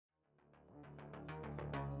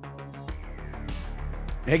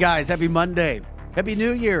Hey guys, happy Monday. Happy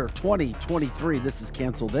New Year 2023. This is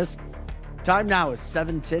Cancel This. Time now is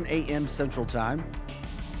 7:10 a.m. Central Time.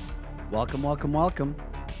 Welcome.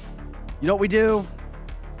 You know what we do?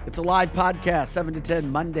 It's a live podcast, 7 to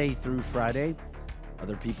 10, Monday through Friday.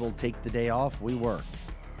 Other people take the day off. We work.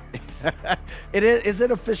 Is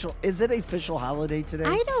it official? Is it official holiday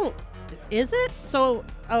today? Is it?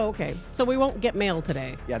 Okay. So we won't get mail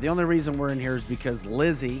today. Yeah, the only reason we're in here is because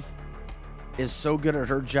Lizzie is so good at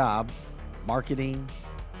her job, marketing,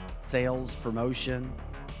 sales, promotion,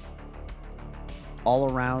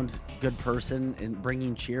 all around good person and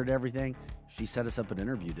bringing cheer to everything. She set us up an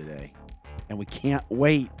interview today, and we can't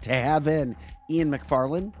wait to have in Ian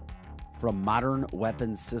McFarland from Modern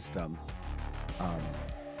Weapons System.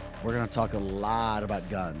 We're going to talk a lot about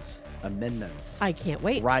guns, amendments. I can't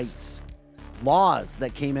wait. Rights, laws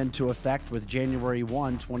that came into effect with January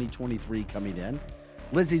 1, 2023 coming in.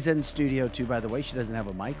 Lizzie's in studio too, by the way. She doesn't have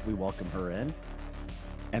a mic. We welcome her in.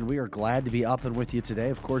 And we are glad to be up and with you today.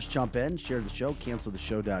 Of course, jump in, share the show,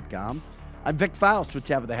 canceltheshow.com. I'm Vic Faust with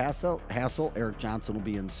Tabitha Hassel. Eric Johnson will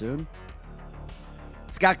be in soon.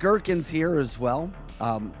 Scott Gherkin's here as well.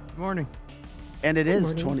 Good morning. And it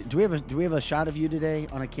is 20. Do we have a shot of you today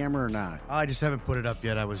on a camera or not? I just haven't put it up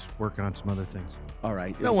yet. I was working on some other things. All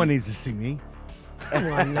right. No one needs to see me. Come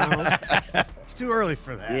on now. It's too early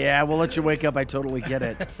for that. Yeah, we'll let you wake up. I totally get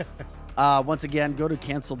it. Once again, go to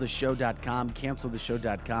canceltheshow.com,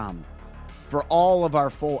 canceltheshow.com. For all of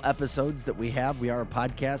our full episodes that we have, we are a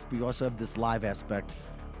podcast, but we also have this live aspect,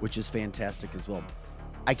 which is fantastic as well.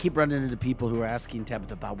 I keep running into people who are asking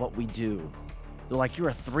Tabitha about what we do. They're like, you're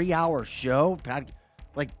a 3-hour show?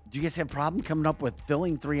 Like, do you guys have a problem coming up with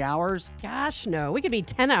filling 3 hours? Gosh, no. We could be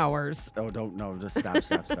 10 hours. Oh, just stop.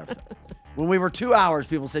 When we were 2 hours,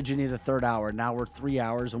 people said you need a third hour. Now we're 3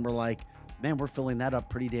 hours, and we're like, man, we're filling that up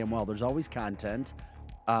pretty damn well. There's always content.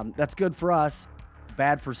 That's good for us,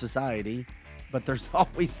 bad for society, but there's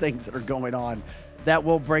always things that are going on that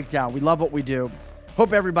we'll break down. We love what we do.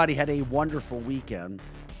 Hope everybody had a wonderful weekend.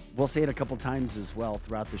 We'll say it a couple times as well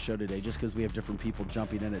throughout the show today, just because we have different people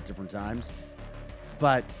jumping in at different times.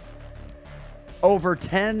 But over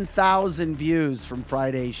 10,000 views from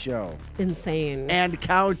Friday's show. Insane. And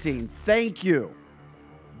counting. Thank you.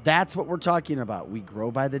 That's what we're talking about. We grow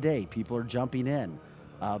by the day. People are jumping in.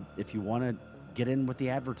 If you want to get in with the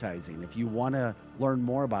advertising, if you want to learn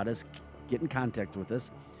more about us, get in contact with us.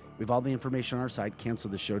 We have all the information on our site,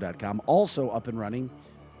 canceltheshow.com. Also up and running,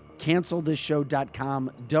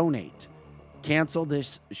 cancelthisshow.com donate.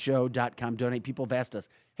 Cancelthisshow.com donate. People have asked us,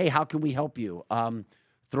 hey, how can we help you?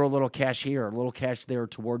 Throw a little cash here, a little cash there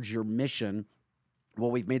towards your mission.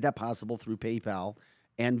 Well, we've made that possible through PayPal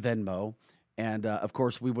and Venmo. And, of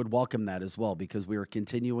course, we would welcome that as well because we are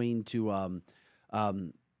continuing to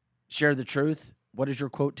share the truth. What is your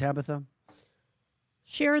quote, Tabitha?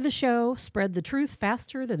 Share the show, spread the truth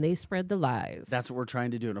faster than they spread the lies. That's what we're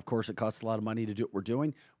trying to do. And, of course, it costs a lot of money to do what we're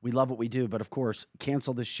doing. We love what we do. But, of course,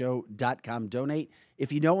 cancelthisshow.com donate.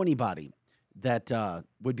 If you know anybody that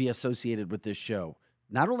would be associated with this show,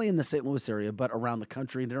 not only in the St. Louis area, but around the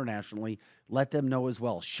country and internationally, let them know as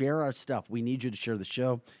well. Share our stuff. We need you to share the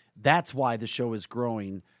show. That's why the show is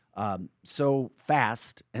growing so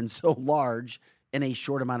fast and so large in a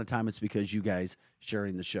short amount of time. It's because you guys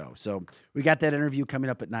sharing the show. So we got that interview coming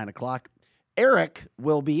up at 9 o'clock. Eric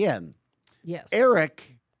will be in. Yes.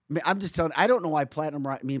 Eric, I'm just telling, I don't know why Platinum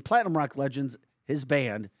Rock Legends, his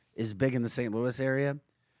band, is big in the St. Louis area,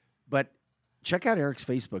 but check out Eric's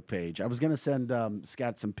Facebook page. I was going to send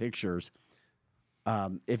Scott some pictures.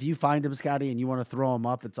 If you find him, Scotty, and you want to throw him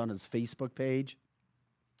up, it's on his Facebook page.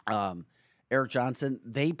 Eric Johnson,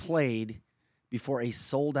 they played before a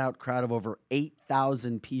sold-out crowd of over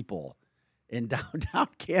 8,000 people in downtown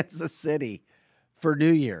Kansas City for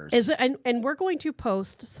New Year's. And we're going to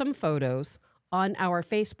post some photos on our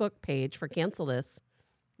Facebook page for Cancel This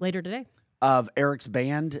later today. Of Eric's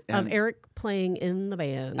band. Of Eric playing in the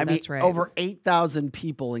band. That's right. Over 8,000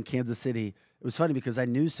 people in Kansas City. It was funny because I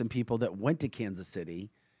knew some people that went to Kansas City,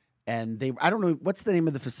 and I don't know, what's the name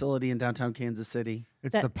of the facility in downtown Kansas City?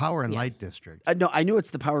 It's the Power and Light District. No, I knew it's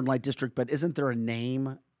the Power and Light District, but isn't there a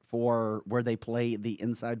name for where they play the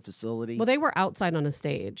inside facility? Well, they were outside on a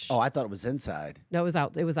stage. Oh, I thought it was inside. No,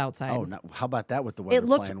 it was outside. Oh, no. How about that with the weather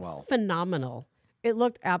playing well? It looked phenomenal. It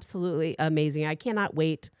looked absolutely amazing. I cannot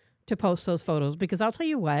wait to post those photos because I'll tell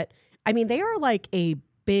you what, I mean, they are like a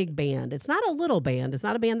big band. It's not a little band. It's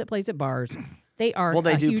not a band that plays at bars. They are Well,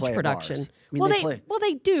 they a do huge play at production. bars. I mean, well, they play-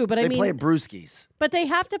 they do, but They I mean, play at Brewski's. but they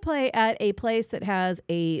have to play at a place that has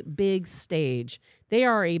a big stage. They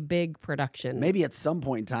are a big production. Maybe at some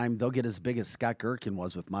point in time, they'll get as big as Scott Gherkin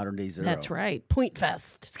was with Modern Day Zero. That's right. Point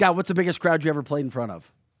Fest. Scott, what's the biggest crowd you ever played in front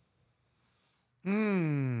of?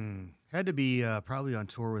 Had to be probably on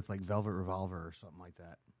tour with like Velvet Revolver or something like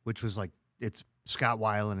that, which was like it's Scott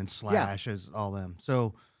Weiland and Slash as all them.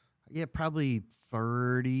 So yeah, probably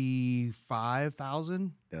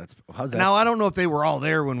 35,000. Yeah, how's that? Now I don't know if they were all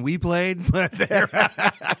there when we played, but they're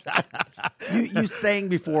you sang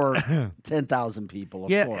before 10,000 people,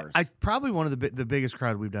 of course. Probably one of the biggest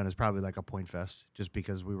crowd we've done is probably like a Point Fest, just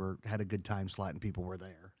because we had a good time slot and people were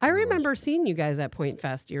there. I remember seeing you guys at Point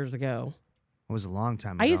Fest years ago. It was a long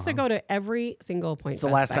time ago. I used to go to every single Point It's Fest.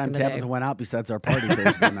 the last back time in the Tabitha day. went out besides our party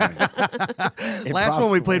Thursday night. Last one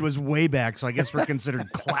we played was way back, so I guess we're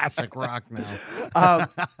considered classic rock now.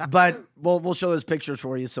 But we'll show those pictures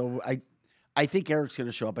for you. So I think Eric's going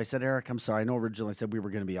to show up. I said, Eric, I'm sorry. I know originally I said we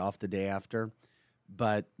were going to be off the day after,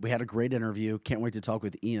 but we had a great interview. Can't wait to talk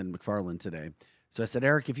with Ian McFarland today. So I said,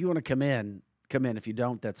 Eric, if you want to come in. If you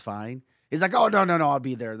don't, that's fine. He's like, oh, no, I'll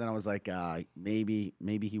be there. Then I was like, maybe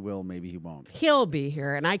he will, maybe he won't. He'll be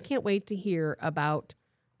here, and I can't wait to hear about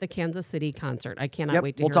the Kansas City concert. I cannot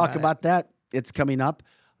wait to we'll hear talk about that. It's coming up.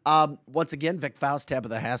 Once again, Vic Faust,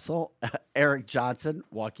 Tabitha Hassel, Eric Johnson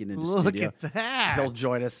walking into Look studio. at that. He'll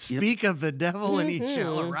join us. Speak of the devil, and he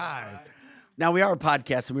shall arrive. Now, we are a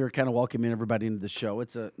podcast, and we were kind of welcoming everybody into the show.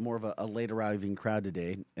 It's more of a late arriving crowd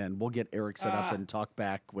today, and we'll get Eric set up and talk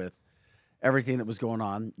back with everything that was going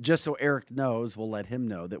on. Just so Eric knows, we'll let him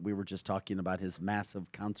know that we were just talking about his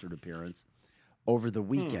massive concert appearance over the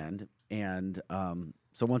weekend. And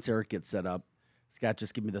so once Eric gets set up, Scott,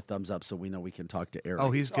 just give me the thumbs up so we know we can talk to Eric. Oh,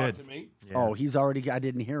 he's good. To me. Yeah. Oh, he's already. I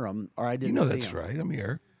didn't hear him, or I didn't. You know see that's him. right. I'm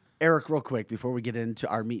here. Eric, real quick before we get into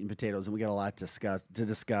our meat and potatoes, and we got a lot to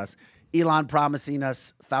discuss. Elon promising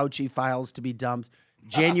us Fauci files to be dumped.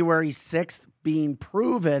 January 6th being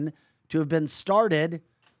proven to have been started.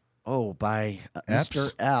 Oh, by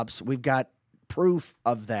Mr. Epps. We've got proof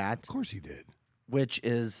of that. Of course he did. Which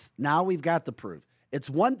is, now we've got the proof. It's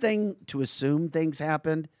one thing to assume things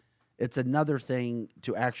happened. It's another thing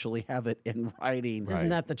to actually have it in writing. Isn't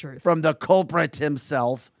that the truth? From the culprit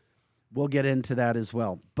himself. We'll get into that as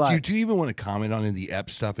well. But Do you even want to comment on the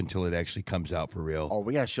Epps stuff until it actually comes out for real?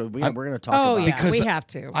 we got to show. We're going to talk Oh, about yeah, it. Because we have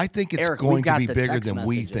to. I think it's Eric, going we've to got be the bigger text than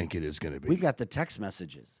we messages. think it is going to be. We've got the text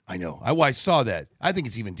messages. I know. I saw that. I think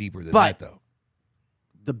it's even deeper than But- that, though.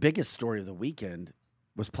 The biggest story of the weekend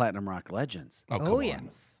was Platinum Rock Legends. Oh, come Oh, on.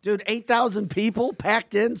 yes. Dude, 8,000 people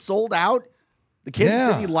packed in, sold out. The Kansas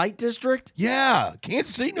Yeah. City Light District. Yeah,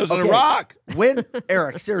 Kansas City knows how to Okay. rock. When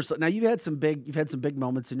Eric, seriously, now you've had some big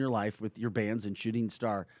moments in your life with your bands and Shooting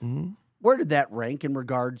Star. Mm-hmm. Where did that rank in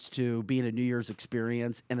regards to being a New Year's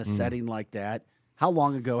experience in a setting like that? How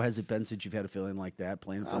long ago has it been since you've had a feeling like that,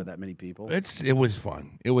 playing in front of that many people? It was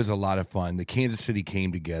fun. It was a lot of fun. The Kansas City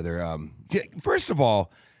came together. First of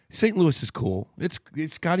all, St. Louis is cool. It's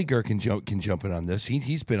Scotty Gherkin can jump in on this.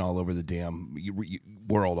 He's been all over the damn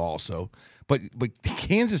world also. But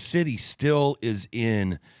Kansas City still is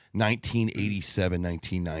in 1987,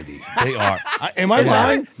 1990. They are. Am I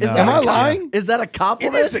lying? Am I lying? Is that a It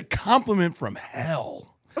compliment? is a compliment from hell.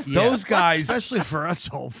 Those guys, especially for us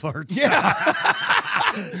old farts.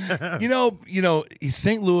 yeah. you know,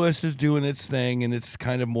 St. Louis is doing its thing, and it's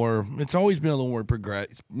kind of more. It's always been a little more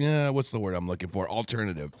progressive. Yeah, what's the word I'm looking for?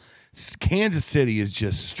 Alternative. Kansas City is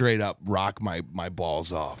just straight up rock my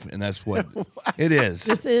balls off, and that's what it is.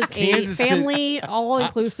 This is Kansas a family,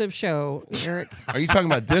 all-inclusive show, Eric. Are you talking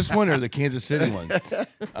about this one or the Kansas City one?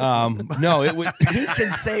 No, it would. He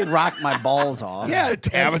can say "rock my balls off." Yeah,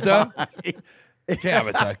 Tabitha.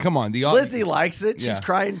 Tabitha, come on. Lizzie likes it. Yeah. She's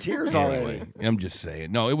crying tears already. Anyway, I'm just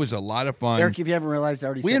saying. No, it was a lot of fun. Eric, if you haven't realized, I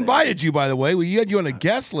already We said invited you, by the way. We had you on a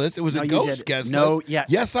guest list. It was No, a you ghost did. guest No, list. yeah.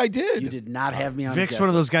 Yes, I did. You did not have me on. Vic's guest one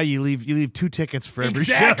of list. those guys you leave 2 tickets for every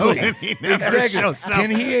Exactly. show. And he never shows up.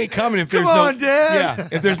 And he ain't coming if there's Come no. on, Dad. Yeah,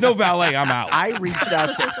 if there's no valet, I'm out. I reached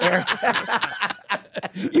out to Eric.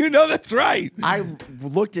 You know that's right. I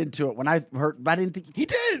looked into it when I heard, but I didn't think He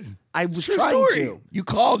did. I was True trying story. to. You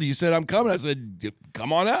called. You said I'm coming. I said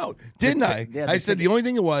come on out. Didn't I? yeah, the I said the only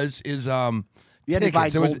thing it was is You had to tickets. buy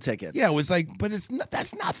There was- gold tickets. Yeah, it was like, but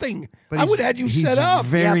that's nothing. But I he's- would have had you he's set up.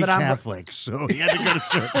 Very Yeah, but I'm- Catholic, so he had to go to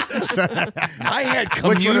church. I had which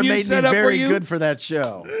would have communion made me set up for very you. good for that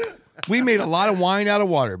show. We made a lot of wine out of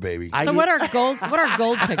water, baby. So what are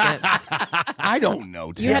gold tickets? I don't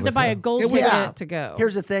know. You had to buy a gold ticket to go.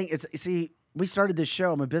 Here's the thing: we started this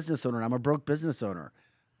show. I'm a business owner. I'm a broke business owner.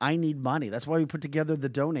 I need money. That's why we put together the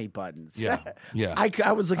donate buttons. Yeah, yeah.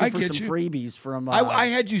 I was looking I for get some you. freebies from. I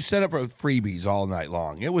had you set up for freebies all night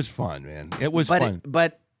long. It was fun, man. It was fun.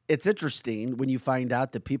 But it's interesting when you find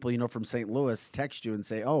out that people you know from St. Louis text you and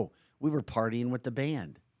say, "Oh, we were partying with the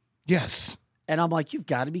band." Yes. And I'm like, you've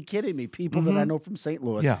got to be kidding me. People that I know from St.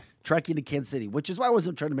 Louis trekking to Kansas City, which is why I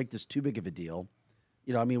wasn't trying to make this too big of a deal.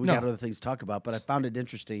 You know, I mean, we got other things to talk about, but I found it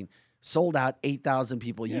interesting. Sold out 8,000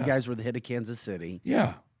 people. You guys were the hit of Kansas City.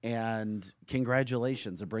 Yeah. And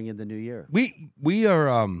congratulations on bringing the new year. We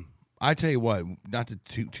are I tell you what, not to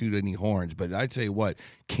toot any horns, but I tell you what,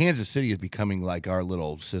 Kansas City is becoming like our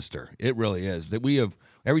little sister. It really is. That we have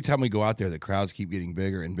every time we go out there, the crowds keep getting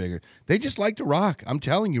bigger and bigger. They just like to rock. I'm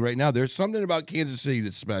telling you right now, there's something about Kansas City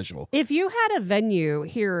that's special. If you had a venue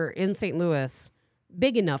here in St. Louis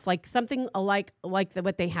big enough, like something like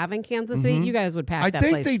what they have in Kansas City, you guys would pack I that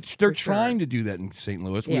think place. they're for sure. trying to do that in St.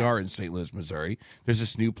 Louis. We Yeah. are in St. Louis, Missouri. There's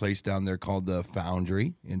this new place down there called the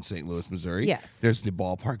Foundry in St. Louis, Missouri. Yes. There's the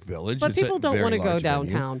Ballpark Village. But It's a people don't very want to go large venue.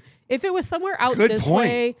 downtown. If it was somewhere out Good this point.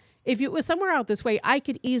 way, if it was somewhere out this way, I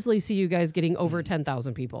could easily see you guys getting over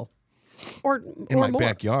 10,000 people, or In my more.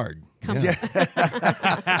 backyard.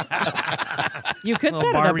 You could set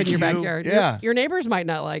Little it up in your barbecue. backyard. Yeah. Your neighbors might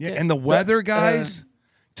not like Yeah, it. and the weather, guys,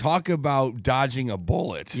 talk about dodging a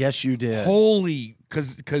bullet. Yes, you did. Holy,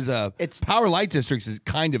 because It's- Power Light Districts is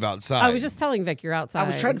kind of outside. I was just telling Vic, you're outside.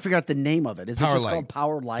 I was trying to figure out the name of it. Is it Power just Light. called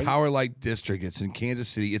Power Light? Power Light District. It's in Kansas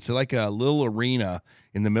City. It's like a little arena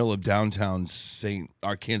in the middle of downtown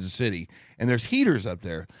Kansas City, and there's heaters up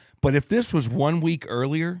there. But if this was 1 week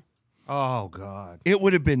earlier, Oh God. it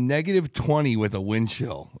would have been -20 with a wind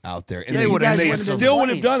chill out there, and Yeah, they, you guys and they would've been still would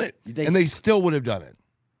have playing. done it, They and they still would have done it.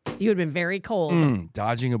 You would have been very cold.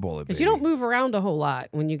 Dodging a bullet. Because you baby. don't move around a whole lot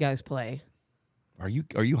when you guys play. Are you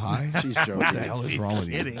high? She's What the joking. hell is wrong with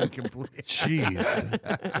you? Kidding completely. Jeez.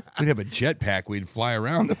 We'd have a jetpack. We'd fly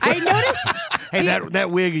around. I noticed. Hey,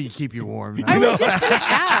 that wig you keep you warm. I was just going to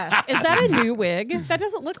ask, is that a new wig? That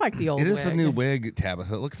doesn't look like the old It is wig. the new wig,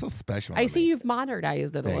 Tabitha. It looks so special. I on see me. you've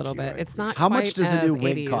modernized it a Thank little you, bit. I It's not How much quite does a as new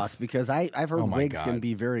wig 80s. cost? Because I've heard Oh, my wigs God. can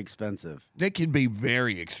be very expensive. They can be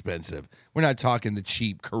very expensive. We're not talking the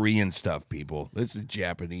cheap Korean stuff, people. This is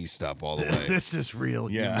Japanese stuff all the way. This is real.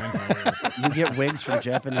 Yeah. human. You get wigs from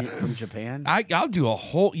Japan? I'll do a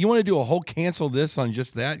whole. You want to do a whole cancel this on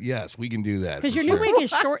just that? Yes, we can do that. Because for your sure. new wig is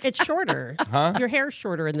short. It's shorter. Huh? Your hair's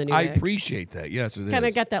shorter in the new I wig. appreciate that. Yes, it is. Kind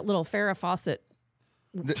of got that little Farrah Fawcett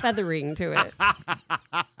feathering to it.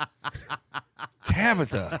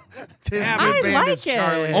 Tabitha. I Band like is it.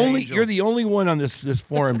 Charlie's Only Angels. you're the only one on this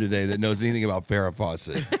forum today that knows anything about Farrah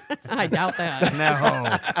Fawcett. I doubt that.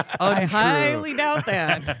 No. I Untrue. highly doubt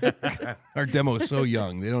that. Our demo is so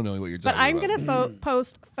young; they don't know what you're But talking I'm about. going to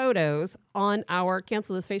post photos on our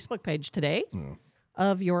Cancel This Facebook page today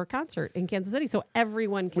of your concert in Kansas City, so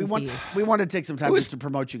everyone can see. We want to take some time just to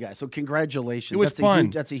promote you guys. So congratulations. It was that's fun.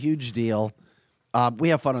 That's a huge deal. We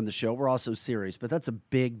have fun on the show. We're also serious, but that's a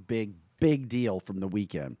big deal from the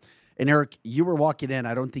weekend. And Eric, you were walking in.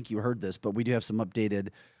 I don't think you heard this, but we do have some updated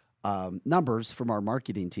numbers from our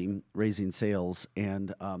marketing team, Raising Sales.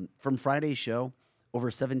 And from Friday's show, over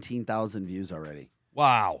 17,000 views already.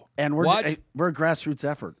 Wow. And we're what? we're a grassroots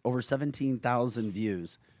effort. Over 17,000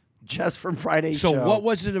 views just from Friday's So show. what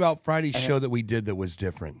was it about Friday's show that we did that was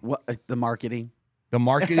different? What the marketing? The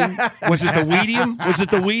marketing? Was it the Weedium? Was it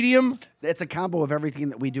the Weedium? It's a combo of everything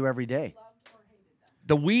that we do every day.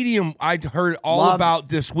 The Weedium I'd heard all Loved- about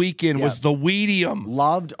this weekend Yeah. was the Weedium.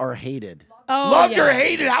 Loved or hated. Oh, Loved yeah. or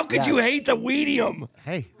hated? How could you Yes. hate the Weedium?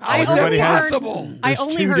 Hey, How is everybody that has. possible? I There's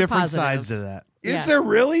only two heard different positive. sides to that. Is Yeah. there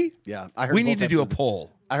really? Yeah, I heard We both need to do a after the-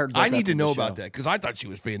 poll. I heard both I need after to the know show. about that because I thought she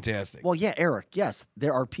was fantastic. Well, yeah, Eric, yes,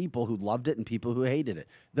 there are people who loved it and people who hated it.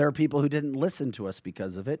 There are people who didn't listen to us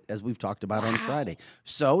because of it, as we've talked about on Friday.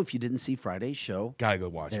 So if you didn't see Friday's show, Gotta go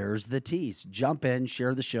watch it. there's the tease. Jump in,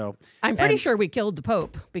 share the show. I'm pretty And- sure we killed the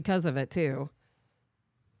Pope because of it too.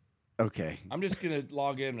 Okay. I'm just gonna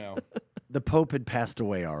log in now. The Pope had passed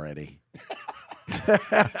away already.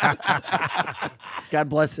 God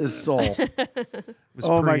bless his soul. Was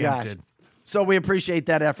Oh, my gosh. preempted. So we appreciate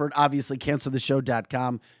that effort. Obviously,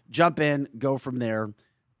 canceltheshow.com. Jump in, go from there,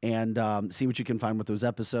 and see what you can find with those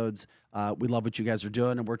episodes. We love what you guys are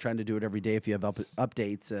doing, and we're trying to do it every day. If you have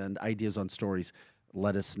updates and ideas on stories,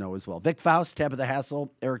 let us know as well. Vic Faust, Tabitha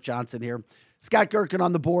Hassel, Eric Johnson here. Scott Gherkin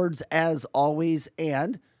on the boards, as always,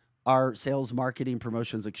 and our sales, marketing,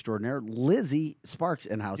 promotions extraordinaire, Lizzie Sparks,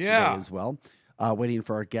 in-house Yeah. today as well. waiting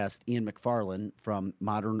for our guest, Ian McFarland from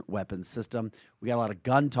Modern Weapons System. We got a lot of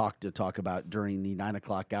gun talk to talk about during the 9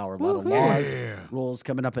 o'clock hour. A lot of laws, rules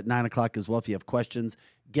coming up at 9 o'clock as well. If you have questions,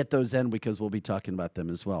 get those in because we'll be talking about them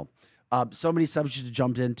as well. So many subjects to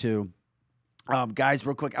jump into. Guys,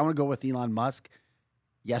 real quick, I want to go with Elon Musk.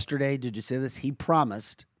 Yesterday, did you say this? He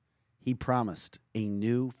promised a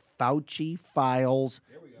new Fauci files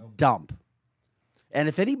dump. And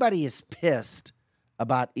if anybody is pissed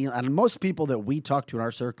about Elon, and most people that we talk to in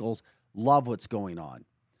our circles love what's going on.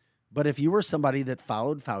 But if you were somebody that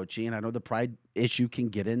followed Fauci, and I know the pride issue can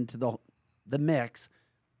get into the mix,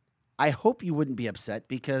 I hope you wouldn't be upset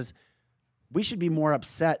because we should be more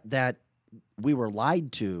upset that we were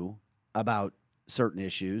lied to about certain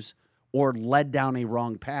issues or led down a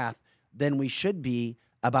wrong path than we should be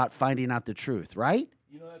about finding out the truth, right?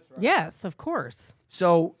 You know that's right. Yes, of course.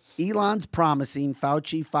 So Elon's promising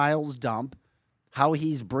Fauci files dump. How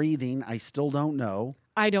he's breathing, I still don't know.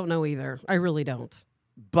 I don't know either. I really don't.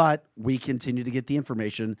 But we continue to get the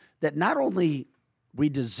information that not only we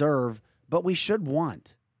deserve, but we should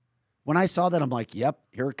want. When I saw that, I'm like, yep,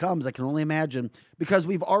 here it comes. I can only imagine because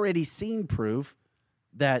we've already seen proof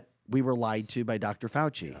that we were lied to by Dr.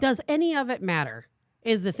 Fauci. Does any of it matter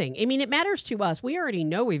is the thing. I mean, it matters to us. We already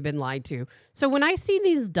know we've been lied to. So when I see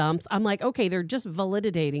these dumps, I'm like, okay, they're just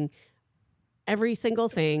validating every single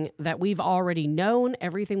thing that we've already known,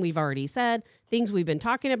 everything we've already said, things we've been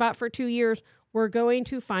talking about for 2 years. We're going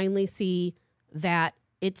to finally see that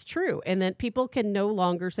it's true and that people can no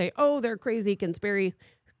longer say, oh, they're crazy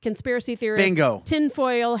conspiracy theorists. Bingo.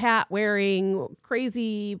 Tinfoil hat wearing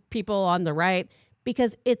crazy people on the right,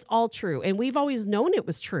 because it's all true. And we've always known it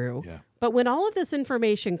was true. Yeah. But when all of this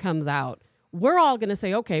information comes out, we're all going to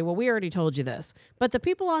say, okay, well, we already told you this. But the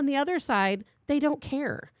people on the other side, they don't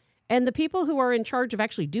care. And the people who are in charge of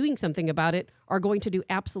actually doing something about it are going to do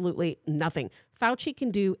absolutely nothing. Fauci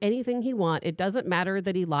can do anything he wants. It doesn't matter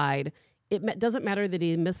that he lied. It doesn't matter that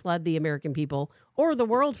he misled the American people or the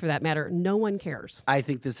world for that matter. No one cares. I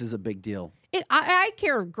think this is a big deal. I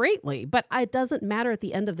care greatly, but it doesn't matter at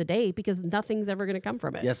the end of the day because nothing's ever going to come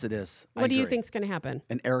from it. Yes, it is. What do you think's going to happen?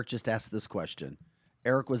 And Eric just asked this question.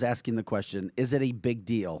 Eric was asking the question, is it a big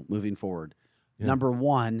deal moving forward? Yeah. Number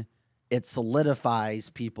one, it solidifies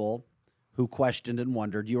people who questioned and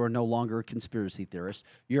wondered. You are no longer a conspiracy theorist.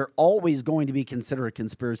 You're always going to be considered a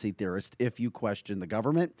conspiracy theorist if you question the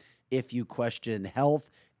government, if you question health,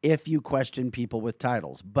 if you question people with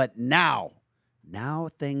titles. But now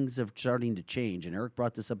things are starting to change. And Eric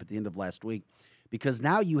brought this up at the end of last week because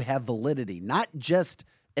now you have validity, not just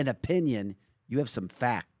an opinion. You have some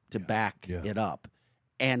fact to back it up.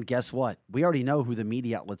 And guess what? We already know who the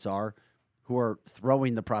media outlets are who are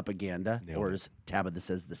throwing the propaganda, or as Tabitha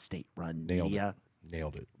says, the state-run media.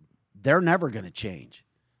 Nailed it. They're never going to change.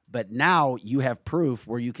 But now you have proof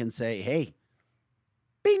where you can say, hey,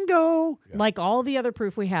 bingo. Yeah. Like all the other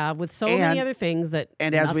proof we have with so many other things that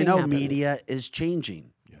And as we know, happens. Media is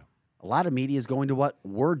changing. Yeah. A lot of media is going to what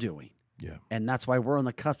we're doing. Yeah. And that's why we're on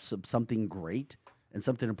the cusp of something great and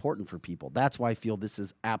something important for people. That's why I feel this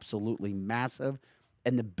is absolutely massive.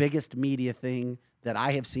 And the biggest media thing that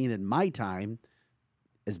I have seen in my time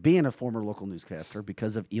is being a former local newscaster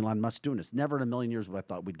because of Elon Musk doing this. Never in a million years would I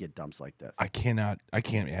thought we'd get dumps like this. I can't add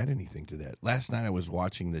anything to that. Last night I was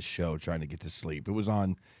watching this show trying to get to sleep. It was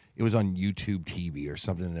on YouTube TV or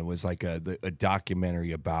something. And it was like a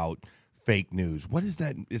documentary about fake news. What is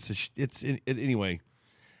that? Anyway,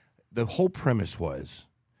 the whole premise was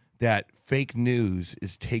that fake news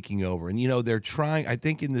is taking over. And, they're trying, I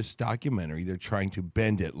think in this documentary, they're trying to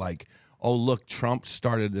bend it like, oh, look, Trump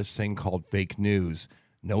started this thing called fake news.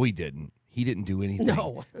 No, he didn't. He didn't do anything.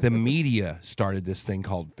 No. The media started this thing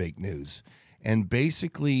called fake news. And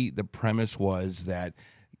basically the premise was that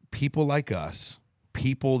people like us,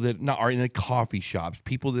 people that are in the coffee shops,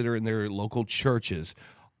 people that are in their local churches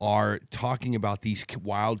are talking about these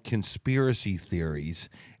wild conspiracy theories,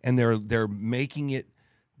 and they're making it.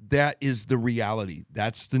 That is the reality.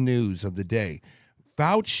 That's the news of the day.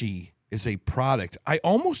 Fauci is a product. I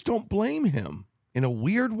almost don't blame him in a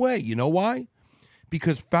weird way. You know why?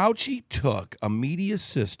 Because Fauci took a media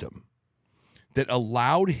system that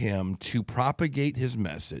allowed him to propagate his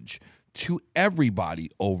message to everybody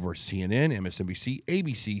over CNN, MSNBC,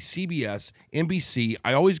 ABC, CBS, NBC.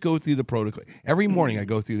 I always go through the protocol. Every morning I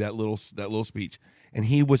go through that little speech. And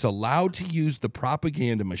he was allowed to use the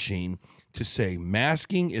propaganda machine to say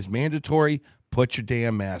masking is mandatory, put your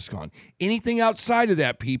damn mask on. Anything outside of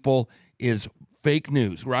that, people, is fake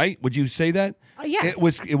news, right? Would you say that? Yes.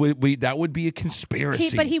 That would be a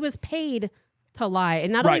conspiracy. But he was paid to lie.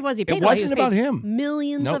 And not only was he paid it to lie, wasn't about him.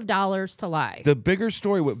 Millions of dollars to lie. The bigger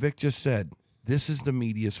story, what Vic just said, this is the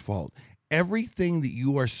media's fault. Everything that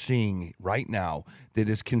you are seeing right now that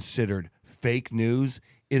is considered fake news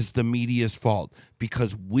is the media's fault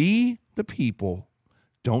because we, the people,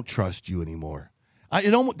 don't trust you anymore.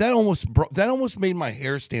 That almost made my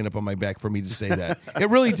hair stand up on my back for me to say that. It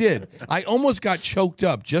really did. I almost got choked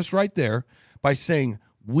up just right there by saying,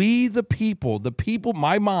 we, the people,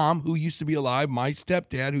 my mom, who used to be alive, my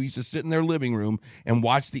stepdad, who used to sit in their living room and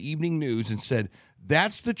watch the evening news and said,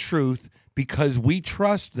 that's the truth because we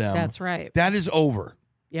trust them. That's right. That is over.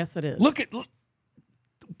 Yes, it is.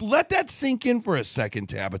 Let that sink in for a second,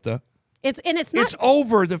 Tabitha. It's not. It's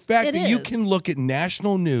over. The fact that you is. can look at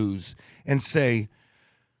national news and say,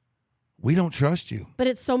 we don't trust you. But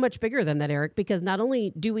it's so much bigger than that, Eric, because not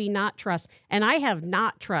only do we not trust, and I have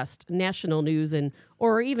not trust national news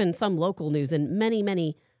or even some local news in many,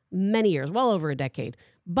 many, many years, well over a decade.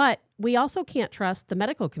 But we also can't trust the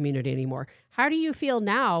medical community anymore. How do you feel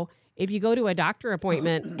now if you go to a doctor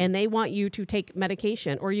appointment and they want you to take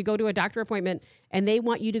medication, or you go to a doctor appointment and they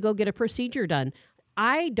want you to go get a procedure done?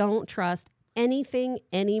 I don't trust anything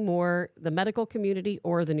anymore the medical community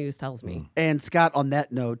or the news tells me. And Scott, on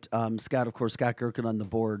that note, Scott Gherkin on the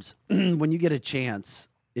boards, when you get a chance,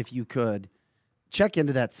 if you could, check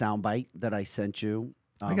into that soundbite that I sent you.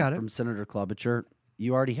 I got it. From Senator Klobuchar.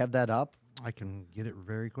 You already have that up? I can get it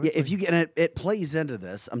very quickly. Yeah, if you get it plays into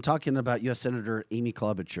this. I'm talking about U.S. Senator Amy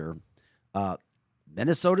Klobuchar,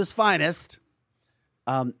 Minnesota's finest.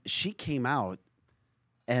 She came out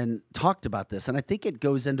and talked about this, and I think it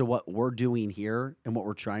goes into what we're doing here and what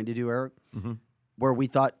we're trying to do, Eric, where we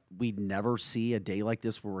thought we'd never see a day like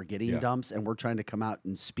this where we're getting dumps, and we're trying to come out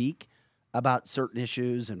and speak about certain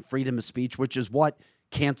issues and freedom of speech, which is what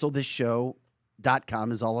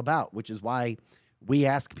cancelthisshow.com is all about, which is why we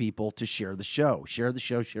ask people to share the show,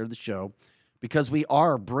 because we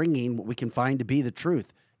are bringing what we can find to be the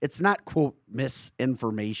truth. It's not, quote,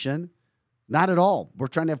 misinformation. Not at all. We're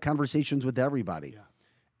trying to have conversations with everybody. Yeah.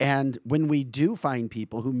 And when we do find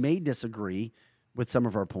people who may disagree with some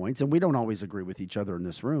of our points, and we don't always agree with each other in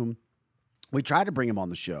this room, we try to bring them on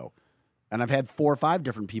the show. And I've had 4 or 5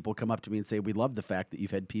 different people come up to me and say, we love the fact that you've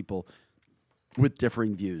had people with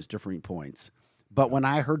differing views, differing points. But when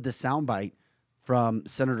I heard the soundbite from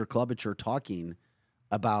Senator Klobuchar talking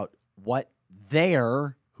about what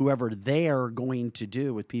whoever they're going to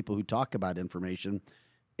do with people who talk about information,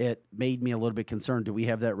 it made me a little bit concerned. Do we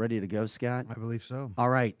have that ready to go, Scott? I believe so. All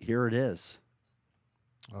right, here it is.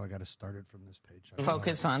 Oh, I got to start it from this page.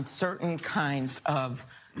 Focus on certain kinds of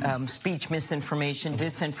speech misinformation,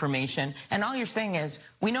 disinformation, and all you're saying is,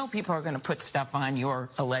 we know people are going to put stuff on your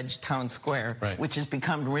alleged town square, which has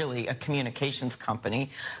become really a communications company.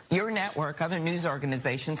 Your network, other news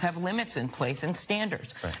organizations have limits in place and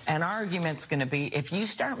standards. And our argument's going to be, if you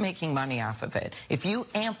start making money off of it, if you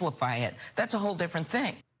amplify it, that's a whole different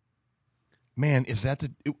thing. Man, is that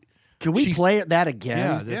Can we play that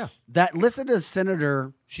again? Yeah. Listen to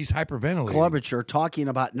Senator She's hyperventilating. Klobuchar talking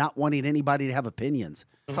about not wanting anybody to have opinions.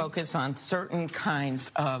 Focus on certain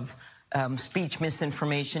kinds of speech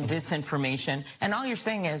misinformation, disinformation, and all you're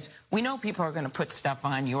saying is, we know people are going to put stuff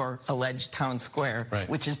on your alleged town square,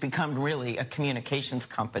 which has become really a communications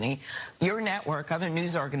company. Your network, other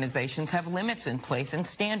news organizations have limits in place and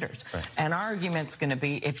standards. And our argument's going to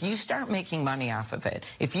be, if you start making money off of it,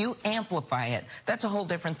 if you amplify it, that's a whole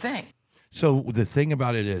different thing. So the thing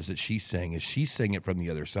about it is that she's saying it from the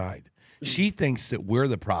other side. She thinks that we're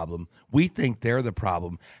the problem. We think they're the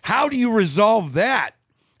problem. How do you resolve that?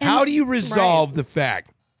 How do you resolve the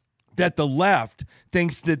fact that the left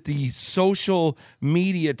thinks that the social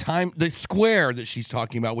media the square that she's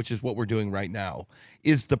talking about, which is what we're doing right now,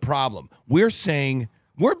 is the problem? We're saying,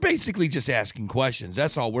 we're basically just asking questions.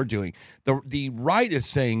 That's all we're doing. The right is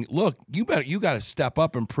saying, look, you got to step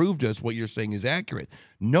up and prove to us what you're saying is accurate.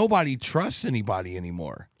 Nobody trusts anybody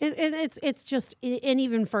anymore. It's just, and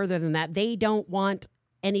even further than that, they don't want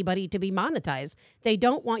anybody to be monetized. They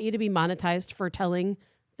don't want you to be monetized for telling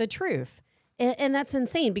the truth. And that's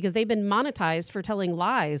insane, because they've been monetized for telling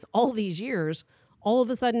lies all these years. All of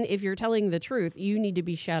a sudden, if you're telling the truth, you need to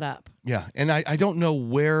be shut up. Yeah, and I don't know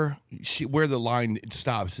where the line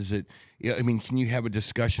stops. Is it? I mean, can you have a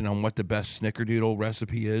discussion on what the best snickerdoodle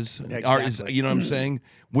recipe is? Exactly. You know what I'm saying?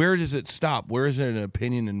 Where does it stop? Where is it an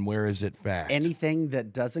opinion and where is it fact? Anything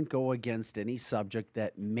that doesn't go against any subject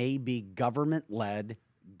that may be government-led,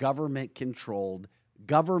 government-controlled,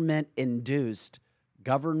 government-induced,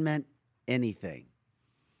 government anything.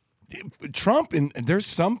 Trump, and there's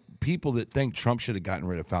some people that think Trump should have gotten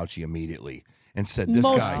rid of Fauci immediately and said this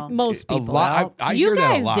guy. Most people. A lot. I You hear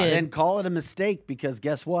that a guys lot. did. And call it a mistake, because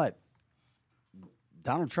guess what?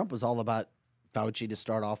 Donald Trump was all about Fauci to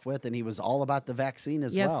start off with, and he was all about the vaccine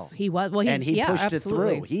as yes, well. He was. Well, and he pushed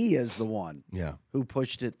absolutely. it through. He is the one Yeah. who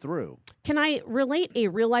pushed it through. Can I relate a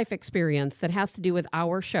real life experience that has to do with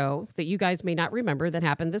our show that you guys may not remember that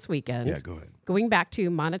happened this weekend? Yeah, go ahead. Going back to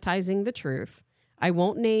monetizing the truth. I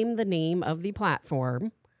won't name the name of the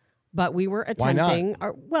platform, but we were Why not? attempting,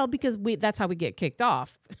 because that's how we get kicked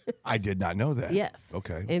off. I did not know that. Yes.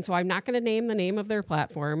 Okay. And so I'm not going to name the name of their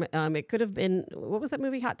platform. It could have been, what was that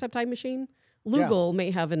movie, Hot Tub Time Machine? Lugal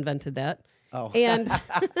may have invented that. Oh. And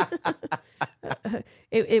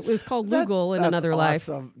it was called Lugal in another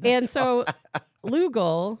awesome. life. And so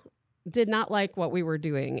Lugal did not like what we were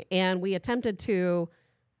doing. And we attempted to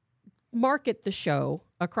market the show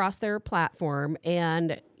across their platform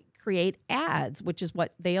and create ads, which is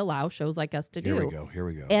what they allow shows like us to do. Here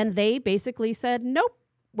we go. And they basically said, nope,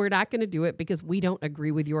 we're not going to do it because we don't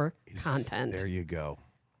agree with your content. There you go.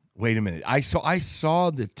 Wait a minute. I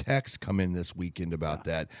saw the text come in this weekend about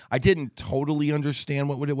that. I didn't totally understand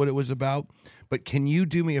what it was about, but can you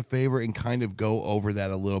do me a favor and kind of go over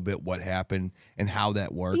that a little bit, what happened and how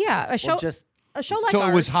that works? Yeah, a show like so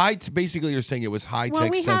ours. it was basically you're saying it was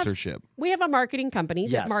high-tech censorship. We have a marketing company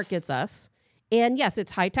that markets us. And yes,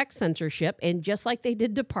 it's high-tech censorship. And just like they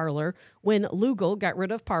did to Parler, when Lugal got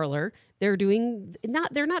rid of Parler, they're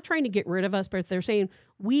not trying to get rid of us, but they're saying,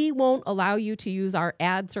 we won't allow you to use our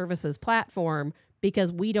ad services platform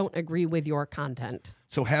because we don't agree with your content.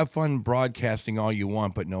 So have fun broadcasting all you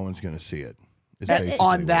want, but no one's going to see it.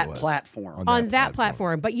 On that platform. On that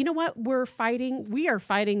platform. But you know what? We are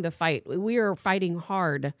fighting the fight. We are fighting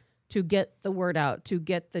hard to get the word out, to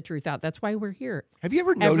get the truth out. That's why we're here. Have you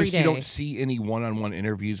ever noticed you don't see any one-on-one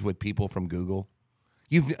interviews with people from Google?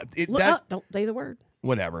 Don't say the word.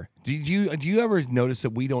 Whatever. Do you ever notice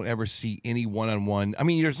that we don't ever see any one-on-one? I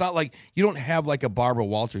mean, it's not like you don't have like a Barbara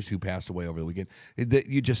Walters who passed away over the weekend. That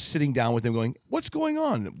you're just sitting down with them going, what's going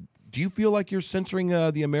on? Do you feel like you're censoring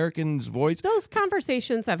the American's voice? Those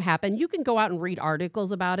conversations have happened. You can go out and read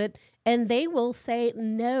articles about it, and they will say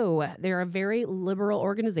no. They're a very liberal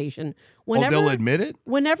organization. They'll admit it?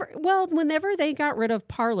 Whenever they got rid of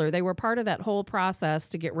Parler, they were part of that whole process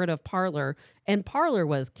to get rid of Parler, and Parler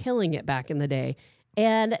was killing it back in the day.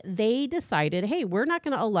 And they decided, hey, we're not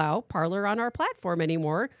going to allow Parler on our platform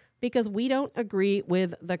anymore because we don't agree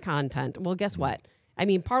with the content. Well, guess what? I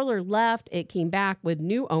mean, Parler left. It came back with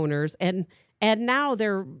new owners, and now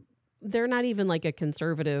they're not even like a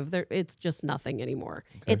conservative. It's just nothing anymore.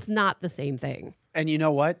 Okay. It's not the same thing. And you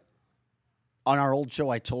know what? On our old show,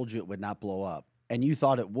 I told you it would not blow up, and you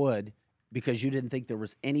thought it would because you didn't think there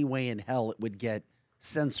was any way in hell it would get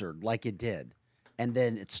censored like it did. And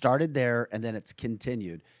then it started there, and then it's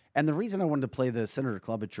continued. And the reason I wanted to play the Senator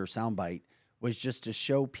Klobuchar soundbite was just to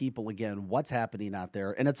show people again what's happening out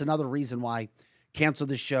there, and it's another reason why.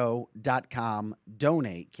 CancelTheShow.com,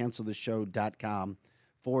 donate.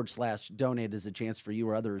 CancelTheShow.com/donate is a chance for you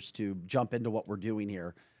or others to jump into what we're doing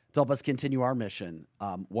here to help us continue our mission,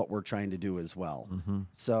 what we're trying to do as well. Mm-hmm.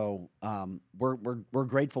 So we're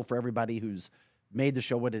grateful for everybody who's made the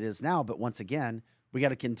show what it is now. But once again, we got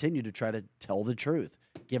to continue to try to tell the truth,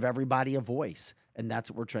 give everybody a voice. And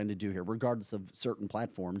that's what we're trying to do here, regardless of certain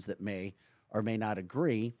platforms that may or may not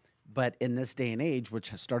agree. But in this day and age,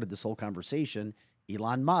 which has started this whole conversation,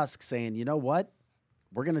 Elon Musk saying, you know what?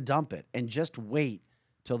 We're going to dump it and just wait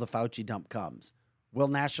till the Fauci dump comes. Will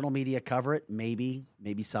national media cover it? Maybe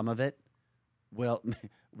some of it. Will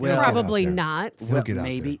probably not.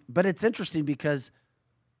 Maybe. But it's interesting because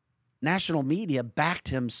national media backed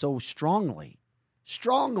him so strongly.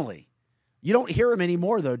 Strongly. You don't hear him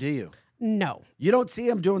anymore, though, do you? No. You don't see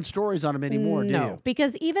him doing stories on him anymore, do you? No,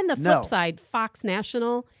 because even the flip side, Fox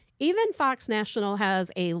National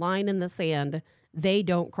has a line in the sand they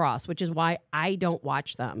don't cross, which is why I don't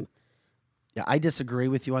watch them. Yeah, I disagree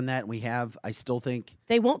with you on that. I still think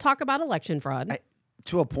they won't talk about election fraud.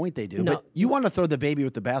 To a point they do. No. But you want to throw the baby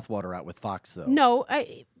with the bathwater out with Fox, though. No,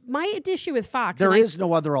 my issue with Fox. There is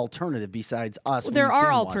no other alternative besides us. There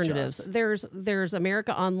are alternatives. There's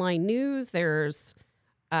America Online News. There's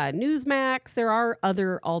Newsmax. There are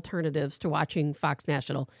other alternatives to watching Fox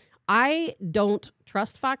National. I don't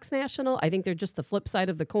trust Fox National. I think they're just the flip side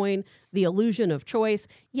of the coin, the illusion of choice.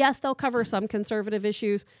 Yes, they'll cover some conservative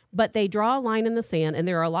issues, but they draw a line in the sand, and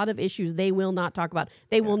there are a lot of issues they will not talk about.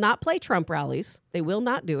 They will not play Trump rallies. They will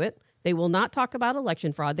not do it. They will not talk about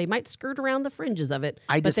election fraud. They might skirt around the fringes of it,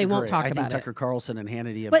 but they won't talk about it. I think Tucker Carlson and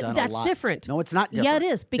Hannity have done a lot. But that's different. No, it's not different. Yeah,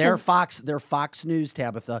 it is. Because they're Fox News,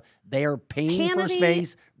 Tabitha. They are paying for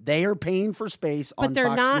space. They are paying for space on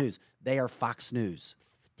Fox News. They are Fox News.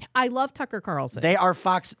 I love Tucker Carlson. They are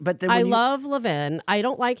Fox, but then I love Levin. I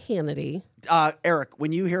don't like Hannity. Eric,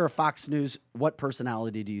 when you hear of Fox News, what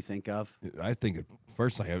personality do you think of? I think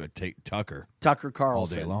first I have to take Tucker. Tucker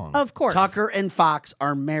Carlson. All day long. Of course. Tucker and Fox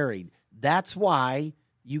are married. That's why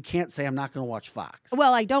you can't say I'm not going to watch Fox.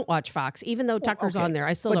 Well, I don't watch Fox, even though Tucker's on there.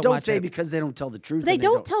 I still but don't watch don't say it. because they don't tell the truth. They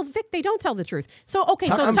don't tell Vic. They don't tell the truth. So okay,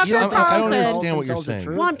 so I'm Tucker sure- Carlson. I don't understand what you're tells the saying.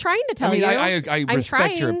 truth. Well, I'm trying to tell I mean, you. I I'm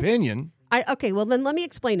respect your trying. opinion. Okay, well then let me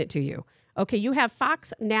explain it to you. Okay, you have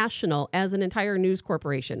Fox National as an entire news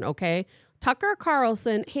corporation. Okay, Tucker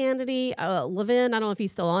Carlson, Hannity, Levin. I don't know if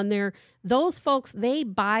he's still on there. Those folks, they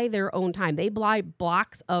buy their own time. They buy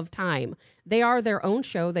blocks of time. They are their own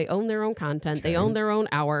show. They own their own content. Okay. They own their own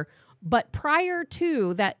hour. But prior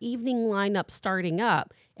to that evening lineup starting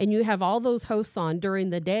up, and you have all those hosts on during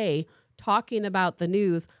the day talking about the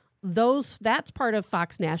news, that's part of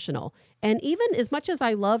Fox National. And even as much as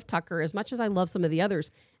I love Tucker, as much as I love some of the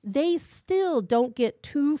others, they still don't get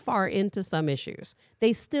too far into some issues.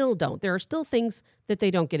 They still don't. There are still things that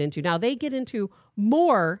they don't get into. Now, they get into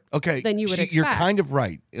more than you would expect. You're kind of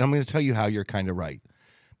right. And I'm going to tell you how you're kind of right.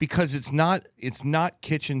 Because it's not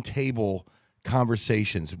kitchen table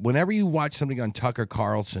conversations. Whenever you watch something on Tucker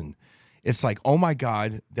Carlson, it's like, oh my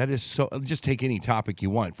God, that is so. Just take any topic you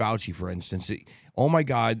want. Fauci, for instance. Oh my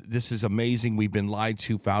God, this is amazing. We've been lied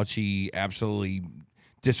to. Fauci absolutely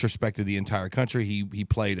disrespected the entire country. He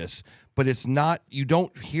played us. But it's not, you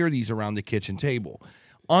don't hear these around the kitchen table.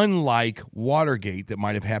 Unlike Watergate that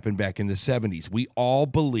might have happened back in the 70s. We all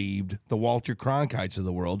believed the Walter Cronkites of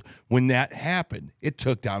the world when that happened. It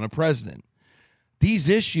took down a president. These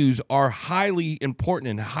issues are highly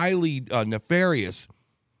important and highly nefarious.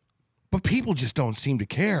 But people just don't seem to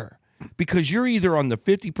care because you're either on the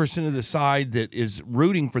 50% of the side that is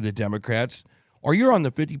rooting for the Democrats or you're on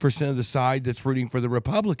the 50% of the side that's rooting for the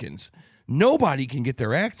Republicans. Nobody can get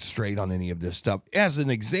their act straight on any of this stuff. As an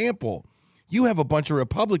example, you have a bunch of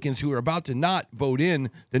Republicans who are about to not vote in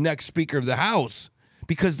the next Speaker of the House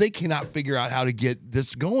because they cannot figure out how to get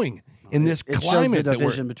this going in this climate. It shows the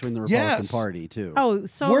division between the Republican Party, too. Oh,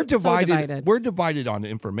 so we're divided. So divided. We're divided on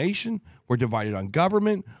information. We're divided on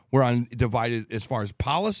government. We're divided as far as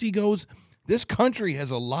policy goes. This country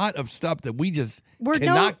has a lot of stuff that we just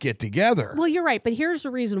cannot get together. Well, you're right, but here's the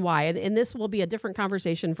reason why, and this will be a different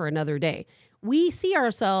conversation for another day. We see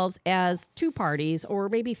ourselves as two parties or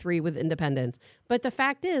maybe three with independents. But the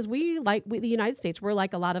fact is, the United States, we're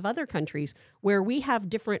like a lot of other countries where we have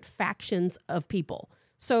different factions of people.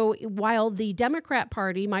 So while the Democrat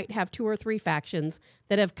Party might have two or three factions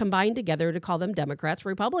that have combined together to call them Democrats,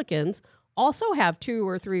 Republicans also have two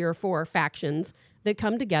or three or four factions that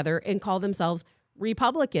come together and call themselves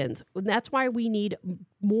Republicans. And that's why we need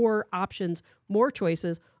more options, more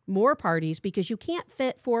choices, more parties, because you can't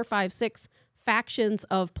fit 4, 5, 6 factions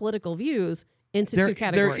of political views into two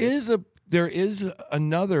categories. There is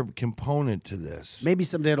another component to this. Maybe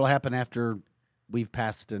someday it'll happen after we've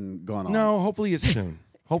passed and gone on. No, hopefully it's soon.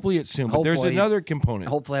 But there's another component.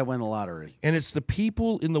 Hopefully I win the lottery. And it's the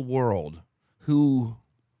people in the world who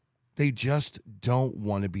they just don't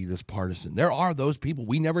want to be this partisan. There are those people.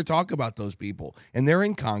 We never talk about those people. And they're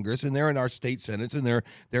in Congress, and they're in our state senates, and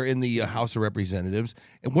they're in the House of Representatives,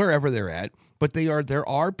 and wherever they're at. But there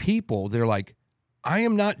are people, they're like, I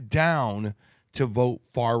am not down to vote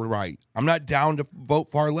far right. I'm not down to vote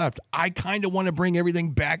far left. I kind of want to bring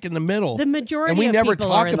everything back in the middle. The majority and we of never people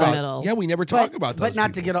talk are in about, the middle. Yeah, we never talk about those But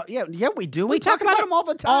not people. to get yeah, we do. We talk about them all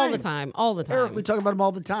the time. All the time. Eric, we talk about them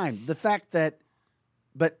all the time. The fact that,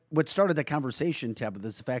 but what started the conversation, Tabitha,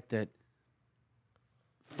 is the fact that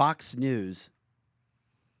Fox News,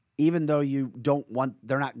 even though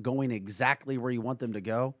they're not going exactly where you want them to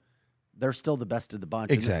go, they're still the best of the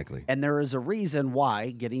bunch. Exactly. And there is a reason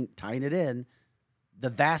why, tying it in, the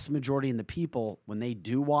vast majority of the people, when they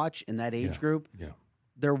do watch in that age group,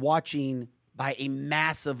 they're watching by a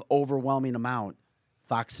massive, overwhelming amount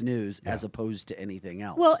Fox News as opposed to anything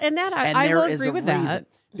else. Well, and that I will agree with that.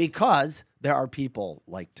 Because there are people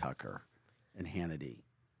like Tucker and Hannity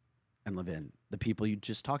and Levin, the people you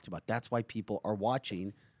just talked about. That's why people are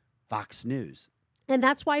watching Fox News. And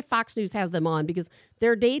that's why Fox News has them on, because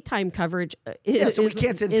their daytime coverage is so we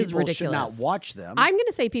can't say that people ridiculous. should not watch them. I'm going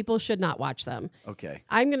to say people should not watch them. Okay.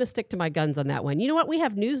 I'm going to stick to my guns on that one. You know what? We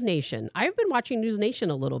have News Nation. I've been watching News Nation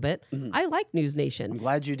a little bit. Mm-hmm. I like News Nation. I'm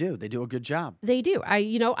glad you do. They do a good job. They do. I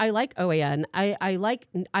like OAN.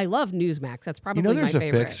 I love Newsmax. That's probably there's my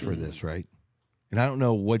favorite. a fix for this, right? And I don't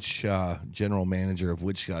know which general manager of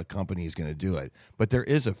which company is going to do it, but there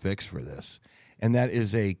is a fix for this, and that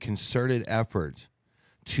is a concerted effort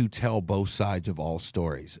to tell both sides of all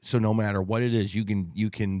stories. So no matter what it is, you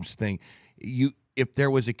can think if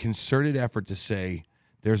there was a concerted effort to say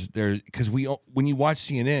because when you watch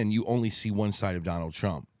CNN, you only see one side of Donald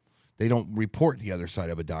Trump. They don't report the other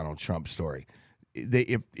side of a Donald Trump story.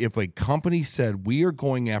 If a company said, we are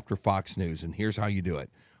going after Fox News, and here's how you do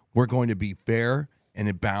it, we're going to be fair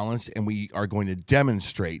and balanced, and we are going to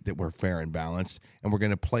demonstrate that we're fair and balanced, and we're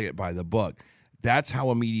going to play it by the book. That's how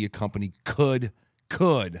a media company could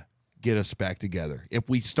get us back together. If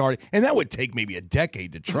we started, and that would take maybe a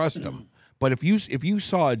decade to trust them. But if you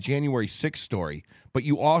saw a January 6th story, but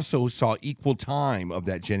you also saw equal time of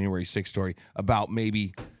that January 6th story about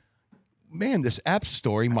maybe, man, this Epps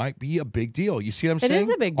story might be a big deal. You see what I'm saying? It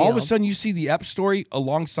is a big deal. All of a sudden, you see the Epps story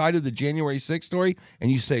alongside of the January 6th story, and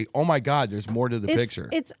you say, oh, my God, there's more to the picture.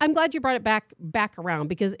 I'm glad you brought it back around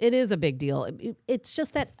because it is a big deal. It's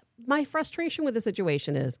just that my frustration with the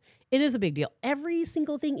situation is it is a big deal. Every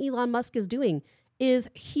single thing Elon Musk is doing is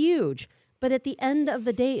huge. But at the end of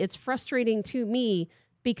the day, it's frustrating to me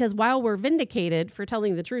because while we're vindicated for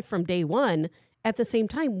telling the truth from day one, at the same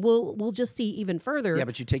time, we'll just see even further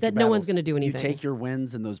but you take that your no one's going to do anything. You take your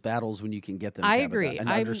wins in those battles when you can get them. I to agree. And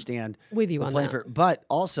I'm understand with you on that. But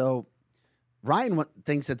also, Ryan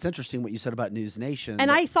thinks it's interesting what you said about News Nation. And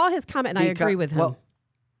I saw his comment, and I agree with him. Well,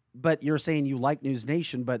 but you're saying you like News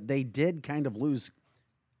Nation, but they did kind of lose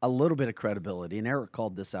a little bit of credibility. And Eric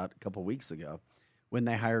called this out a couple weeks ago when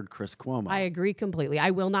they hired Chris Cuomo. I agree completely.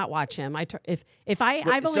 I will not watch him. I've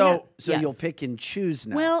only you'll pick and choose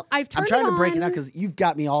now. Well, I'm trying to break it out because you've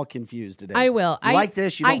got me all confused today. I will. You like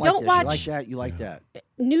this? You don't like this? Watch, you like that? You like that?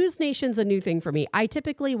 News Nation's a new thing for me. I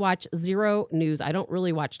typically watch zero news. I don't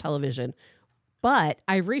really watch television, but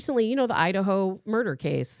I've recently, the Idaho murder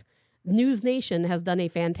case. News Nation has done a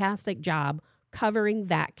fantastic job covering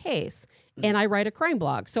that case. And I write a crime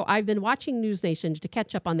blog. So I've been watching News Nation to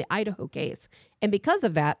catch up on the Idaho case. And because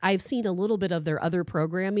of that, I've seen a little bit of their other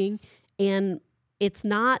programming. And it's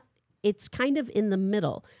kind of in the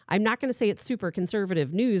middle. I'm not going to say it's super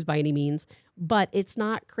conservative news by any means, but it's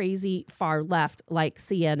not crazy far left like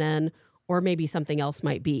CNN or maybe something else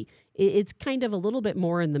might be. It's kind of a little bit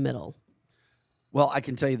more in the middle. Well, I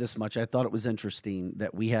can tell you this much. I thought it was interesting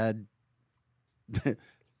that we had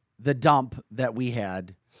the dump that we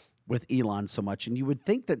had with Elon so much. And you would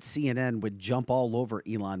think that CNN would jump all over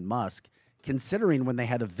Elon Musk, considering when they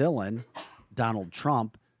had a villain, Donald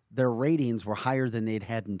Trump, their ratings were higher than they'd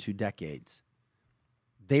had in 2 decades.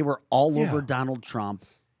 They were all over Donald Trump,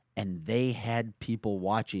 and they had people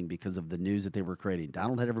watching because of the news that they were creating.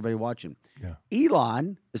 Donald had everybody watching. Yeah.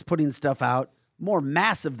 Elon is putting stuff out more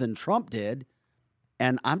massive than Trump did.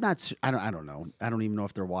 And I don't know. I don't even know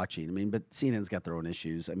if they're watching. I mean, but CNN's got their own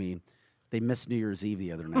issues. I mean, they missed New Year's Eve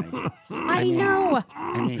the other night. I know.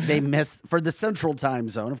 I mean, they missed for the Central Time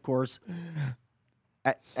Zone, of course.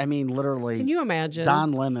 I mean, literally. Can you imagine?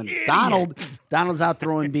 Don Lemon. Donald's out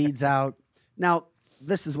throwing beads out. Now,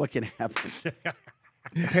 this is what can happen.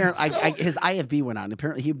 Apparently, his IFB went on.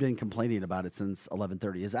 Apparently, he'd been complaining about it since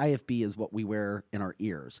 11:30. His IFB is what we wear in our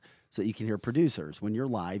ears, so you can hear producers when you're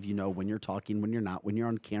live. You know when you're talking, when you're not, when you're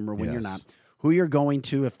on camera, when you're not, who you're going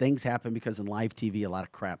to if things happen. Because in live TV, a lot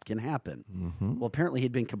of crap can happen. Mm-hmm. Well, apparently,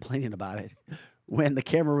 he'd been complaining about it when the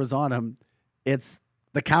camera was on him. It's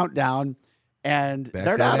the countdown, and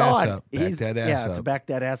they're not on. To back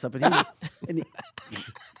that ass up, and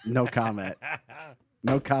no comment.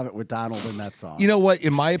 No comment with Donald in that song. You know what?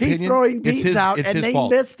 In my opinion, he's throwing beads out, and they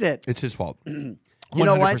missed it. It's his fault. 100%. You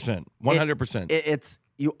know what? 100%. It's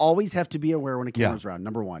you always have to be aware when a camera's around.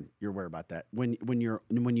 Number one, you're aware about that when you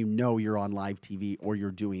know you're on live TV or you're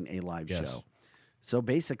doing a live show. So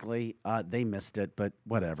basically, they missed it, but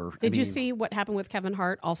whatever. Did you see what happened with Kevin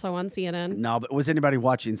Hart also on CNN? No, but was anybody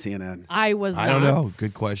watching CNN? I was not. I don't know.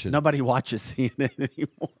 Good question. Nobody watches CNN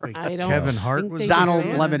anymore. I don't. Kevin Hart was Donald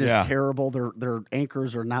Lemon is terrible. Their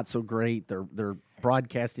anchors are not so great. Their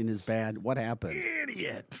broadcasting is bad. What happened?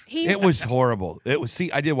 Idiot. It was horrible. It was.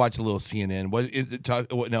 I did watch a little CNN. What is it?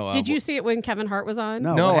 No. Did you see it when Kevin Hart was on?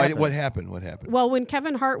 No. What happened? What happened? Well, when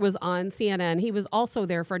Kevin Hart was on CNN, he was also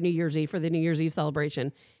there for New Year's Eve, for the New Year's Eve celebration.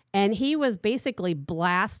 And he was basically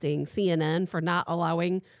blasting CNN for not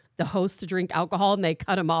allowing the host to drink alcohol, and they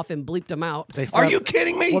cut him off and bleeped him out. Are you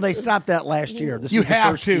kidding me? Well, they stopped that last year. This You was the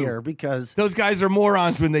have first to. year because Those guys are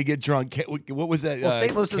morons when they get drunk. What was that? well,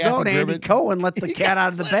 St. Louis's Kathy own Andy Griffith? Cohen let the cat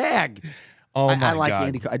out of the bag. Oh my I like God.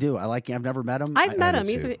 Andy. I do. I like him. I've never met him. I've met him.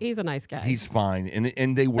 too. He's a nice guy. He's fine,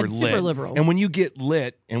 and they were But lit. super liberal. And when you get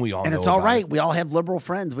lit, and we all and know it's all about right. it, We all have liberal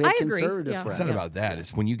friends. We have I agree. conservative Yeah. friends. it's not about that.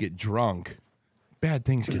 It's when you get drunk, bad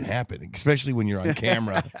things can happen, especially when you're on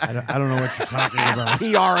camera. I don't know what you're talking about.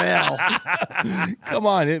 PRL. Come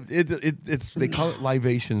on, it's they call it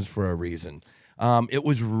libations for a reason. It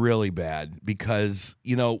was really bad because,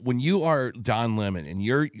 when you are Don Lemon and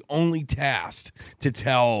you're only tasked to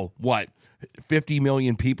tell, 50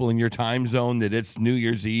 million people in your time zone that it's New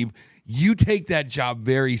Year's Eve, you take that job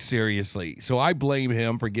very seriously. So I blame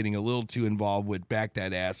him for getting a little too involved with back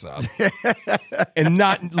that ass up and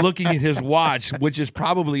not looking at his watch, which is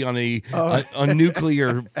probably on a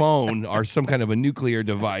nuclear phone or some kind of a nuclear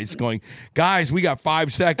device going, guys, we got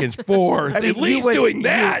 5 seconds, 4, at least doing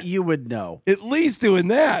that. You would know. At least doing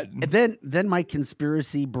that. And then my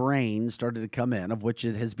conspiracy brain started to come in, of which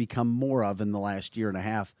it has become more of in the last year and a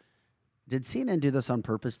half. Did CNN do this on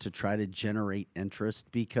purpose to try to generate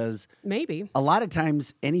interest? Because maybe a lot of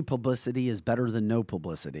times any publicity is better than no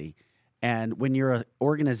publicity. And when you're an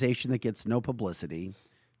organization that gets no publicity,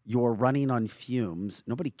 you're running on fumes,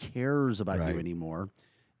 nobody cares about you anymore.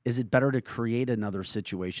 Is it better to create another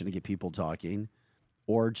situation to get people talking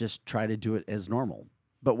or just try to do it as normal?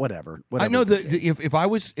 But whatever. I know that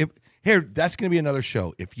if that's going to be another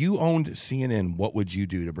show. If you owned CNN, what would you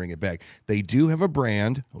do to bring it back? They do have a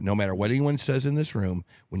brand. No matter what anyone says in this room,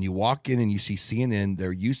 when you walk in and you see CNN,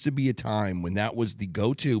 there used to be a time when that was the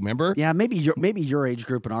go-to. Remember? Yeah, maybe your age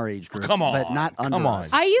group and our age group. Come on, but not under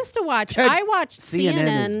us. I used to watch. I watched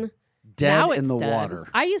CNN. Dead now in it's the dead. water.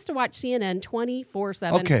 I used to watch CNN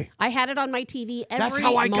 24/7. Okay. I had it on my TV every That's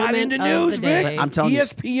how I got into moment news, of the Vic. day. I'm telling you,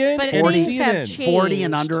 ESPN, But 40, things have CNN. changed. 40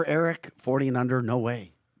 and under, Eric. 40 and under, no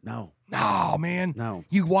way. No. No, man. No.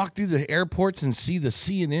 You walk through the airports and see the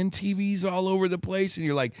CNN TVs all over the place, and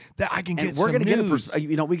you're like, "That I can get And we're some gonna news."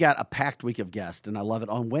 get we got a packed week of guests, and I love it.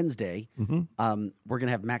 On Wednesday, we're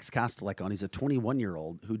gonna have Max Kostelek on. He's a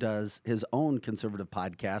 21-year-old who does his own conservative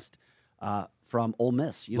podcast from Ole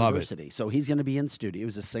Miss University. So he's gonna be in studio.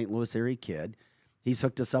 He's a St. Louis area kid. He's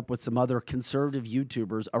hooked us up with some other conservative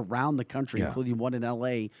YouTubers around the country, including one in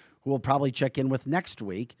LA, who we'll probably check in with next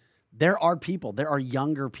week. There are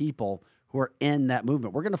younger people who are in that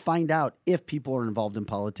movement. We're going to find out if people are involved in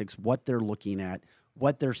politics, what they're looking at,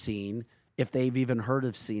 what they're seeing, if they've even heard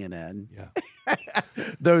of CNN. Yeah.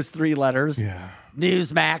 Those 3 letters. Yeah.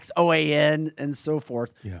 Newsmax, OAN, and so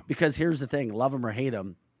forth. Yeah. Because here's the thing, love them or hate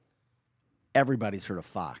them, everybody's heard of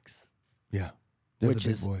Fox. Yeah. They're Which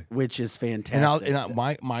the big boy. which is fantastic.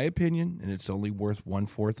 And my opinion, and it's only worth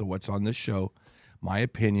 1/4 of what's on this show. My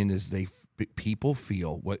opinion is people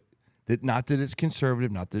feel not that it's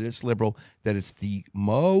conservative, not that it's liberal, that it's the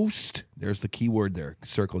most. There's the key word there.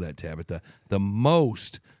 Circle that, Tabitha. The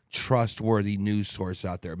most trustworthy news source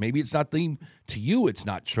out there. Maybe it's not to you. It's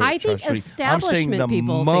not I think trustworthy. establishment I'm saying the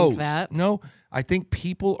people most. think that. No, I think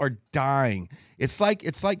people are dying. It's like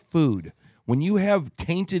food. When you have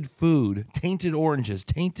tainted food, tainted oranges,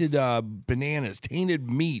 tainted bananas, tainted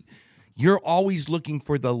meat, you're always looking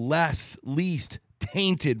for the least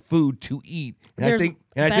tainted food to eat. And There's I think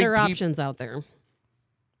better options out there.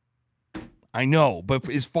 I know, but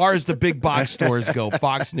as far as the big box stores go,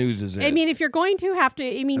 Fox News is it. I mean, if you're going to have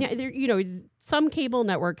to, some cable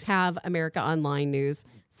networks have America Online News.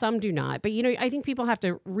 Some do not. But, I think people have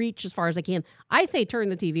to reach as far as they can. I say turn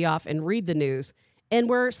the TV off and read the news. And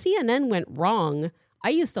where CNN went wrong, I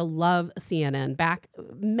used to love CNN back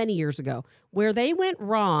many years ago. Where they went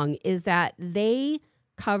wrong is that they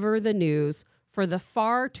cover the news for the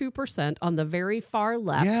far 2% on the very far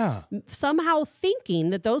left, somehow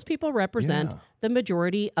thinking that those people represent the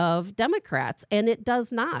majority of Democrats, and it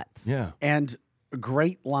does not. Yeah. And a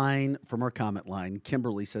great line from our comment line,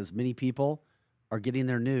 Kimberly says, many people are getting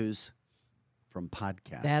their news from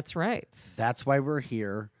podcasts. That's right. That's why we're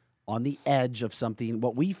here on the edge of something,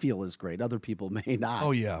 what we feel is great. Other people may not.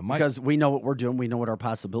 Oh, yeah. Because we know what we're doing. We know what our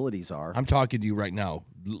possibilities are. I'm talking to you right now.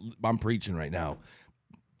 I'm preaching right now.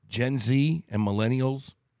 Gen Z and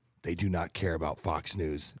millennials, they do not care about Fox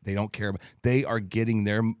News. They don't care. They are getting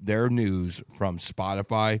their news from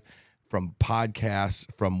Spotify, from podcasts,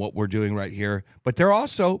 from what we're doing right here. But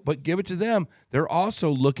but give it to them, they're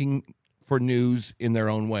also looking for news in their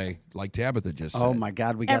own way, like Tabitha just said. Oh, my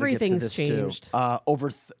God. We got to get to Everything's this, changed. too.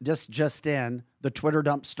 Just in, the Twitter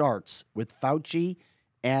dump starts with Fauci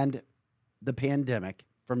and the pandemic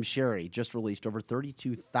from Sherry, just released over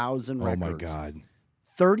 32,000 records. Oh, my God.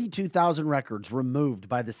 32,000 records removed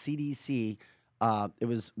by the CDC. It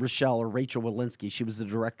was Rachel Walensky. She was the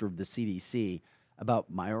director of the CDC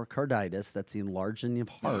about myocarditis. That's the enlarging of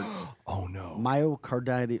hearts. Oh, no.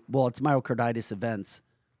 Myocarditis. Well, it's myocarditis events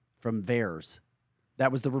from VAERS.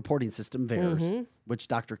 That was the reporting system, VAERS, which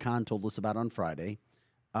Dr. Khan told us about on Friday.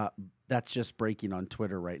 That's just breaking on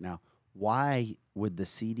Twitter right now. Why would the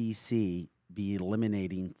CDC be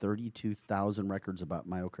eliminating 32,000 records about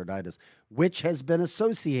myocarditis, which has been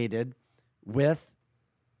associated with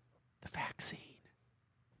the vaccine?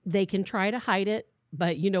 They can try to hide it,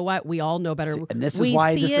 but you know what? We all know better. And this is We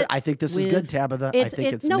why see it I think this is good, Tabitha. I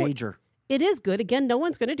think it's major. It is good. Again, no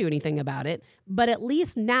one's going to do anything about it. But at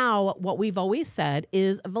least now what we've always said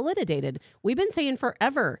is validated. We've been saying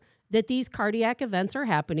forever that these cardiac events are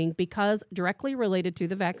happening because directly related to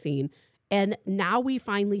the vaccine. And now we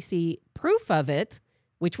finally see proof of it,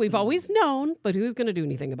 which we've always known, but who's going to do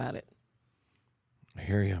anything about it? I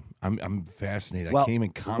hear you. I'm fascinated. Well, I can't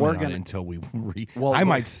even comment on it until we read. Well, I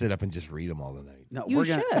might sit up and just read them all tonight. No, You we're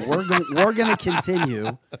going to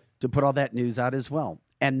continue to put all that news out as well.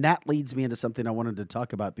 And that leads me into something I wanted to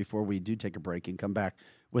talk about before we do take a break and come back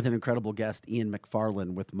with an incredible guest, Ian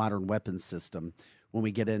McFarland with Modern Weapons System, when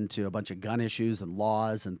we get into a bunch of gun issues and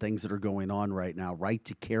laws and things that are going on right now, right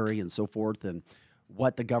to carry and so forth, and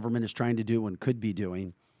what the government is trying to do and could be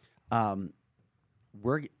doing.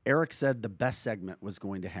 Eric said the best segment was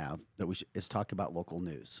going to have is talk about local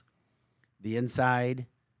news, the inside,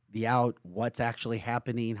 the out, what's actually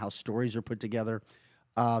happening, how stories are put together.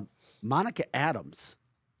 Monica Adams,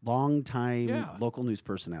 longtime local news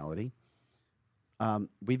personality.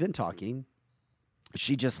 We've been talking.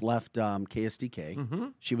 She just left KSDK. Mm-hmm.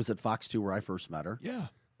 She was at Fox 2 where I first met her. Yeah.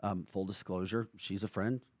 Full disclosure, she's a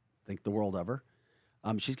friend. Think the world of her.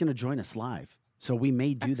 She's going to join us live. So we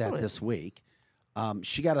may do that this week.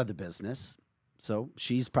 She got out of the business, so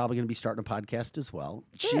she's probably going to be starting a podcast as well.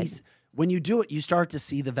 When you do it, you start to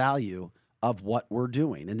see the value of what we're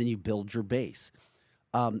doing, and then you build your base.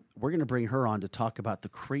 We're going to bring her on to talk about the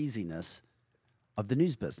craziness of the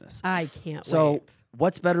news business. I can't wait. So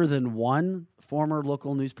what's better than one former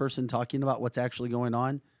local news person talking about what's actually going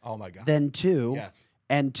on? Oh, my God. Then two, Yes.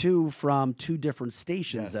 and two from two different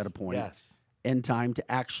stations at a point Yes. in time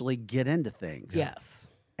to actually get into things. Yes.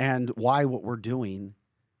 And why what we're doing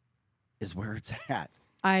is where it's at.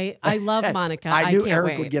 I love Monica. I knew can't Eric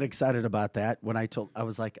wait. would get excited about that when I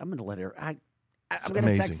was like, I'm going to let Eric. I'm going to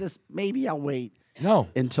amazing. text this. Maybe I'll wait No.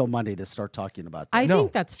 until Monday to start talking about that. I No,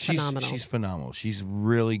 think that's phenomenal. She's phenomenal. She's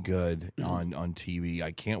really good on TV.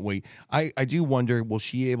 I can't wait. I do wonder, will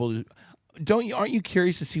she able to? Aren't you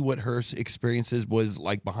curious to see what her experiences was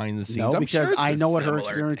like behind the scenes? No, I'm because sure it's I a know what her similar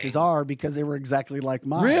experiences thing. are because they were exactly like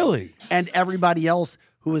mine. Really? And everybody else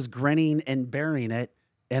who is grinning and bearing it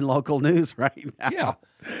in local news right now. Yeah.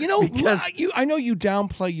 You know, Because- I know you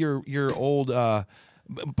downplay your old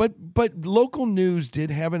but local news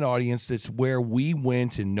did have an audience that's where we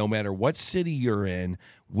went, and no matter what city you're in,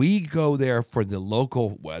 we go there for the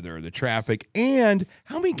local weather, the traffic, and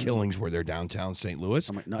how many killings were there downtown St.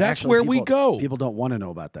 Louis? No, That's actually, where we go. People don't want to know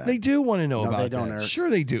about that. They do want to know No, about they don't, that. Eric. Sure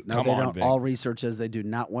they do. No, Come they on, don't. Vic. All research says they do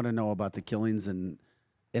not want to know about the killings in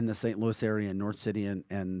the St. Louis area, in North City,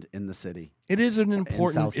 and in the city. It is an South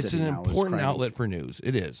important. It's City an now is important crime. outlet for news.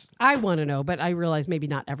 It is. I want to know, but I realize maybe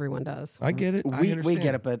not everyone does. I get it. We I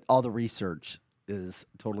get it, but all the research is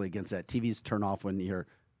totally against that. TVs turn off when you hear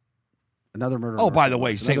another murder. Oh, in by North the way,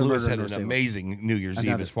 Louis, St. another Louis murder had in an North St. Louis. amazing New Year's Eve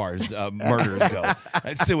Another. as far as murders go.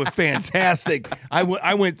 It was fantastic.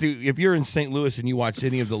 I went through. If you're in St. Louis and you watched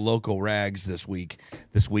any of the local rags this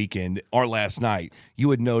weekend, or last night, you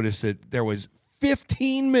would notice that there was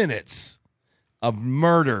 15 minutes of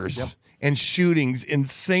murders and shootings in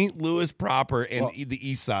St. Louis proper and the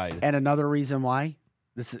East Side. And another reason why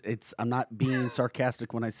I'm not being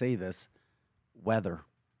sarcastic when I say this. Weather.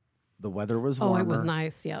 The weather was warmer. Oh, it was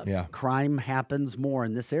nice. Yes. Yeah. Crime happens more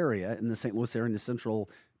in this area, in the St. Louis area, in the central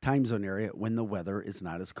time zone area, when the weather is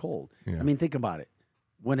not as cold. Yeah. I mean, think about it.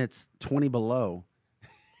 When it's 20 below,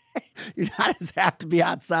 you're not as apt to be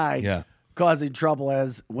outside causing trouble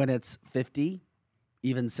as when it's 50,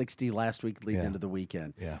 even 60 last week leading into the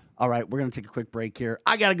weekend. Yeah. All right, we're going to take a quick break here.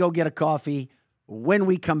 I got to go get a coffee. When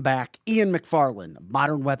we come back, Ian McFarland,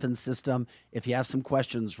 Modern Weapons System. If you have some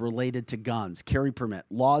questions related to guns, carry permit,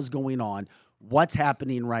 laws going on, what's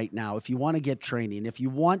happening right now, if you want to get training, if you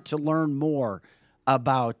want to learn more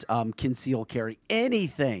about concealed carry,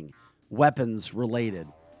 anything weapons related,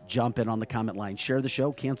 jump in on the comment line. Share the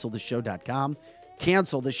show, canceltheshow.com.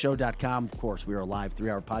 Canceltheshow.com. Of course, we are a live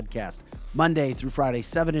 3-hour podcast Monday through Friday,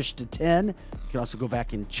 7-ish to 10. You can also go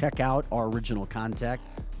back and check out our original content.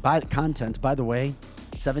 By the way,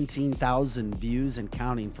 17,000 views and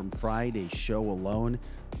counting from Friday's show alone.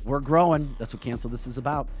 We're growing. That's what Cancel This is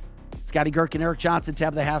about. Scotty Girk and Eric Johnson,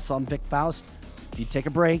 Tab the Hassle. I'm Vic Faust. If you take a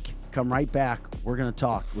break, come right back. We're going to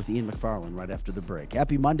talk with Ian McFarland right after the break.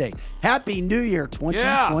 Happy Monday. Happy New Year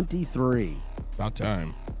 2023. About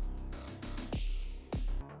time.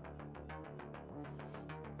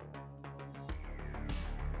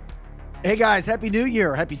 Hey guys, Happy New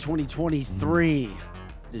Year. Happy 2023. It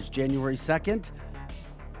is January 2nd.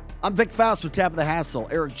 I'm Vic Faust with Tap of the Hassle.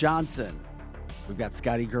 Eric Johnson We've got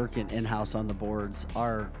Scotty Gherkin in-house on the boards,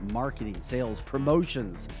 our marketing, sales,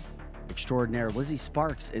 promotions extraordinaire. Lizzie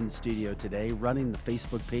Sparks in studio today, running the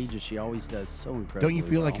Facebook page as she always does so incredibly Don't you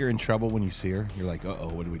feel well. like you're in trouble when you see her? You're like, uh-oh,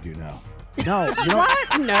 what do we do now? No. You know,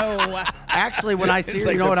 What? No. actually, when I see her,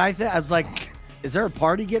 like you know what I think? I was like, is there a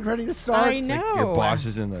party getting ready to start? I It's like know. your boss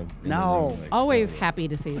is in the No. room, like, Always happy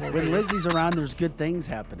to see Lizzie. When Lizzie's around, there's good things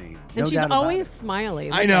happening. And No she's doubt about always it. smiley. I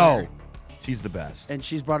Look at know. her. She's the best. And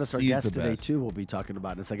she's brought us our She's guest the today, best. too. We'll be talking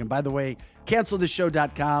about in a second. By the way,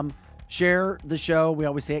 cancelthisshow.com. Share the show. We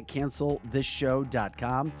always say it,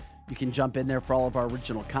 cancelthisshow.com. You can jump in there for all of our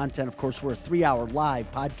original content. Of course, we're a 3-hour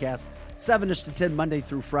live podcast, 7-ish to 10, Monday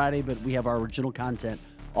through Friday, but we have our original content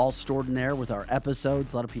all stored in there with our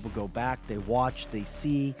episodes. A lot of people go back, they watch, they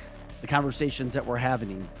see the conversations that we're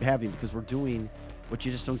having because we're doing what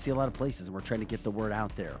you just don't see a lot of places, and we're trying to get the word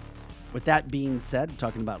out there. With that being said,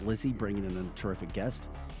 talking about Lizzie, bringing in a terrific guest.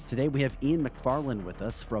 Today we have Ian McFarland with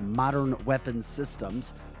us from Modern Weapons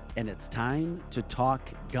Systems, and it's time to talk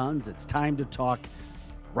guns. It's time to talk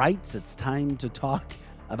rights. It's time to talk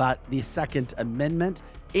about the Second Amendment.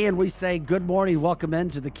 And we say good morning. Welcome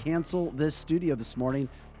into the Cancel This studio this morning.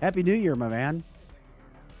 Happy New Year, my man.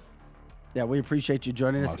 Yeah, we appreciate you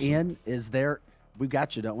joining us. Awesome. Ian is there. We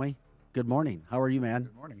got you, don't we? Good morning. How are you, man?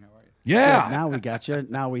 Good morning. How are you? Yeah. Good. Now we got you.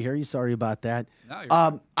 Now we hear you. Sorry about that. No, you're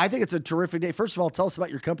fine. I think it's a terrific day. First of all, tell us about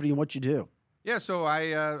your company and what you do. Yeah, so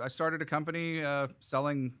I started a company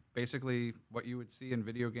selling basically what you would see in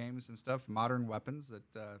video games and stuff, modern weapons that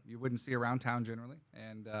you wouldn't see around town generally,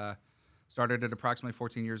 and started it approximately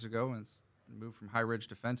 14 years ago and moved from High Ridge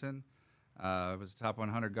to Fenton. I was a top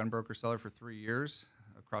 100 gun broker seller for 3 years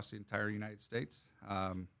across the entire United States.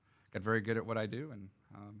 Got very good at what I do, and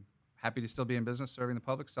happy to still be in business serving the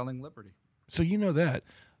public, selling liberty. So you know that.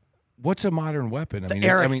 What's a modern weapon?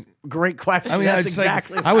 Eric, great question. I mean, That's it's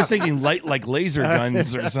exactly. like, I was thinking like laser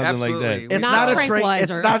guns or something like Absolutely. that. it's Not not, a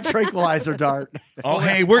tranquilizer. It's not a tranquilizer dart. Oh,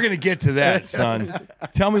 hey, we're gonna get to that, son.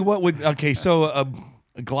 Tell me what would. Okay, so a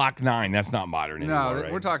Glock 9. That's not modern anymore, No,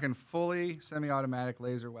 right? we're talking fully semi-automatic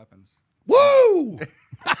laser weapons. Woo!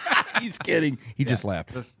 He's kidding. He just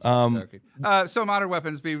laughed. Just joking. So modern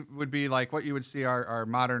weapons would be like what you would see our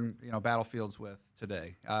modern battlefields with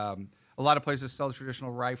today. A lot of places sell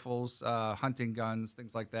traditional rifles, hunting guns,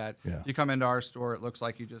 things like that. Yeah. You come into our store, it looks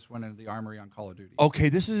like you just went into the armory on Call of Duty. Okay,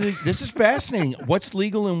 this is fascinating. What's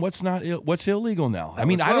legal and what's not? What's illegal now? I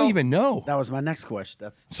mean, I don't even know. That was my next question.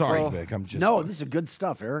 That's Sorry, Vic. I'm just no. This is good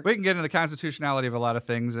stuff, Eric. We can get into the constitutionality of a lot of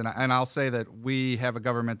things, and I'll say that we have a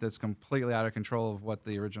government that's completely out of control of what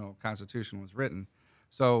the original Constitution was written.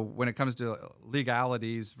 So when it comes to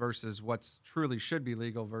legalities versus what's truly should be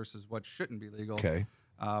legal versus what shouldn't be legal, Okay.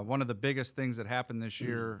 One of the biggest things that happened this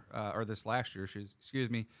year, or this last year,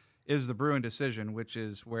 is the Bruin decision, which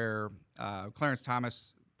is where Clarence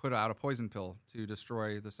Thomas put out a poison pill to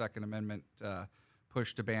destroy the Second Amendment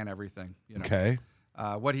push to ban everything. Okay.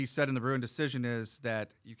 What he said in the Bruin decision is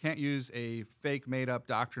that you can't use a fake, made-up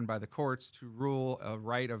doctrine by the courts to rule a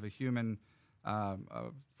right of a human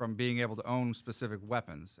from being able to own specific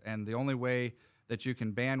weapons. And the only way that you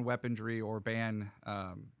can ban weaponry or ban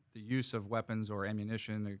the use of weapons or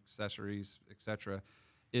ammunition, accessories, etc.,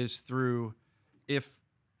 is through if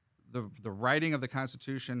the writing of the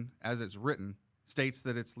Constitution as it's written states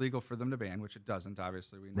that it's legal for them to ban, which it doesn't,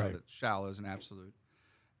 obviously. We know Right. that shall is an absolute.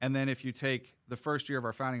 And then if you take the first year of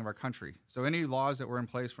our founding of our country, so any laws that were in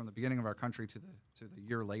place from the beginning of our country to the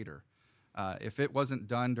year later, if it wasn't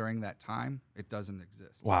done during that time, it doesn't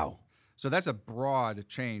exist. Wow. So that's a broad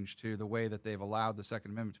change to the way that they've allowed the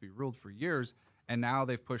Second Amendment to be ruled for years. And now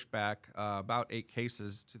they've pushed back about 8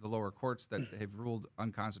 cases to the lower courts that have ruled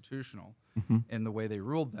unconstitutional in the way they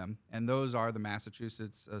ruled them. And those are the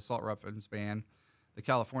Massachusetts assault weapons ban, the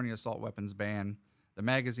California assault weapons ban, the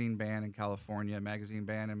magazine ban in California, magazine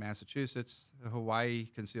ban in Massachusetts, the Hawaii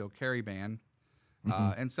concealed carry ban,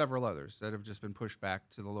 and several others that have just been pushed back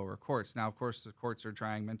to the lower courts. Now, of course, the courts are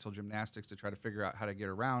trying mental gymnastics to try to figure out how to get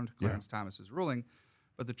around Clarence Thomas's ruling.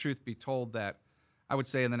 But the truth be told that I would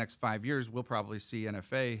say in the next 5 years, we'll probably see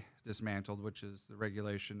NFA dismantled, which is the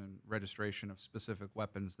regulation and registration of specific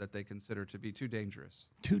weapons that they consider to be too dangerous.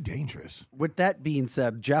 Too dangerous. With that being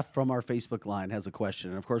said, Jeff from our Facebook line has a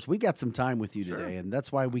question. And of course, we got some time with you today, and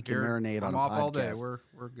that's why we can marinate on I'm a off podcast. all day.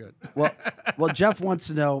 We're good. Well, Jeff wants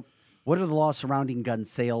to know, what are the laws surrounding gun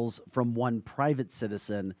sales from one private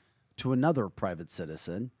citizen to another private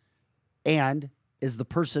citizen? And is the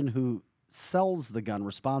person who sells the gun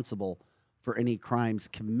responsible for any crimes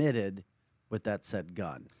committed with that said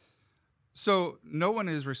gun? So no one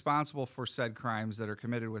is responsible for said crimes that are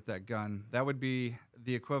committed with that gun. That would be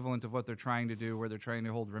the equivalent of what they're trying to do, where they're trying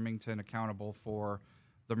to hold Remington accountable for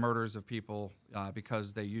the murders of people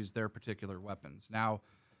because they used their particular weapons. Now,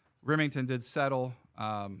 Remington did settle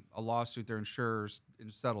a lawsuit. Their insurers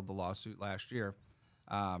settled the lawsuit last year,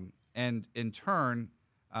 and in turn,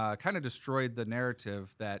 kind of destroyed the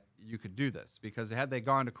narrative that you could do this, because had they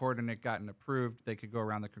gone to court and it gotten approved, they could go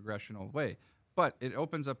around the congressional way. But it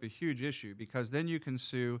opens up a huge issue, because then you can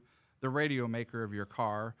sue the radio maker of your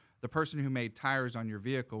car, the person who made tires on your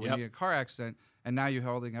vehicle when you get a car accident, and now you're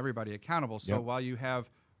holding everybody accountable. So while you have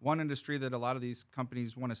one industry that a lot of these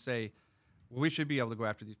companies want to say, well, we should be able to go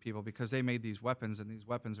after these people because they made these weapons, and these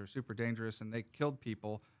weapons are super dangerous and they killed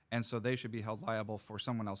people, and so they should be held liable for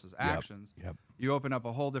someone else's actions. You open up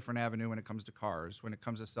a whole different avenue when it comes to cars, when it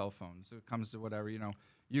comes to cell phones, when it comes to whatever,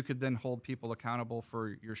 you could then hold people accountable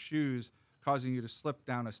for your shoes causing you to slip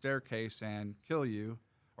down a staircase and kill you,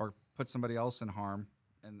 or put somebody else in harm,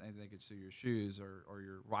 and they could sue your shoes or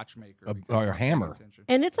your watchmaker or a hammer.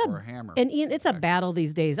 And it's a hammer. And Ian, it's a battle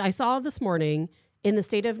these days. I saw this morning in the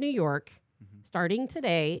state of New York, starting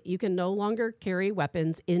today, you can no longer carry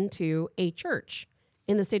weapons into a church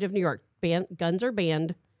in the state of New York. Guns are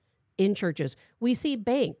banned in churches. We see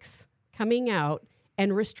banks coming out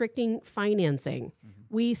and restricting financing.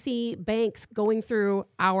 We see banks going through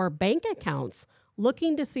our bank accounts,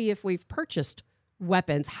 looking to see if we've purchased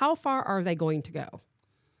weapons. How far are they going to go?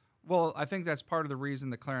 Well, I think that's part of the reason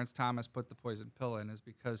that Clarence Thomas put the poison pill in, is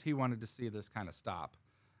because he wanted to see this kind of stop.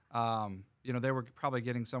 They were probably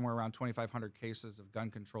getting somewhere around 2,500 cases of gun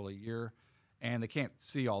control a year, and they can't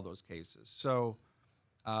see all those cases. So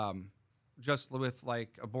just with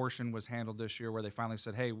like abortion was handled this year, where they finally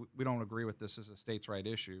said, hey, we don't agree with this as a states' right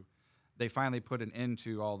issue. They finally put an end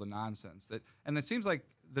to all the nonsense. And it seems like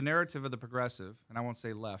the narrative of the progressive, and I won't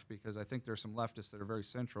say left because I think there's some leftists that are very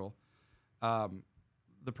central,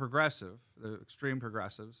 the progressive, the extreme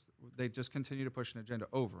progressives, they just continue to push an agenda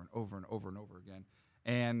over and over and over and over again.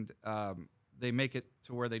 And they make it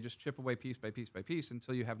to where they just chip away piece by piece by piece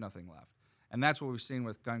until you have nothing left. And that's what we've seen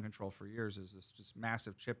with gun control for years, is this just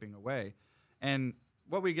massive chipping away. And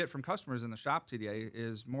what we get from customers in the shop today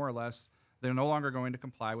is more or less they're no longer going to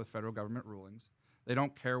comply with federal government rulings. They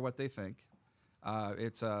don't care what they think.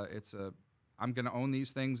 It's a I'm going to own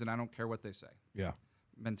these things and I don't care what they say. Yeah.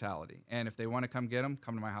 Mentality. And if they want to come get them,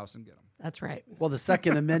 come to my house and get them. That's right. Well, the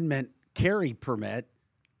Second Amendment carry permit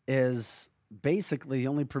is basically the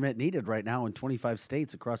only permit needed right now in 25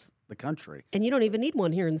 states across the country. And you don't even need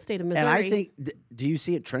one here in the state of Missouri. And I think, do you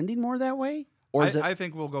see it trending more that way? Or is I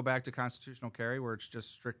think we'll go back to constitutional carry, where it's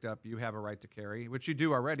just strict up, you have a right to carry, which you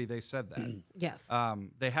do already. They said that. Yes.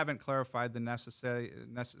 They haven't clarified the necessary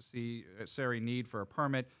need for a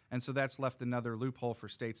permit, and so that's left another loophole for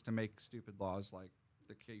states to make stupid laws like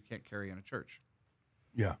you can't carry in a church.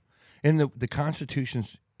 Yeah. And the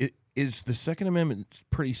Constitution's, is the Second Amendment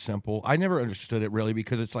pretty simple. I never understood it really,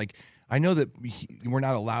 because it's like, I know that we're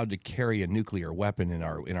not allowed to carry a nuclear weapon in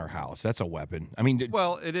our house. That's a weapon. I mean,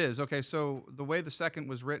 well, it is. Okay, so the way the second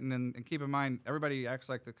was written, and keep in mind, everybody acts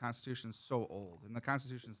like the Constitution is so old, and the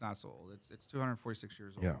Constitution is not so old. It's 246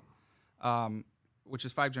 years old. Yeah. Which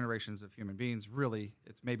is 5 generations of human beings. Really,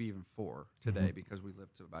 it's maybe even 4 today, because we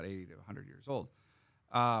live to about 80 to 100 years old.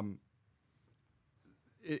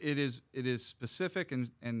 It is specific,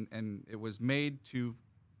 and it was made to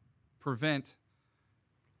prevent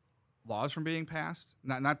laws from being passed.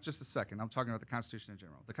 Not just the second. I'm talking about the Constitution in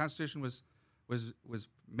general. The Constitution was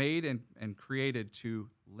made and created to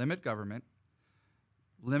limit government,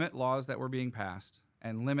 limit laws that were being passed,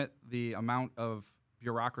 and limit the amount of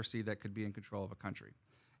bureaucracy that could be in control of a country.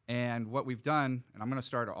 And what we've done, and I'm going to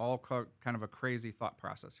start kind of a crazy thought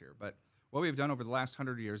process here, but what we've done over the last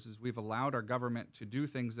 100 years is we've allowed our government to do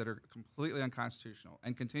things that are completely unconstitutional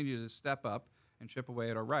and continue to step up and chip away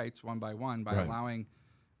at our rights one by one by allowing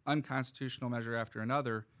unconstitutional measure after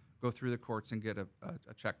another go through the courts and get a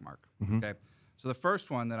check mark. Okay, so the first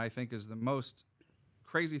one that I think is the most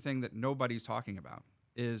crazy thing that nobody's talking about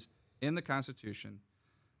is in the Constitution,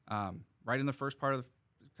 right in the first part of the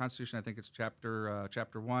Constitution. I think it's chapter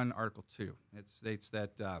 1, Article 2. It states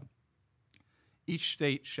that each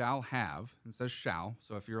state shall have, and it says shall,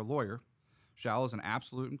 so if you're a lawyer, shall is an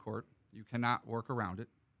absolute in court. You cannot work around it.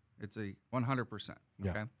 It's a 100%.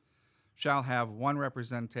 Okay. Shall have one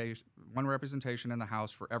representation in the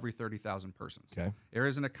House for every 30,000 persons. Okay. There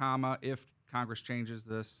isn't a comma if Congress changes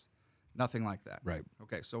this, nothing like that. Right.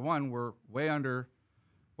 Okay, so we're way under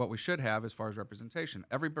what we should have as far as representation.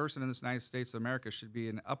 Every person in the United States of America should be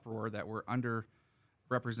in an uproar that we're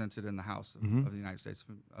underrepresented in the House of the United States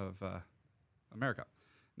of America.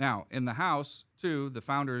 Now, in the House, too, the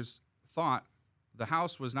founders thought the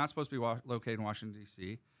House was not supposed to be located in Washington,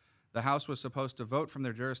 D.C. The House was supposed to vote from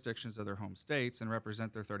their jurisdictions of their home states and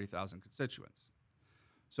represent their 30,000 constituents.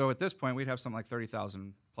 So at this point, we'd have something like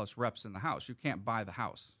 30,000 plus reps in the House. You can't buy the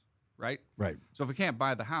House, right? Right. So if we can't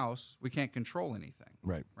buy the House, we can't control anything.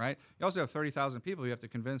 Right. Right? You also have 30,000 people you have to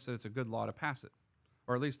convince that it's a good law to pass it,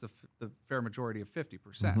 or at least the fair majority of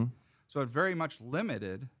 50%. So it very much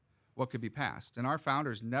limited what could be passed. And our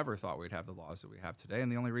founders never thought we'd have the laws that we have today. And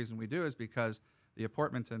the only reason we do is because the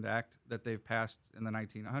Apportment Act that they've passed in the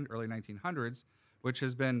early 1900s, which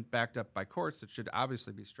has been backed up by courts that should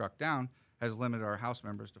obviously be struck down, has limited our House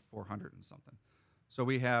members to 400 and something. So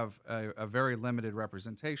we have a very limited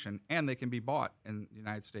representation, and they can be bought in the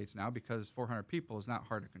United States now because 400 people is not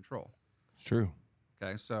hard to control. It's true.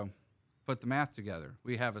 Okay, so put the math together.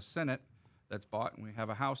 We have a Senate that's bought, and we have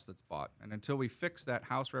a House that's bought. And until we fix that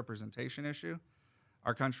House representation issue,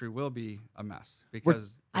 our country will be a mess.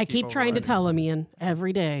 Because I keep trying to tell him, Ian,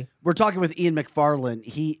 every day. We're talking with Ian McFarland.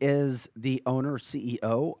 He is the owner,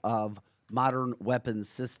 CEO of Modern Weapons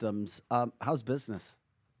Systems. How's business?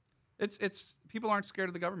 It's people aren't scared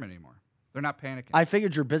of the government anymore. They're not panicking. I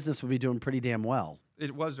figured your business would be doing pretty damn well.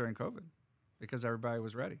 It was during COVID because everybody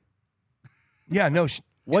was ready. Yeah, no.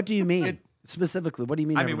 What do you mean? Specifically, what do you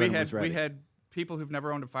mean everybody was ready? We had people who've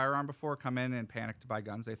never owned a firearm before come in and panic to buy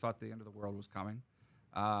guns. They thought the end of the world was coming.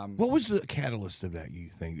 What was the catalyst of that, you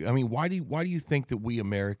think? I mean, why do you think that we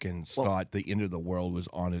Americans thought the end of the world was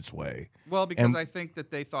on its way? Well, because I think that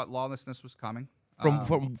they thought lawlessness was coming.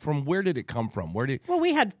 From where did it come from? Well,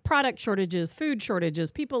 we had product shortages, food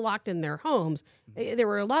shortages, people locked in their homes. There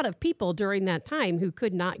were a lot of people during that time who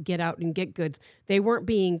could not get out and get goods. They weren't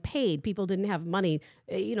being paid. People didn't have money.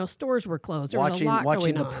 Stores were closed. There was a lot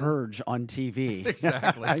watching going The on. Purge on TV.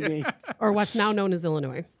 Exactly. I mean, Or what's now known as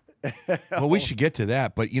Illinois. Well, we should get to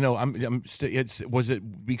that, but was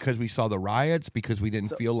it because we saw the riots? Because we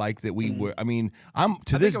didn't feel like that we were? I mean, I'm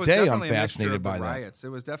fascinated by that. Riots. It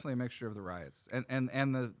was definitely a mixture of the riots and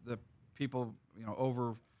the people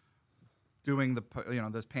doing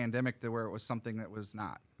this pandemic to where it was something that was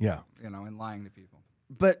not. Yeah. And lying to people.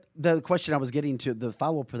 but the question I was getting to, the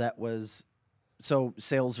follow up for that was, so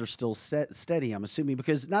sales are still steady, I'm assuming,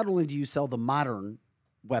 because not only do you sell the modern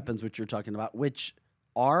weapons, which you're talking about, which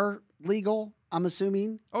are legal, I'm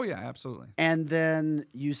assuming. Oh yeah, absolutely. And then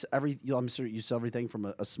I'm sure you sell everything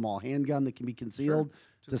from a small handgun that can be concealed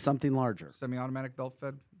to something larger. Semi-automatic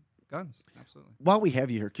belt-fed guns, absolutely. While we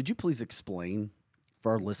have you here, could you please explain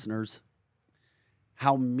for our listeners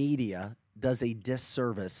how media does a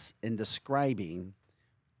disservice in describing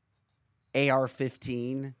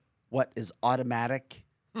AR-15, what is automatic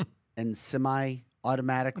and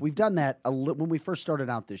semi-automatic? We've done that when we first started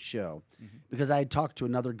out this show, because I had talked to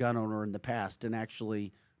another gun owner in the past and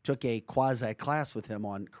actually took a quasi-class with him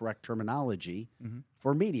on correct terminology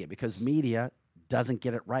for media, because media doesn't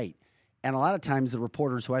get it right. And a lot of times the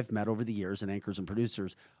reporters who I've met over the years and anchors and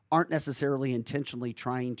producers aren't necessarily intentionally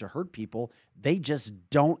trying to hurt people. They just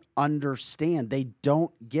don't understand. They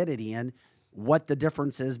don't get it, Ian, what the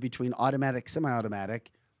difference is between automatic,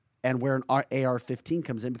 semi-automatic, and where an AR-15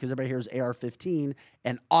 comes in, because everybody hears AR-15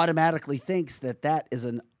 and automatically thinks that that is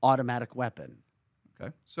an automatic weapon.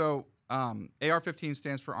 Okay. So AR-15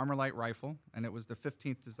 stands for Armor Light Rifle, and it was the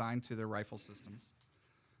 15th design to their rifle systems.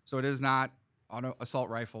 So it is not assault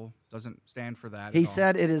rifle, doesn't stand for that. He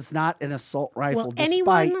said it is not an assault rifle. Well,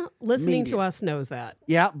 despite anyone listening media. to us knows that.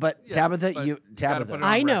 Yeah, but Yeah, Tabitha, but you you gotta Tabitha, put it on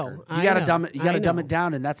I know. record. you got to dumb it. You got to I dumb know. it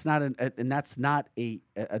down, and that's not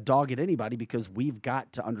a dog at anybody, because we've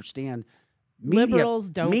got to understand media. Liberals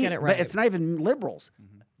don't get it right. But it's not even liberals.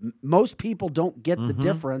 Most people don't get the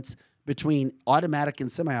difference between automatic and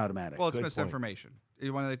semi-automatic. Well, it's Good misinformation.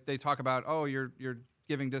 When they talk about, you're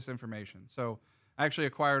giving disinformation. So I actually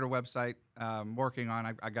acquired a website I'm working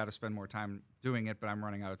on. I got to spend more time doing it, but I'm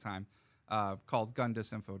running out of time. Called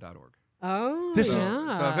gundisinfo.org. Oh, This is-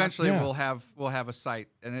 yeah. So eventually Yeah. we'll have a site,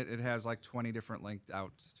 and it has like 20 different linked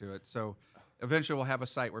outs to it. So eventually we'll have a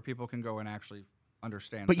site where people can go and actually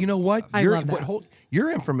understand. But you some know of what? this stuff. I love that.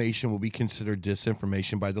 Your information will be considered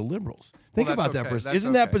disinformation by the liberals. Think that's about that okay. for a That's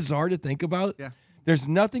Isn't that okay. bizarre to think about? Yeah. There's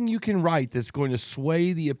nothing you can write that's going to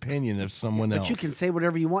sway the opinion of someone else. But you can say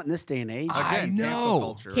whatever you want in this day and age. I Again, cancel know.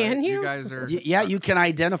 culture, Can right? you? You guys are. Yeah, you can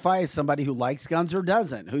identify as somebody who likes guns or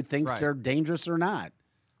doesn't, who thinks Right. they're dangerous or not.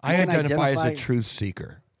 I You can identify as a identify- truth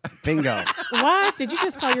seeker. Bingo. What? Did you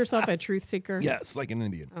just call yourself a truth seeker? Yes, like an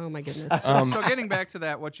Indian. Oh, my goodness. So getting back to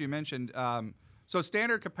that, what you mentioned, so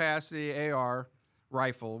standard capacity AR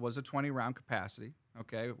rifle was a 20-round capacity,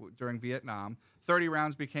 okay, during Vietnam. 30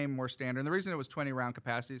 rounds became more standard. And the reason it was 20-round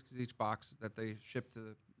capacity is because each box that they shipped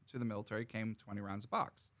to to the military came 20 rounds a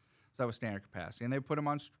box. So that was standard capacity. And they put them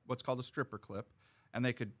on what's called a stripper clip, and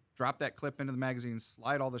they could drop that clip into the magazine,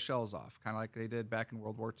 slide all the shells off, kind of like they did back in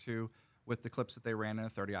World War II with the clips that they ran in a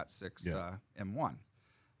 30-06 M1.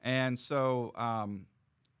 And so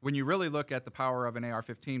when you really look at the power of an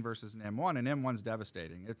AR-15 versus an M1, an M1's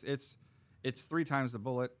devastating. It's 3 times the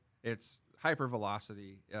bullet. It's hyper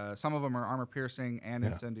velocity. Some of them are armor piercing and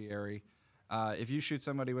incendiary. If you shoot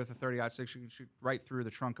somebody with a 30-06, you can shoot right through the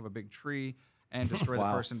trunk of a big tree and destroy the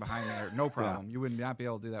person behind there. No problem. You would not be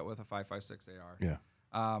able to do that with a 5.56 AR. Yeah.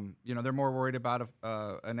 They're more worried about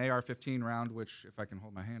an AR-15 round, which, if I can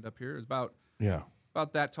hold my hand up here, is about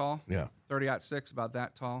that tall. Yeah. 30-06, about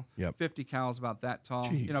that tall. Yep. 50 cal's about that tall.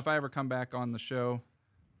 Jeez. If I ever come back on the show,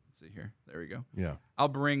 let's see here. There we go. Yeah. I'll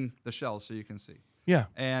bring the shells so you can see. Yeah.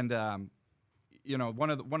 And one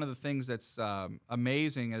of the things that's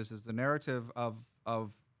amazing is the narrative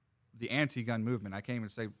of the anti-gun movement. I can't even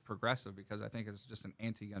say progressive because I think it's just an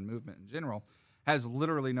anti-gun movement in general. Has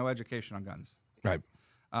literally no education on guns. Right.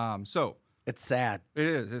 So It's sad. it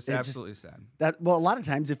is. It's absolutely sad. A lot of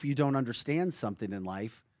times, if you don't understand something in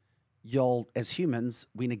life, as humans,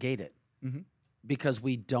 we negate it because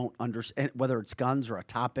we don't understand, whether it's guns or a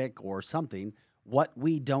topic or something. What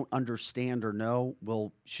we don't understand or know,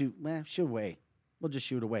 we'll shoot away. We'll just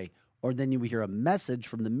shoot away. Or then you hear a message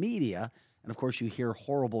from the media, and of course you hear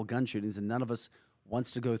horrible gun shootings, and none of us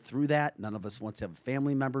wants to go through that. None of us wants to have a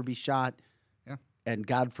family member be shot, and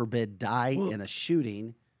God forbid die in a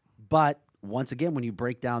shooting. But once again, when you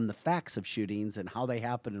break down the facts of shootings and how they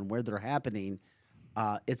happen and where they're happening,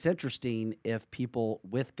 it's interesting if people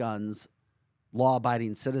with guns,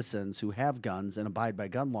 law-abiding citizens who have guns and abide by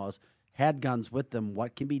gun laws, had guns with them,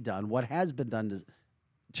 what can be done, what has been done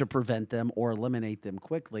to prevent them or eliminate them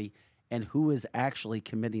quickly, and who is actually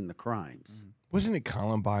committing the crimes. Wasn't it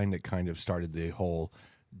Columbine that kind of started the whole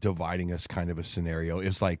dividing us kind of a scenario?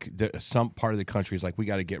 It's like some part of the country is like, we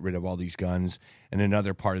got to get rid of all these guns, and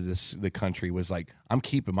another part of the country was like, I'm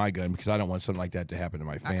keeping my gun because I don't want something like that to happen to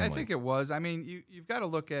my family. I think it was. I mean, you've got to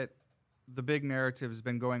look at the big narrative has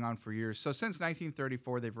been going on for years. So since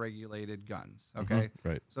 1934, they've regulated guns. Okay,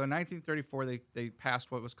 right. So in 1934, they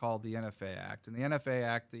passed what was called the NFA Act, and the NFA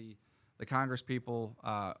Act, the Congress people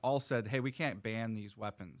all said, hey, we can't ban these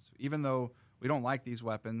weapons, even though we don't like these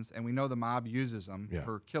weapons, and we know the mob uses them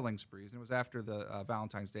for killing sprees. And it was after the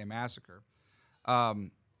Valentine's Day massacre.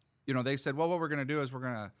 They said, well, what we're going to do is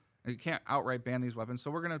you can't outright ban these weapons, so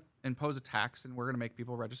we're going to impose a tax, and we're going to make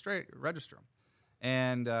people register them.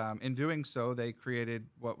 And in doing so, they created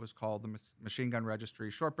what was called the machine gun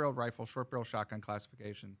registry, short-barreled rifle, short-barrel shotgun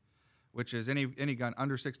classification, which is any gun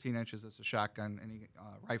under 16 inches that's a shotgun. Any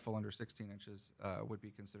rifle under 16 inches would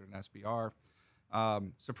be considered an SBR.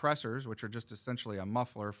 Suppressors, which are just essentially a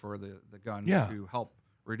muffler for the gun to help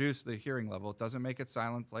reduce the hearing level. It doesn't make it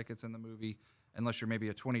silent like it's in the movie, unless you're maybe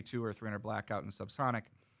a 22 or 300 blackout and subsonic,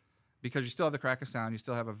 because you still have the crack of sound. You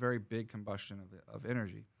still have a very big combustion of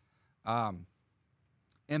energy.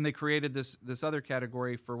 And they created this other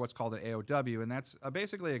category for what's called an AOW, and that's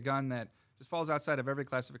basically a gun that just falls outside of every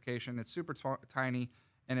classification. It's super tiny,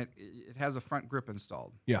 and it has a front grip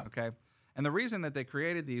installed. Yeah. Okay. And the reason that they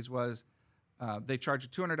created these was they charged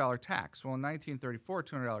a $200 tax. Well, in 1934,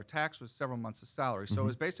 $200 tax was several months of salary. So it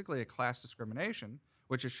was basically a class discrimination,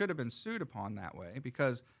 which it should have been sued upon that way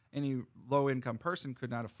because any low-income person could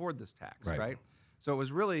not afford this tax, right? So it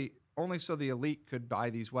was really only so the elite could buy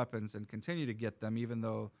these weapons and continue to get them, even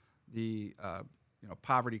though the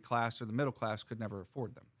poverty class or the middle class could never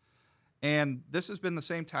afford them. And this has been the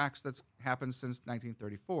same tax that's happened since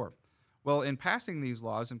 1934. Well, in passing these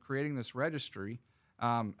laws and creating this registry,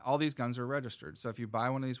 all these guns are registered. So if you buy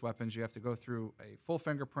one of these weapons, you have to go through a full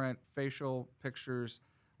fingerprint, facial pictures.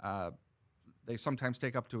 They sometimes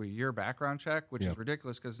take up to a year background check, which is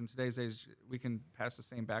ridiculous because in today's days, we can pass the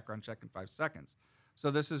same background check in 5 seconds. So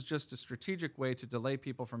this is just a strategic way to delay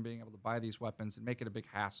people from being able to buy these weapons and make it a big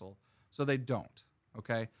hassle so they don't,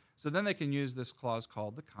 okay? So then they can use this clause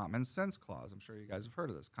called the common sense clause. I'm sure you guys have heard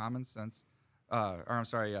of this. Common sense, not common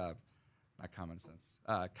sense.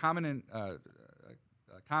 Common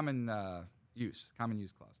use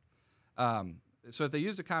clause. So if they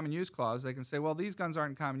use the common use clause, they can say, well, these guns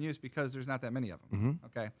aren't in common use because there's not that many of them.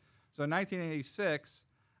 Okay. So in 1986,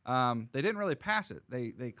 they didn't really pass it.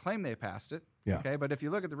 They claim they passed it. Yeah. Okay. But if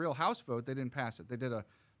you look at the real House vote, they didn't pass it. They did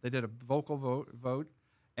a vocal vote,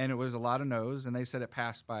 and it was a lot of no's, and they said it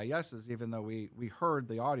passed by yeses, even though we heard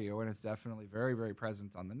the audio, and it's definitely very, very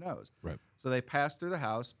present on the no's. Right. So they passed through the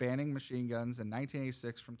House, banning machine guns in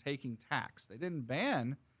 1986 from taking tax. They didn't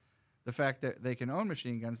ban the fact that they can own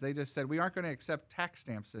machine guns, they just said, we aren't going to accept tax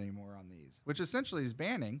stamps anymore on these, which essentially is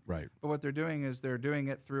banning. Right. But what they're doing is they're doing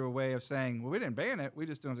it through a way of saying, well, we didn't ban it. We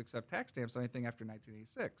just don't accept tax stamps on anything after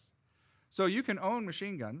 1986. So you can own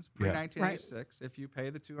machine guns pre-1986 if you pay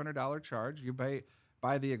the $200 charge. You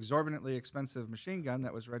buy the exorbitantly expensive machine gun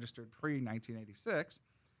that was registered pre-1986,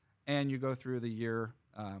 and you go through the year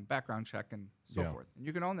background check and so forth. And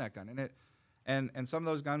you can own that gun. And some of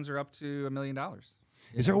those guns are up to $1 million.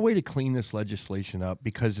 Is there a way to clean this legislation up?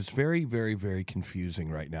 Because it's very, very, very confusing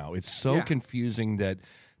right now. It's so confusing that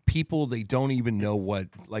people, they don't even know what,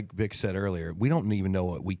 like Vic said earlier, we don't even know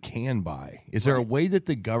what we can buy. Is there a way that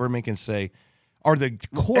the government can say, are the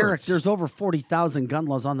courts? Eric, there's over 40,000 gun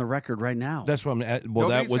laws on the record right now. That's what I'm at. Well,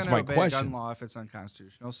 Nobody's that was my obey question. Gun law if it's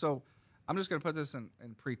unconstitutional. So I'm just going to put this in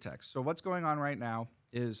pretext. So what's going on right now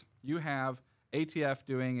is you have ATF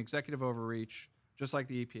doing executive overreach just like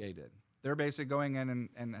the EPA did. They're basically going in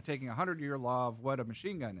and taking a 100-year law of what a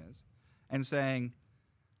machine gun is and saying,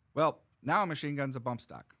 well, now a machine gun's a bump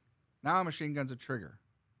stock. Now a machine gun's a trigger.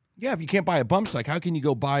 Yeah, if you can't buy a bump stock, how can you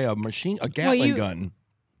go buy a Gatling gun?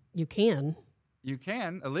 You can. You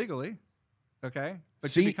can illegally, okay?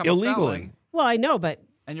 But See, you become illegally. A felon, Well, I know, but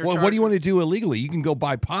and you're Well, what do charged you want with- to do illegally? You can go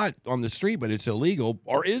buy pot on the street, but it's illegal,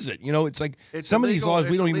 or is it? You know, it's like It's some of these illegal- laws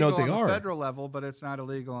we it's don't even know what illegal they on the are. federal level, but it's not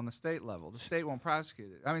illegal on the state level. The state won't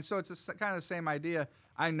prosecute it. I mean, so it's kind of the same idea.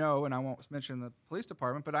 I know, and I won't mention the police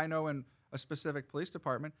department, but I know in a specific police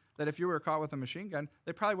department that if you were caught with a machine gun,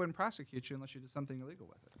 they probably wouldn't prosecute you unless you did something illegal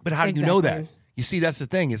with it. But how do you know that? Exactly. You see, that's the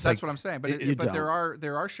thing. It's That's like what I'm saying. But you but there don't.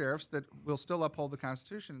 are sheriffs that will still uphold the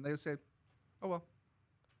Constitution, and they say, oh well.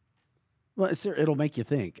 Well, it'll make you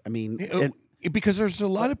think. I mean, because there's a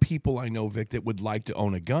lot of people I know, Vic, that would like to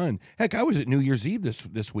own a gun. Heck, I was at New Year's Eve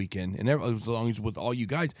this weekend, and as long as with all you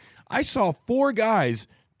guys, I saw 4 guys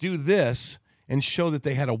do this and show that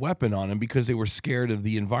they had a weapon on them because they were scared of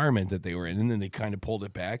the environment that they were in, and then they kind of pulled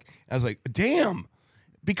it back. I was like, damn,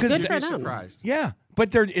 because Good for Be them. surprised. yeah, but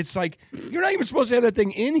it's like you're not even supposed to have that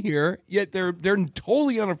thing in here, yet they're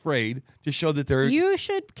totally unafraid to show that they're. you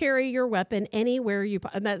should carry your weapon anywhere you.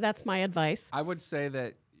 That's my advice. I would say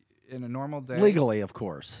that in a normal day, legally, of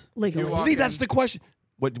course. Legally. walk See, in- that's the question.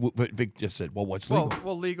 What Vic just said. Well, what's legal?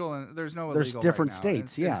 Well, legal, and there's no illegal. There's right different now.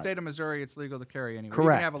 states, In yeah. the state of Missouri, it's legal to carry anywhere. You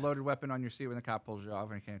Correct. can have a loaded weapon on your seat when the cop pulls you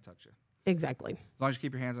off, and he can't touch you. Exactly. As long as you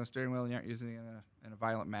keep your hands on the steering wheel and you aren't using it in a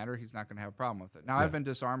violent manner, he's not going to have a problem with it. Now, I've been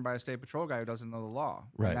disarmed by a state patrol guy who doesn't know the law.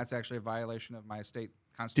 Right. And that's actually a violation of my state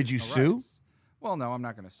constitutional Did you sue? rights. Well, no, I'm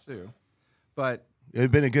not going to sue. But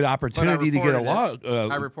It'd been a good but I opportunity to get a reported law.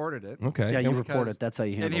 it. I reported it. Okay. Yeah, you Because- report it. That's how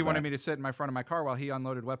you handle And he wanted that. me to sit in my front of my car while he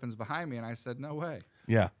unloaded weapons behind me, and I said, no way.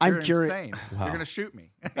 Yeah. I'm You're curious. insane. You're going to shoot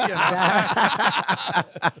me. You know?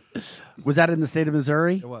 Was that in the state of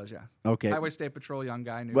Missouri? It was, yeah. Okay. Highway State Patrol, young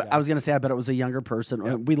guy, new Well, guy. I was going to say, I bet it was a younger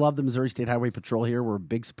person. We love the Missouri State Highway Patrol here. We're a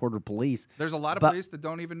big supporter of police. There's a lot of but- police that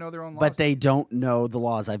don't even know their own laws. But they don't know the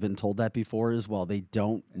laws. I've been told that before as well. They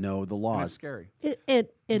don't know the And it's laws. scary.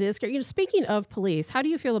 It is scary. You know, speaking of police, how do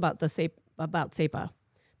you feel about about SEPA?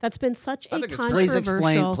 That's been such a think it's great.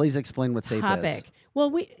 controversial Please explain what SAPE is. topic.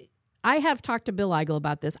 Well, I have talked to Bill Eigel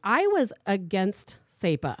about this. I was against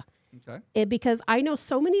SEPA. Okay. Because I know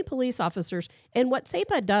so many police officers, and what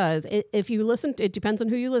SEPA does, if you listen, it depends on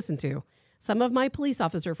who you listen to. Some of my police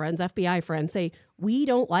officer friends, FBI friends, say we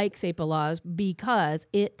don't like SEPA laws because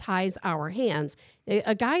it ties our hands.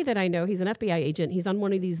 A guy that I know, he's an FBI agent. He's on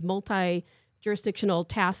one of these multi-jurisdictional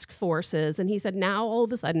task forces, and he said now all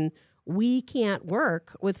of a sudden we can't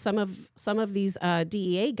work with some of these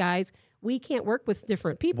DEA guys. We can't work with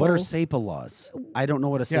different people. What are SAPA laws? I don't know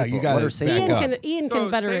what a SAPA. you gotta what are back SAPA? up. Ian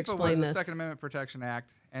can better SEPA explain was this. the Second Amendment Protection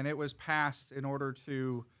Act, and it was passed in order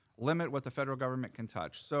to limit what the federal government can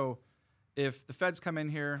touch. So if the feds come in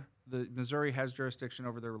here, the Missouri has jurisdiction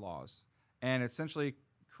over their laws, and essentially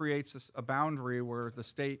creates a boundary where the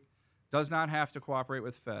state does not have to cooperate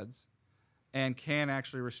with feds and can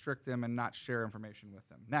actually restrict them and not share information with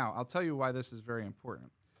them. Now, I'll tell you why this is very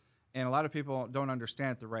important, and a lot of people don't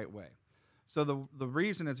understand it the right way. So the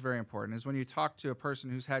reason it's very important is when you talk to a person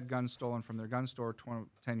who's had guns stolen from their gun store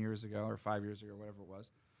 10 years ago or 5 years ago, whatever it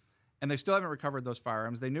was, and they still haven't recovered those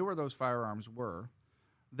firearms. They knew where those firearms were.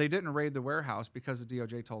 They didn't raid the warehouse because the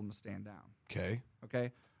DOJ told them to stand down.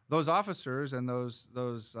 Okay? Those officers and those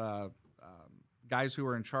guys who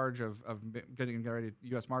were in charge of getting ready,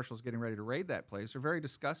 U.S. Marshals getting ready to raid that place, are very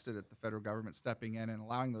disgusted at the federal government stepping in and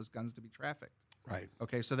allowing those guns to be trafficked. Right.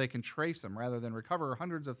 Okay, so they can trace them rather than recover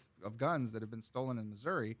hundreds of guns that have been stolen in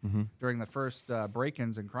Missouri during the first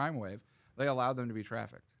break-ins and crime wave. They allowed them to be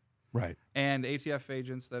trafficked. Right. And ATF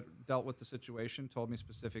agents that dealt with the situation told me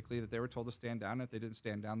specifically that they were told to stand down. If they didn't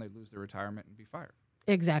stand down, they'd lose their retirement and be fired.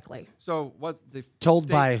 Exactly. So what the Told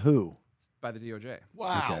state- by who? by the DOJ.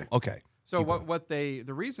 Wow. Okay. So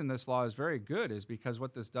the reason this law is very good is because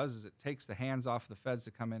what this does is it takes the hands off the feds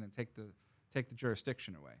to come in and take the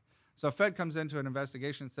jurisdiction away. So a Fed comes into an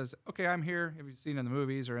investigation and says, okay, I'm here. Have you seen in the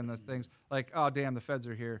movies or in the things like, oh, damn, the feds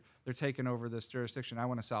are here. They're taking over this jurisdiction. I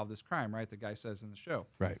want to solve this crime, right? The guy says in the show.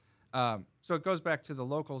 Right. So it goes back to the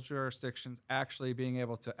local jurisdictions actually being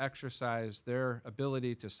able to exercise their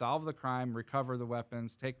ability to solve the crime, recover the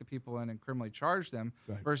weapons, take the people in and criminally charge them,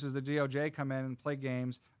 versus the DOJ come in and play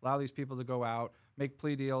games, allow these people to go out, make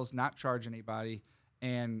plea deals, not charge anybody,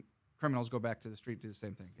 and criminals go back to the street, do the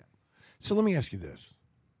same thing again. So let me ask you this.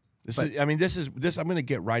 This is I'm going to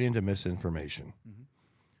get right into misinformation. Mm-hmm.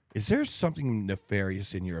 Is there something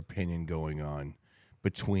nefarious in your opinion going on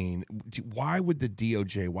between why would the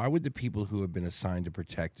DOJ, why would the people who have been assigned to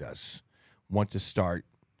protect us want to start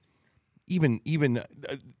even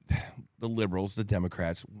the liberals, the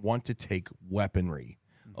Democrats want to take weaponry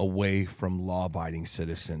away from law-abiding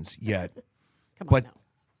citizens yet Come on now.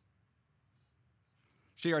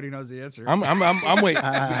 She already knows the answer. I'm waiting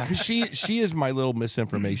because she is my little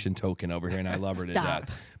misinformation token over here, and I love her to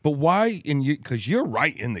death. But why? Because you're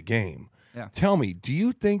right in the game. Yeah. Tell me, do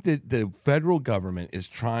you think that the federal government is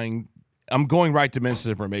trying? I'm going right to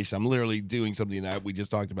misinformation. I'm literally doing something that we just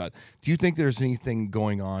talked about. Do you think there's anything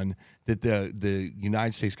going on that the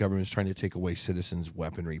United States government is trying to take away citizens'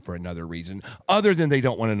 weaponry for another reason, other than they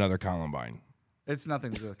don't want another Columbine? It's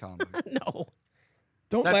nothing to do with Columbine. No.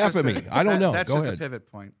 Don't laugh at me. I don't know. That's Go just ahead. a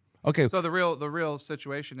pivot point. Okay. So the real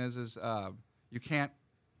situation is you can't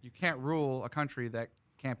rule a country that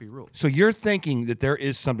can't be ruled. So you're thinking that there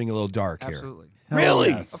is something a little dark here. Absolutely. Really?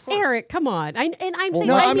 Yes. Of course. Eric, come on. I'm saying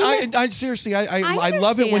No, I mean this- I seriously, I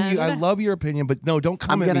love it when you. I understand. love your opinion, but no, don't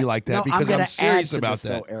come at me like that because I'm serious about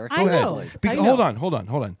that. Eric. I know. Seriously. I know. Hold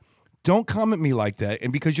on. Don't come at me like that,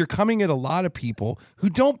 and because you're coming at a lot of people who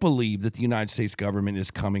don't believe that the United States government is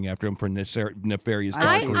coming after them for nefarious dark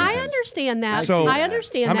reasons. I understand that. So I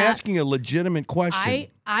understand I'm that. asking a legitimate question.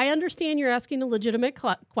 I understand you're asking a legitimate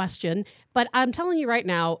question, but I'm telling you right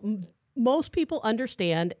now, most people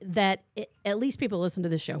understand that, at least people listen to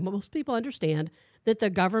this show, most people understand that the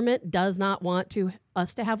government does not want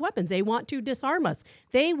us to have weapons. They want to disarm us.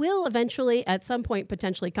 They will eventually, at some point,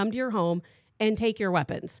 potentially come to your home and take your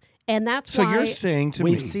weapons. And that's So why... you're saying to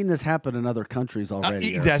me... We've seen this happen in other countries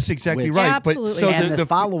already. Eric, that's exactly which- right. Absolutely. But so and the the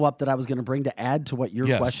follow-up that I was going to bring to add to what your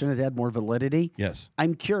Yes. question had more validity. Yes.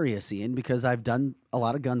 I'm curious, Ian, because I've done a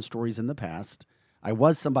lot of gun stories in the past. I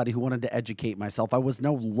was somebody who wanted to educate myself. I was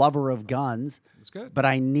no lover of guns. That's good. But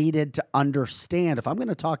I needed to understand. If I'm going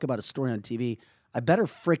to talk about a story on TV, I better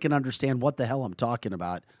freaking understand what the hell I'm talking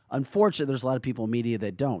about. Unfortunately, there's a lot of people in media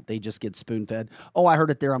that don't. They just get spoon-fed. Oh, I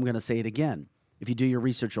heard it there. I'm going to say it again. If you do your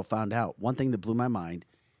research, you'll find out. One thing that blew my mind,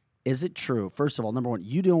 is it true? First of all, number one,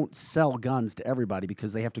 you don't sell guns to everybody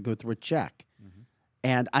because they have to go through a check. Mm-hmm.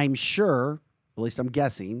 And I'm sure, at least I'm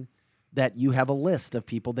guessing, that you have a list of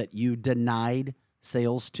people that you denied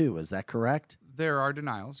sales to. Is that correct? There are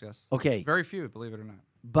denials, yes. Okay. Very few, believe it or not.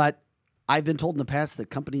 But I've been told in the past that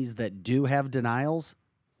companies that do have denials,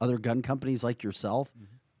 other gun companies like yourself,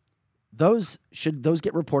 those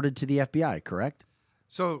get reported to the FBI, correct?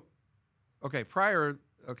 So,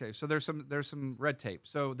 so there's some red tape.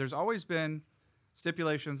 So there's always been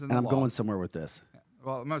stipulations in the And I'm law. going somewhere with this.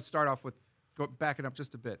 Well, I'm going to start off with backing up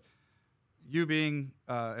just a bit. You being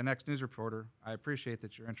an ex-news reporter, I appreciate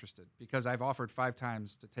that you're interested because I've offered 5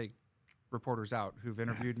 times to take reporters out who've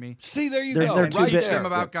interviewed me. See, there you They're- go. they're right too big- Teach there. them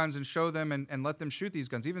about guns and show them and let them shoot these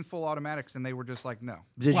guns, even full automatics, and they were just like, no,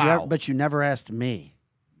 Did Wow. you ever, but you never asked me.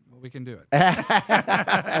 well, we can do it.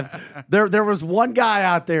 There was one guy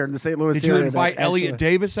out there in the St. Louis Did you area. invite that Elliot actually-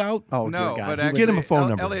 Davis out? Oh, No, dear God. but He would- actually, Get him a phone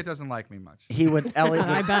number. Elliot doesn't like me much. He would, Elliot,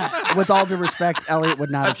 I bet. with all due respect, Elliot would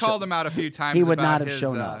not I've have called shown. him out a few times. He would about not have his,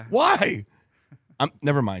 shown up. Why?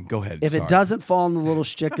 Never mind. Go ahead. If Sorry. it doesn't fall in the little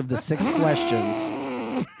shtick of the 6 questions,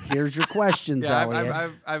 here's your questions, Yeah,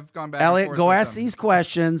 Elliot. I've gone back. and Elliot, forth go with ask them. these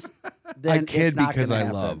questions. Then I it's kid not because gonna I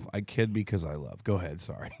happen. love. I kid because I love. Go ahead.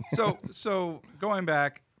 Sorry. So going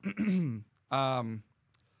back, I'm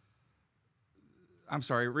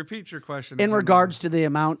sorry. Repeat your question. In again. regards to the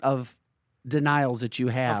amount of denials that you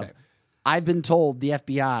have, Okay. I've been told the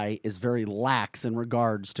FBI is very lax in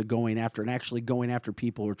regards to going after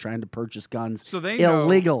people who are trying to purchase guns So they know,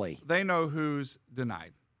 illegally. They know who's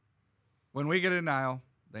denied. When we get a denial,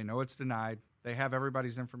 they know it's denied. They have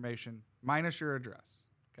everybody's information minus your address.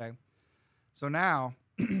 Okay. So now,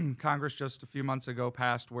 Congress just a few months ago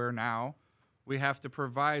passed where now we have to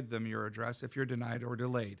provide them your address if you're denied or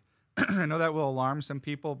delayed. I know that will alarm some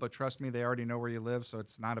people, but trust me, they already know where you live, so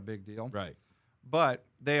it's not a big deal. Right. But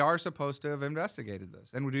they are supposed to have investigated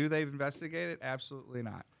this. And do they investigate it? Absolutely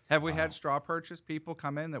not. Have we had straw purchase people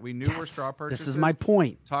come in that we knew were straw purchases? This is my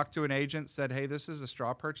point. Talk to an agent, said, hey, this is a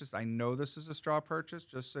straw purchase. I know this is a straw purchase,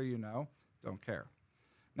 just so you know. Don't care.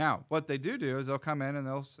 Now, what they do is they'll come in and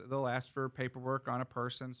they'll ask for paperwork on a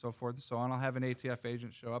person, so forth and so on. I'll have an ATF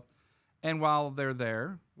agent show up. And while they're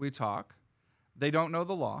there, we talk. They don't know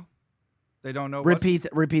the law. They don't know. Repeat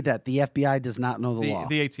that. The FBI does not know the law.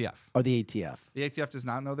 The ATF. Or the ATF. The ATF does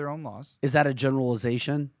not know their own laws. Is that a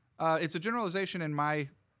generalization? It's a generalization in my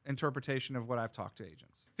interpretation of what I've talked to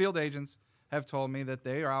agents. Field agents have told me that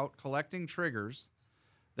they are out collecting triggers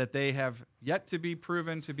that they have yet to be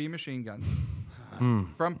proven to be machine guns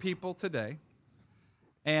from people today.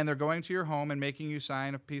 And they're going to your home and making you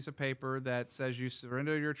sign a piece of paper that says you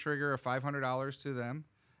surrender your trigger of $500 to them.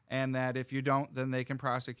 And that if you don't, then they can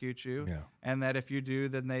prosecute you. Yeah. And that if you do,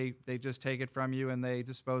 then they just take it from you and they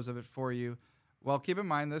dispose of it for you. Well, keep in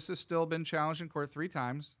mind, this has still been challenged in court 3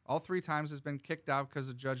 times. All 3 times has been kicked out because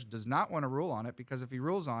the judge does not want to rule on it, because if he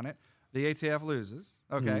rules on it, the ATF loses.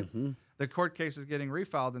 Okay. Mm-hmm. The court case is getting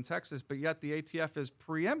refiled in Texas, but yet the ATF is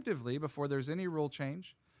preemptively, before there's any rule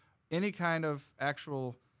change, any kind of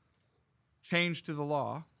actual change to the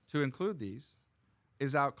law to include these,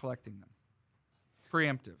 is out collecting them.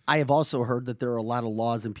 Preemptive. I have also heard that there are a lot of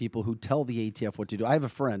laws and people who tell the ATF what to do. I have a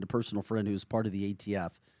personal friend, who's part of the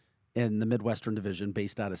ATF in the Midwestern Division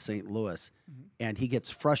based out of St. Louis, and he gets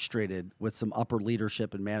frustrated with some upper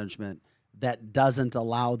leadership and management that doesn't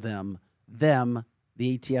allow them, the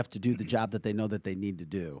ATF, to do the job that they know that they need to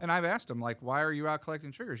do. And I've asked him, like, why are you out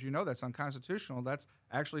collecting triggers? You know that's unconstitutional. That's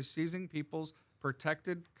actually seizing people's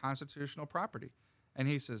protected constitutional property. And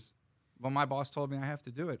he says, well, my boss told me I have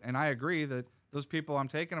to do it. And I agree that those people I'm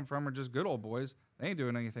taking them from are just good old boys. They ain't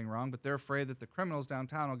doing anything wrong, but they're afraid that the criminals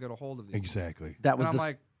downtown will get a hold of these. Exactly. That was and I'm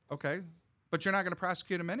like, okay, but you're not going to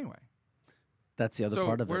prosecute them anyway. That's the other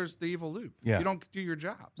part of it. So where's the evil loop? Yeah. You don't do your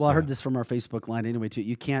jobs. Well, I heard this from our Facebook line anyway, too.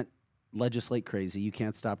 You can't legislate crazy. You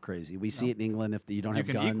can't stop crazy. We see it in England if you don't have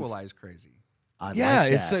guns. You can equalize crazy.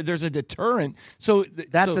 Yeah, like there's a deterrent. So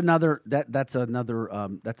that's a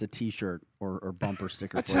T-shirt or bumper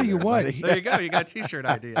sticker. I tell you what, there you go. You got a T-shirt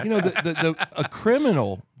idea. You know, a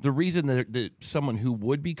criminal. The reason that someone who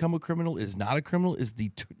would become a criminal is not a criminal is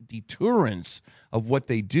the deterrence of what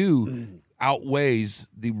they do outweighs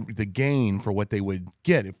the gain for what they would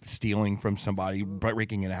get if stealing from somebody,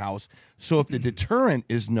 breaking in a house. So if the deterrent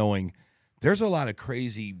is knowing there's a lot of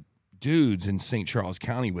crazy dudes in St. Charles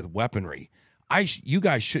County with weaponry. You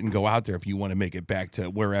guys shouldn't go out there if you want to make it back to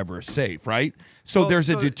wherever is safe, right? So there's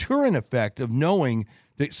a deterrent effect of knowing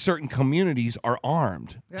that certain communities are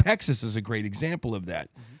armed. Yeah. Texas is a great example of that.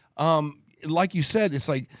 Like you said, it's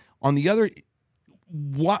like on the other,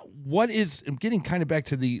 what is, I'm getting kind of back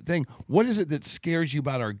to the thing, what is it that scares you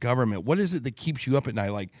about our government? What is it that keeps you up at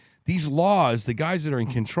night? Like these laws, the guys that are in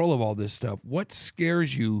control of all this stuff, what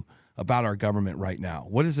scares you about our government right now?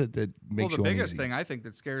 What is it that makes you uneasy? Well, the biggest thing I think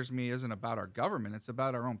that scares me isn't about our government. It's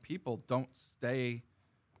about our own people don't stay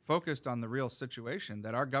focused on the real situation,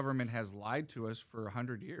 that our government has lied to us for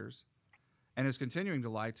 100 years and is continuing to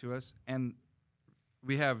lie to us. And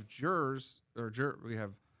we have we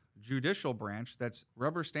have judicial branch that's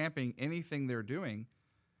rubber stamping anything they're doing,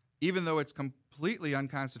 even though it's completely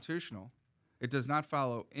unconstitutional. It does not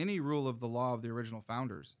follow any rule of the law of the original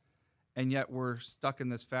founders. And yet we're stuck in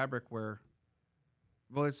this fabric where,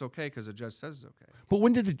 well, it's okay because the judge says it's okay. But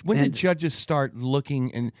when did judges start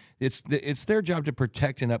looking? And it's their job to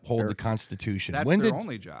protect and uphold the Constitution. That's their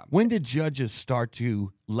only job. When did judges start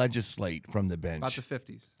to legislate from the bench? About the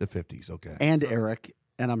 50s. The 50s, okay. And Eric,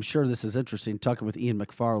 and I'm sure this is interesting, talking with Ian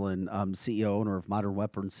McFarland, CEO, owner of Modern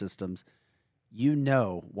Weapon Systems,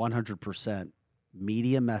 100%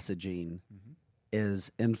 media messaging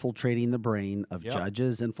is infiltrating the brain of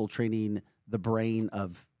judges, infiltrating the brain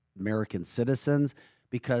of American citizens,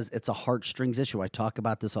 because it's a heartstrings issue. I talk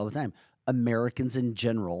about this all the time. Americans in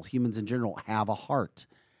general, humans in general, have a heart.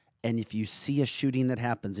 And if you see a shooting that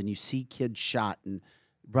happens and you see kids shot and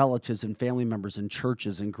relatives and family members in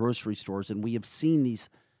churches and grocery stores, and we have seen these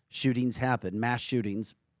shootings happen, mass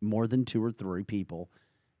shootings, more than 2 or 3 people,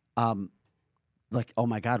 like, oh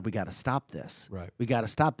my God, we got to stop this. Right. We got to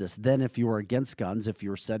stop this. Then if you are against guns, if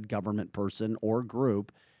you're said government person or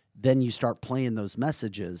group, then you start playing those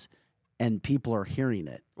messages and people are hearing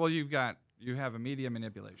it. Well, you have a media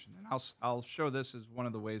manipulation. And I'll show this as one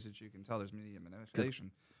of the ways that you can tell there's media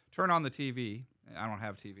manipulation. Turn on the TV. I don't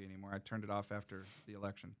have TV anymore. I turned it off after the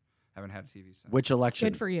election. Haven't had a TV since. Which election?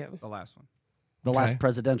 Good for you. The last one. The last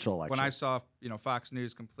presidential election. When I saw, Fox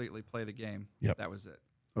News completely play the game, that was it.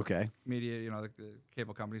 Okay. Media, the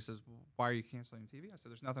cable company says, well, why are you canceling TV? I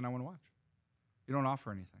said, there's nothing I want to watch. You don't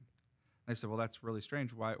offer anything. They said, well, that's really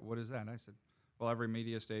strange. Why? What is that? And I said, well, every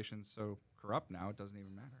media station's so corrupt now, it doesn't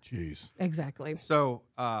even matter. Jeez. Exactly. So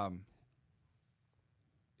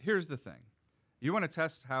here's the thing. You want to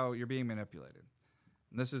test how you're being manipulated.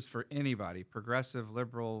 And this is for anybody, progressive,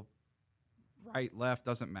 liberal, right, left,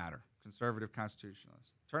 doesn't matter. Conservative,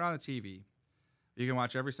 constitutionalist. Turn on the TV. You can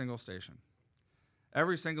watch every single station.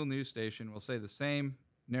 Every single news station will say the same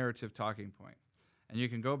narrative talking point. And you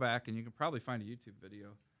can go back and you can probably find a YouTube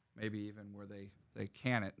video, maybe even where they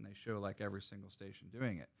can it and they show like every single station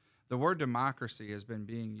doing it. The word democracy has been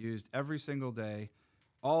being used every single day,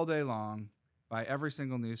 all day long, by every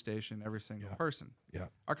single news station, every single person. Yeah.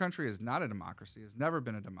 Our country is not a democracy. It's never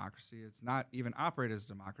been a democracy. It's not even operated as a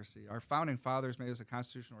democracy. Our founding fathers made us a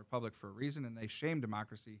constitutional republic for a reason, and they shame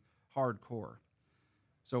democracy hardcore.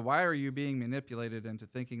 So why are you being manipulated into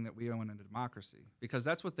thinking that we own a democracy? Because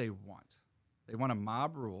that's what they want. They want a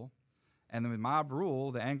mob rule, and with mob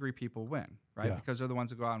rule, the angry people win, right? Yeah. Because they're the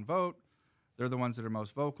ones that go out and vote. They're the ones that are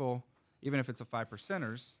most vocal. Even if it's a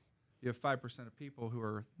 5%ers, you have 5% of people who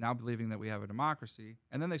are now believing that we have a democracy,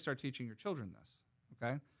 and then they start teaching your children this,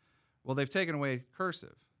 okay? Well, they've taken away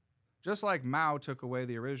cursive. Just like Mao took away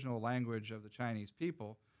the original language of the Chinese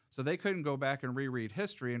people, so they couldn't go back and reread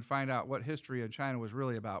history and find out what history in China was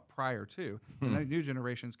really about prior to. And the new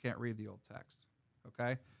generations can't read the old text,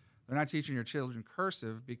 okay? They're not teaching your children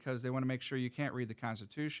cursive because they want to make sure you can't read the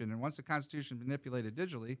Constitution. And once the Constitution is manipulated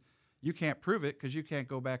digitally, you can't prove it because you can't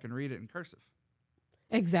go back and read it in cursive.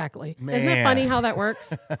 Exactly. Man. Isn't it funny how that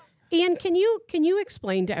works? Ian, can you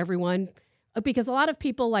explain to everyone, because a lot of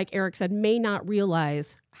people, like Eric said, may not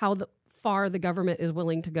realize how far the government is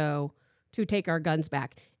willing to go to take our guns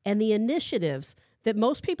back, and the initiatives that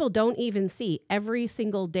most people don't even see every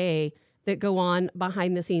single day that go on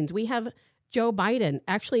behind the scenes. We have Joe Biden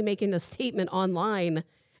actually making a statement online,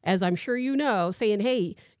 as I'm sure you know, saying,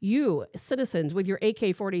 hey, you citizens with your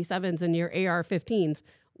AK-47s and your AR-15s,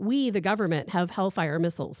 we, the government, have Hellfire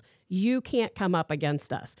missiles. You can't come up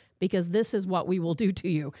against us because this is what we will do to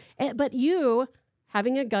you. But you,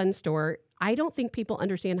 having a gun store, I don't think people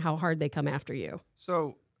understand how hard they come after you.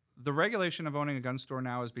 So the regulation of owning a gun store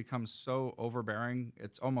now has become so overbearing,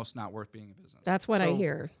 it's almost not worth being a business. That's what I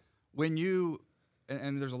hear. When you,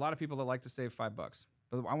 and there's a lot of people that like to save $5,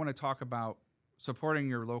 but I want to talk about supporting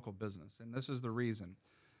your local business, and this is the reason.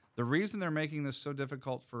 The reason they're making this so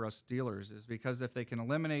difficult for us dealers is because if they can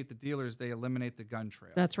eliminate the dealers, they eliminate the gun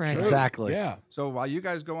trail. That's right. Exactly. Yeah. So while you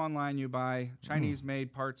guys go online, you buy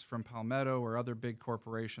Chinese-made parts from Palmetto or other big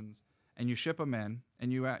corporations, and you ship them in,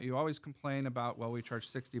 and you always complain about, well, we charge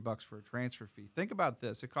 $60 for a transfer fee. Think about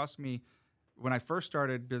this. It cost me, when I first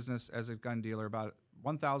started business as a gun dealer, about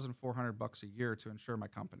 $1,400 a year to insure my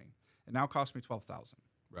company. It now costs me $12,000.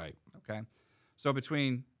 Right. Okay? So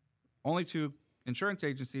between only two insurance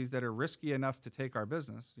agencies that are risky enough to take our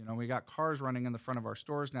business. We got cars running in the front of our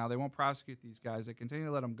stores now. They won't prosecute these guys. They continue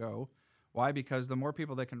to let them go. Why? Because the more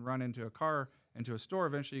people that can run into a car, into a store,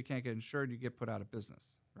 eventually you can't get insured, you get put out of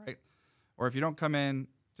business, right? Or if you don't come in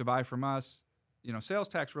to buy from us, sales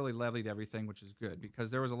tax really levied everything, which is good, because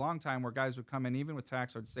there was a long time where guys would come in, even with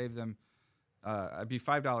tax, I'd save them, I'd be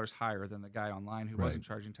 $5 higher than the guy online who wasn't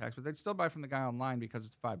charging tax, but they'd still buy from the guy online because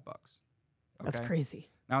it's $5. Okay? That's crazy.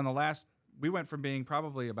 Now, we went from being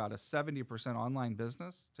probably about a 70% online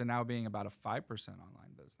business to now being about a 5%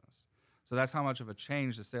 online business. So that's how much of a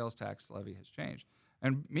change the sales tax levy has changed.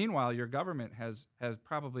 And meanwhile, your government has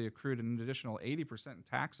probably accrued an additional 80% in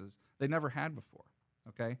taxes they never had before,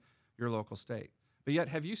 okay, your local state. But yet,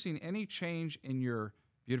 have you seen any change in your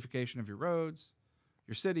beautification of your roads,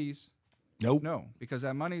 your cities? Nope. No, because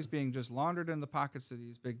that money is being just laundered in the pockets of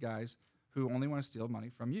these big guys who only want to steal money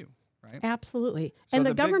from you. Right? Absolutely. So And the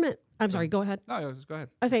the government, I'm sorry, go ahead. No, go ahead.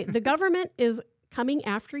 I say the government is coming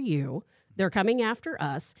after you. They're coming after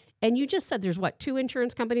us. And you just said there's 2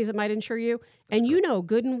 insurance companies that might insure you. And you know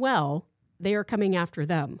good and well they are coming after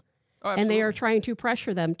them. Oh, and they are absolutely. trying to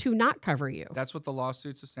pressure them to not cover you. That's what the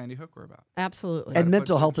lawsuits of Sandy Hook were about. Absolutely. And put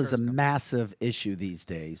mental the health is a insurance company. massive issue these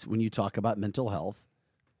days. When you talk about mental health,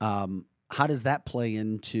 how does that play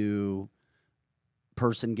into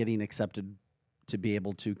person getting accepted to be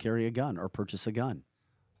able to carry a gun or purchase a gun?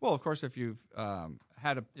 Well, of course, if you've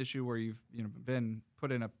had an issue where you've been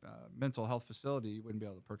put in a mental health facility, you wouldn't be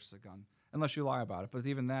able to purchase a gun unless you lie about it. But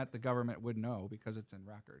even that, the government would know because it's in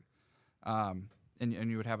record, and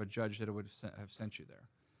you would have a judge that would have sent you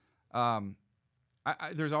there.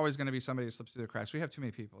 There's always going to be somebody that slips through the cracks. We have too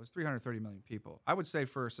many people. There's 330 million people. I would say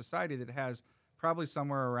for a society that has probably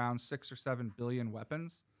somewhere around 6 or 7 billion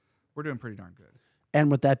weapons. We're doing pretty darn good. And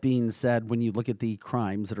with that being said, when you look at the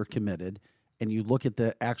crimes that are committed and you look at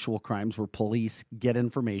the actual crimes where police get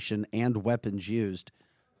information and weapons used,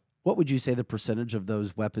 what would you say the percentage of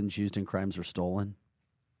those weapons used in crimes are stolen?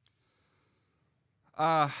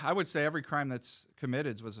 I would say every crime that's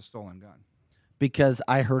committed was a stolen gun. Because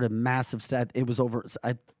I heard a massive stat. It was over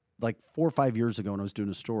like 4 or 5 years ago when I was doing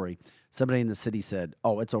a story. Somebody in the city said,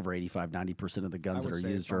 oh, it's over 85-90% of the guns that are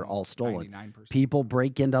used are all stolen. 99%. People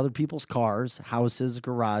break into other people's cars, houses,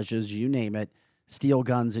 garages, you name it, steal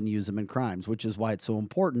guns and use them in crimes, which is why it's so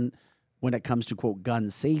important when it comes to, quote,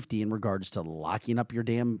 gun safety in regards to locking up your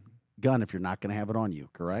damn gun if you're not going to have it on you,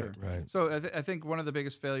 correct? Sure. Right. So I think one of the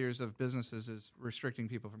biggest failures of businesses is restricting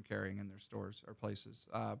people from carrying in their stores or places.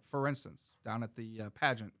 For instance, down at the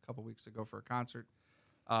pageant a couple weeks ago for a concert,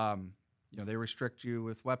 they restrict you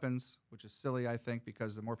with weapons, which is silly, I think,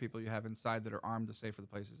 because the more people you have inside that are armed, the safer the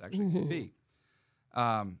places actually can be.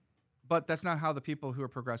 But that's not how the people who are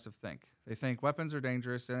progressive think. They think weapons are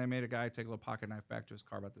dangerous, and they made a guy take a little pocket knife back to his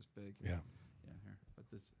car about this big. Yeah. Yeah, here. But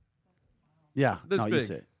this No, you big.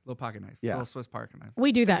 say it. Little pocket knife. Yeah. Little Swiss pocket knife.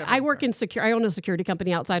 We do that. got I that work in I own a security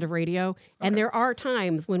company outside of radio, and there are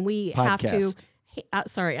times when we have to. Podcast.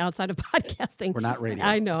 Outside of podcasting. We're not radio.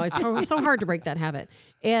 I know it's so hard to break that habit,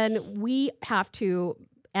 and we have to.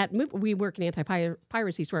 We work in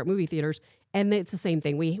anti-piracy store at movie theaters, and it's the same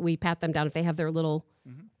thing. We pat them down if they have their little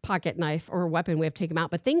pocket knife or weapon. We have to take them out.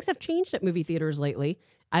 But things have changed at movie theaters lately.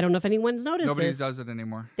 I don't know if anyone's noticed. Nobody this. does it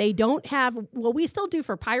anymore. They don't have. Well, we still do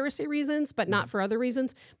for piracy reasons, but not for other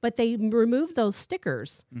reasons. But they removed those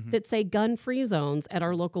stickers that say gun-free zones at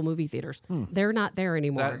our local movie theaters. They're not there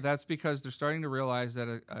anymore. That's because they're starting to realize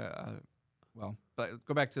that but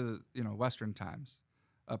go back to the Western times.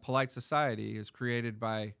 A polite society is created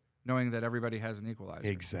by knowing that everybody has an equalizer.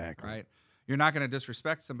 Exactly. Right. You're not going to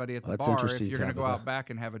disrespect somebody at the That's bar if interesting, you're going to go Tabitha. out back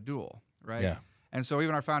and have a duel. Right. Yeah. And so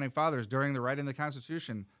even our founding fathers, during the writing of the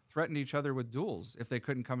Constitution, threatened each other with duels if they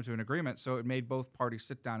couldn't come to an agreement. So it made both parties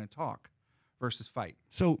sit down and talk versus fight.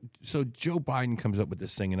 So Joe Biden comes up with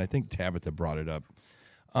this thing, and I think Tabitha brought it up.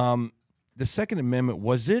 The Second Amendment,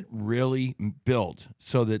 was it really built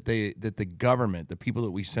so that the government, the people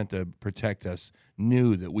that we sent to protect us,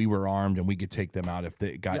 knew that we were armed and we could take them out if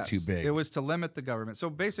it got too big? It was to limit the government. So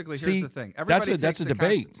basically, See, here's the thing: everybody that's takes a the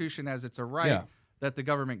debate. Constitution as it's a right. Yeah. That the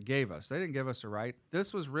government gave us. They didn't give us a right.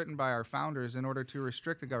 This was written by our founders in order to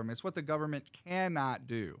restrict the government. It's what the government cannot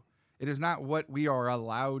do. It is not what we are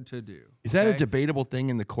allowed to do. Is that a okay? debatable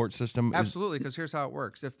thing in the court system? Absolutely, because here's how it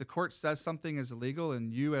works. If the court says something is illegal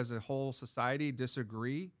and you as a whole society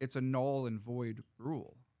disagree, it's a null and void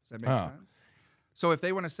rule. Does that make sense? So if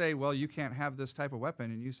they want to say, well, you can't have this type of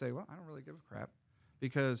weapon, and you say, well, I don't really give a crap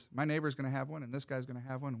because my neighbor's going to have one and this guy's going to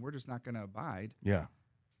have one, and we're just not going to abide. Yeah.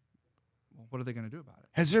 Well, what are they going to do about it?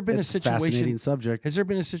 Has there been It's a a fascinating situation? subject. Has there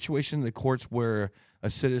been a situation in the courts where a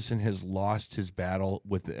citizen has lost his battle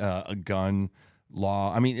with a gun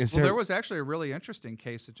law? I mean, There was actually a really interesting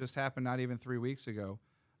case that just happened not even 3 weeks ago,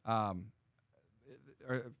 or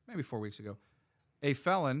maybe 4 weeks ago. A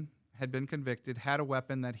felon had been convicted, had a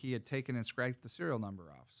weapon that he had taken and scraped the serial number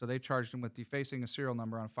off. So they charged him with defacing a serial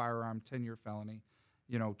number on a firearm, 10-year felony,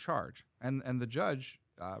 charge. And the judge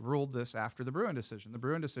ruled this after the Bruin decision. The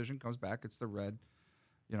Bruin decision comes back. It's the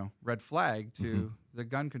red flag to the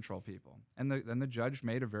gun control people. And then the judge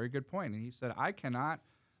made a very good point. And he said, I cannot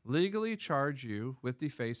legally charge you with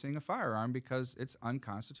defacing a firearm because it's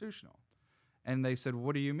unconstitutional. And they said,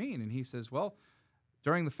 what do you mean? And he says, well,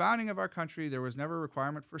 during the founding of our country, there was never a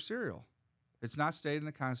requirement for serial. It's not stated in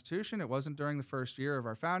the Constitution. It wasn't during the first year of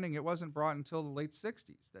our founding. It wasn't brought until the late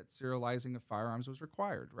 60s that serializing of firearms was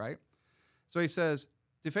required, right? So he says,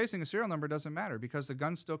 defacing a serial number doesn't matter because the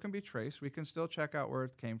gun still can be traced. We can still check out where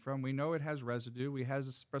it came from. We know it has residue. We has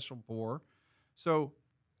a special bore. So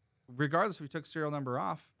regardless if we took serial number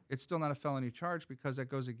off, it's still not a felony charge because that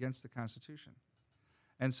goes against the Constitution.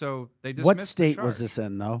 And so they dismissed What state the was charge. this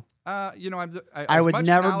in, though? I would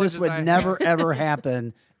never. This would never ever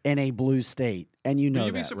happen in a blue state, and you know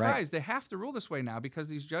You'd that, be surprised. right? They have to rule this way now because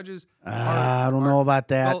these judges. I don't know about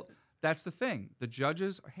that. Well, that's the thing. The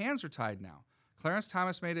judges' hands are tied now. Clarence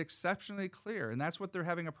Thomas made it exceptionally clear, and that's what they're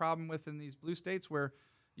having a problem with in these blue states where,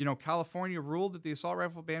 California ruled that the assault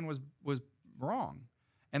rifle ban was wrong.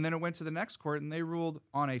 And then it went to the next court, and they ruled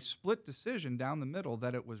on a split decision down the middle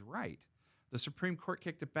that it was right. The Supreme Court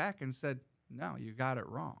kicked it back and said, no, you got it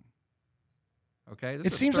wrong. Okay? This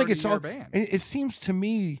It is seems a like it's all. 30-year ban. It seems to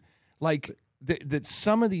me like that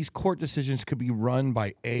some of these court decisions could be run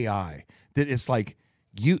by AI. That it's like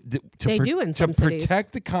They do in some cities.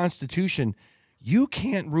 protect the Constitution. You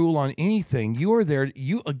can't rule on anything. You are there.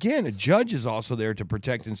 A judge is also there to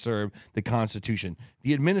protect and serve the Constitution.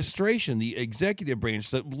 The administration, the executive branch,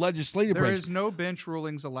 the legislative branch. There is no bench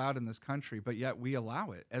rulings allowed in this country, but yet we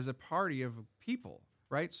allow it as a party of people,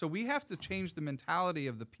 right? So we have to change the mentality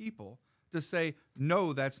of the people to say,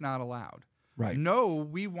 no, that's not allowed. Right. No,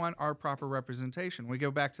 we want our proper representation. We go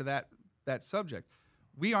back to that subject.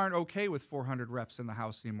 We aren't okay with 400 reps in the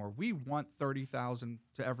House anymore. We want 30,000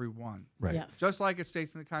 to every one. Right. Yes. Just like it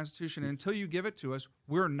states in the Constitution. And until you give it to us,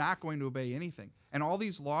 we're not going to obey anything. And all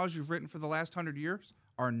these laws you've written for the last 100 years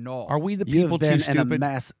are null. Are we the You've people been too in a stupid?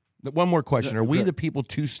 mess. One more question. Are we Good. the people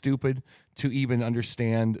too stupid to even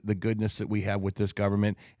understand the goodness that we have with this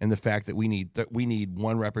government and the fact that we need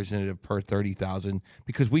one representative per 30,000?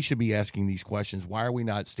 Because we should be asking these questions. Why are we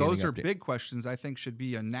not standing Those are up to- big questions I think should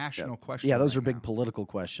be a national question. Yeah, those right are big now. political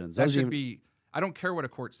questions. That Those should even- be, I don't care what a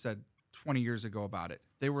court said 20 years ago about it.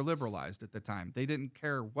 They were liberalized at the time. They didn't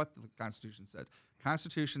care what the Constitution said.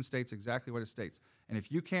 Constitution states exactly what it states. And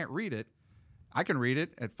if you can't read it, I can read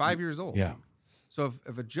it at 5 years old. Yeah. So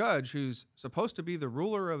if a judge who's supposed to be the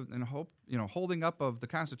ruler of and holding up of the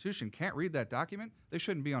Constitution can't read that document, they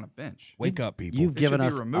shouldn't be on a bench. Wake up, people. You've It given should be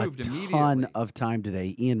us a removed ton immediately. of time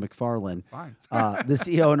today. Ian McFarland, Fine. the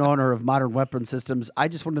CEO and owner of Modern Weapon Systems. I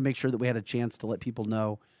just wanted to make sure that we had a chance to let people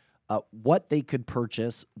know what they could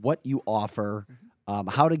purchase, what you offer,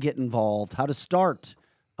 how to get involved, how to start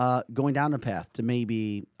going down a path to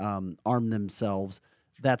maybe arm themselves,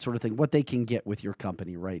 that sort of thing, what they can get with your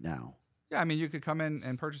company right now. Yeah, I mean, you could come in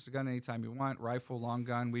and purchase a gun anytime you want, rifle, long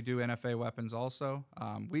gun. We do NFA weapons also.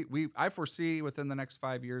 I foresee within the next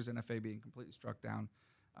 5 years NFA being completely struck down,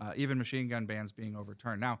 even machine gun bans being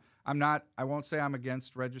overturned. Now, I won't say I'm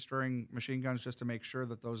against registering machine guns just to make sure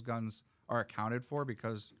that those guns are accounted for,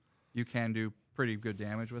 because you can do pretty good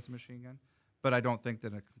damage with a machine gun. But I don't think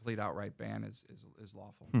that a complete outright ban is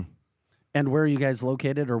lawful. And where are you guys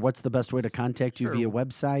located, or what's the best way to contact you Sure. via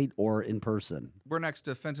website or in person? We're next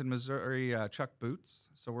to Fenton, Missouri, Chuck Boots.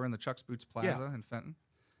 So we're in the Chuck's Boots Plaza in Fenton.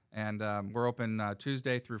 And we're open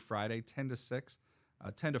Tuesday through Friday, 10 to 6,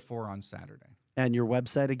 10 to 4 on Saturday. And your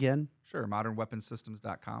website again? Sure,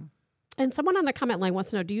 modernweaponsystems.com. And someone on the comment line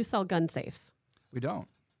wants to know, do you sell gun safes? We don't.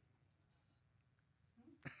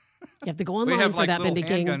 You have to go We online have for like that, little Mindy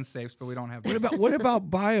King. handgun safes, but we don't have. What about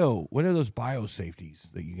bio? What are those bio safeties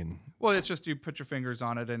that you can? Well, it's just you put your fingers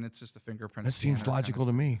on it, and it's just a fingerprint. That seems scanner logical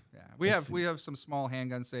to kind of me. stuff. Yeah, we have some small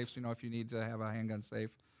handgun safes. If you need to have a handgun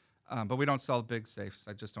safe, but we don't sell big safes.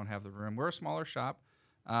 I just don't have the room. We're a smaller shop.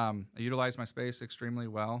 I utilize my space extremely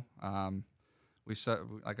well. We sell,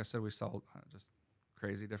 like I said, we sell just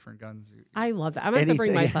crazy different guns. I love that. I'm going to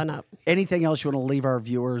bring my Anything- son up. Anything else you want to leave our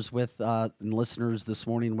viewers with and listeners this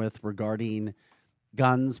morning with regarding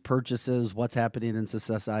guns, purchases, what's happening in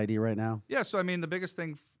society right now? Yeah, so I mean, the biggest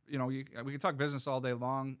thing, we can talk business all day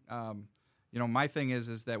long. My thing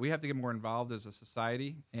is that we have to get more involved as a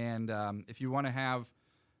society, and if you want to have,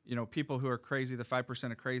 people who are crazy, the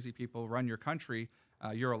 5% of crazy people run your country,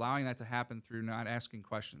 you're allowing that to happen through not asking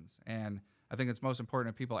questions. And I think it's most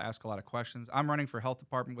important that people ask a lot of questions. I'm running for health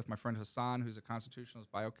department with my friend Hassan, who's a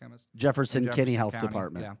constitutionalist biochemist. Jefferson in Kinney Health County.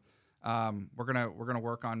 Department. Yeah. We're gonna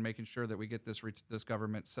work on making sure that we get this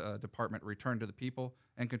government department returned to the people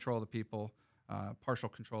and control of the people, partial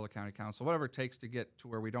control of county council, whatever it takes to get to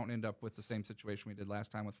where we don't end up with the same situation we did last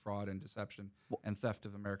time with fraud and deception and theft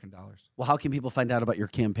of American dollars. Well, how can people find out about your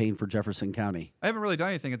campaign for Jefferson County? I haven't really done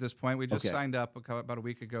anything at this point. We just Okay. signed up about a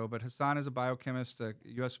week ago. But Hassan is a biochemist, a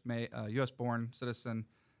U.S.-born citizen.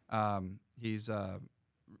 He's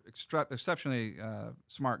exceptionally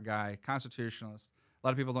smart guy, constitutionalist. A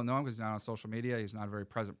lot of people don't know him because he's not on social media. He's not a very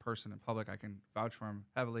present person in public. I can vouch for him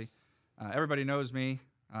heavily. Everybody knows me.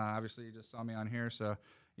 Obviously, you just saw me on here, so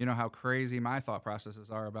you know how crazy my thought processes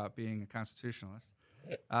are about being a constitutionalist.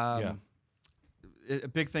 A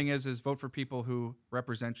big thing is vote for people who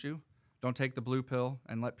represent you. Don't take the blue pill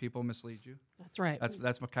and let people mislead you. That's right.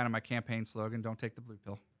 That's kind of my campaign slogan. Don't take the blue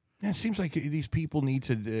pill. Yeah, it seems like these people need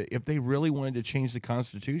to, if they really wanted to change the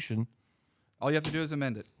Constitution, All you have to do is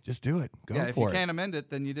amend it. just do it. Go If for you it. can't amend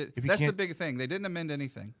it, then you did. If you That's the can't- big thing. They didn't amend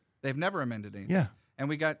anything. They've never amended anything. Yeah. And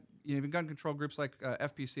we got even gun control groups like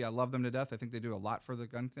FPC. I love them to death. I think they do a lot for the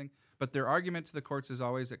gun thing. But their argument to the courts is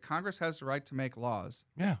always that Congress has the right to make laws.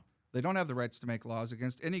 Yeah. They don't have the rights to make laws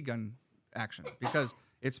against any gun action because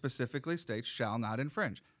it specifically states shall not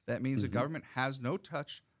infringe. That means the government has no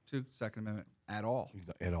touch to Second Amendment at all.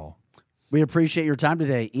 At all. We appreciate your time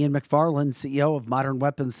today. Ian McFarland, CEO of Modern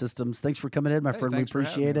Weapons Systems. Thanks for coming in, my friend. We thanks for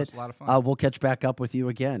having me. appreciate It it. was a lot of fun. We'll catch back up with you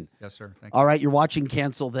again. Yes, sir. Thank you. All right, you're watching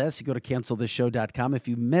Cancel This. You go to cancelthisshow.com. If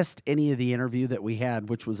you missed any of the interview that we had,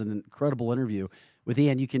 which was an incredible interview with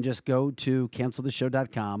Ian, you can just go to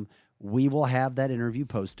cancelthisshow.com. We will have that interview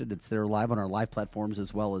posted. It's there live on our live platforms,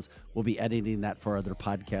 as well as we'll be editing that for other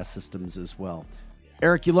podcast systems as well.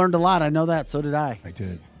 Eric, you learned a lot. I know that. So did I. I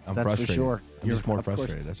did. I'm That's frustrated. for sure. I'm just more of course.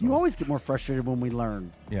 frustrated. That's You all. always get more frustrated when we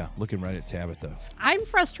learn. Yeah, looking right at Tabitha. I'm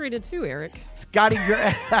frustrated too, Eric. Scotty Scotty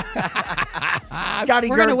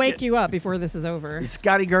We're going to Gurkin. wake you up before this is over.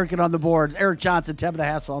 Scotty Gurkin on the boards. Eric Johnson, Tabitha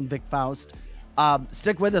Hassel, and Vic Faust.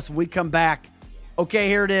 Stick with us when we come back. Okay,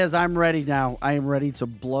 here it is. I'm ready now. I am ready to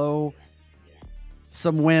blow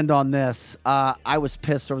some wind on this. I was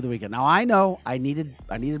pissed over the weekend. Now, I know I needed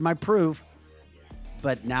my proof,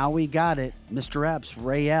 but now we got it. Mr. Epps,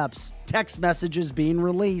 Ray Epps, text messages being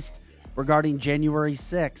released regarding January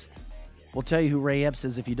 6th. We'll tell you who Ray Epps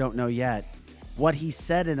is if you don't know yet. What he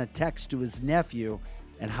said in a text to his nephew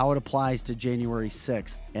and how it applies to January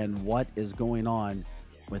 6th and what is going on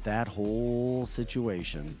with that whole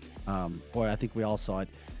situation. Boy, I think we all saw it.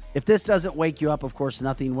 If this doesn't wake you up, of course,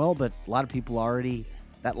 nothing will, but a lot of people already,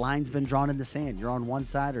 that line's been drawn in the sand. You're on one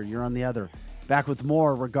side or you're on the other. Back with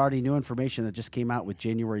more regarding new information that just came out with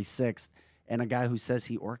January 6th and a guy who says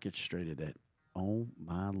he orchestrated it. Oh,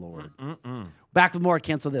 my Lord. Back with more.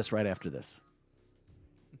 Cancel This right after this.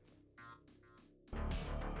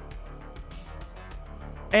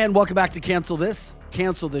 And welcome back to Cancel This.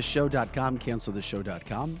 CancelThisShow.com.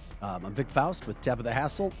 CancelThisShow.com. I'm Vic Faust with Tabitha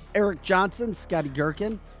Hassel, Eric Johnson, Scotty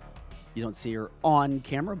Gurkin. You don't see her on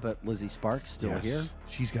camera, but Lizzie Sparks still here.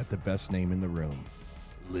 She's got the best name in the room.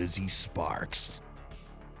 Lizzie Sparks.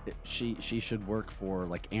 She should work for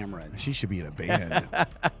like Ameren. She should be in a band.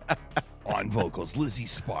 On vocals, Lizzie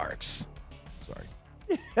Sparks.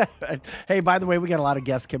 Sorry. Hey, by the way, we got a lot of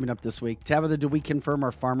guests coming up this week. Tabitha, did we confirm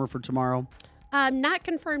our farmer for tomorrow? Not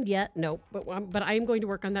confirmed yet, no. But I am going to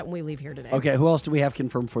work on that when we leave here today. Okay, who else do we have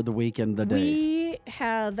confirmed for the week and the days? We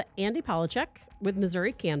have Andy Polachek with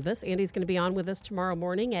Missouri Canvas. Andy's going to be on with us tomorrow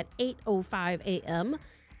morning at 8:05 a.m.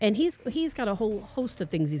 And he's got a whole host of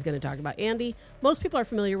things he's going to talk about. Andy, most people are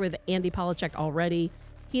familiar with Andy Polachek already.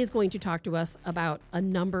 He is going to talk to us about a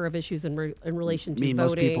number of issues in relation to voting.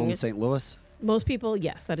 Most people in St. Louis? Most people,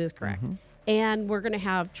 yes, that is correct. Mm-hmm. And we're going to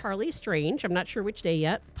have Charlie Strange. I'm not sure which day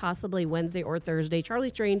yet, possibly Wednesday or Thursday. Charlie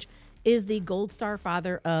Strange is the Gold Star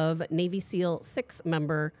father of Navy SEAL 6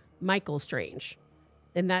 member Michael Strange.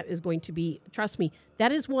 And that is going to be, trust me,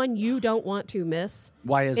 that is one you don't want to miss.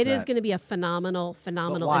 Why is it? that? It is going to be a phenomenal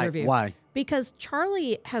Why? interview. Why? Because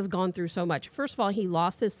Charlie has gone through so much. First of all, he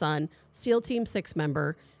lost his son, SEAL Team 6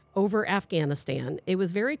 member, over Afghanistan. It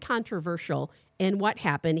was very controversial. And what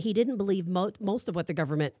happened, he didn't believe most of what the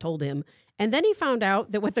government told him. And then he found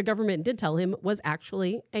out that what the government did tell him was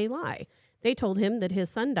actually a lie. They told him that his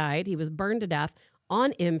son died. He was burned to death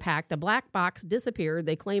on impact. The black box disappeared.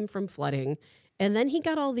 They claimed from flooding. And then he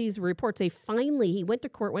got all these reports. He went to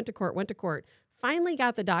court, finally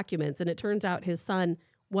got the documents. And it turns out his son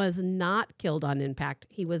was not killed on impact.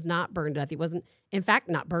 He was not burned to death. He wasn't, in fact,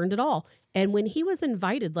 not burned at all. And when he was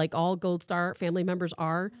invited, like all Gold Star family members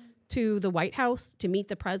are, to the White House to meet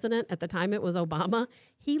the president, at the time it was Obama,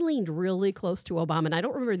 he leaned really close to Obama. And I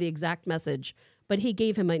don't remember the exact message, but he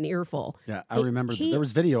gave him an earful. Yeah, I remember. There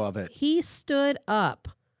was video of it. He stood up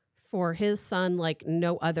for his son like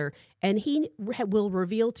no other. And he will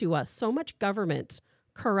reveal to us so much government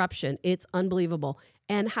corruption. It's unbelievable.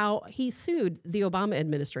 And how he sued the Obama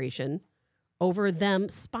administration over them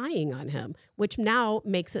spying on him, which now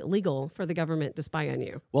makes it legal for the government to spy on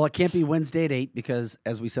you. Well, it can't be Wednesday at 8 because,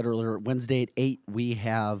 as we said earlier, Wednesday at 8, we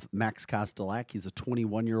have Max Kostelak. He's a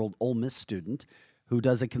 21-year-old Ole Miss student who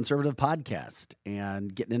does a conservative podcast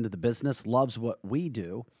and getting into the business, loves what we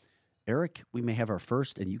do. Eric, we may have our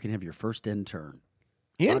first, and you can have your first intern.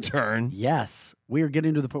 Intern? Yes. We are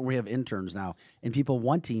getting to the point where we have interns now and people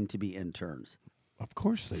wanting to be interns. Of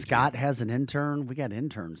course they Scott has an intern. We got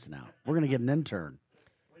interns now. We're going to get an intern.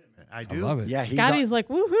 I do. I love it. Yeah, Scotty's like,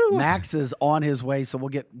 woohoo. Max is on his way, so we'll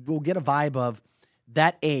get a vibe of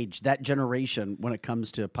that age, that generation when it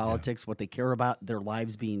comes to politics, what they care about, their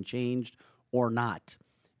lives being changed or not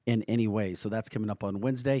in any way. So that's coming up on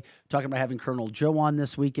Wednesday. Talking about having Colonel Joe on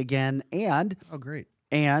this week again, and great.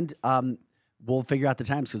 And we'll figure out the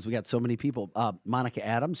times because we got so many people. Monica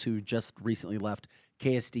Adams, who just recently left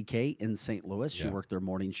KSDK in St. Louis. She worked their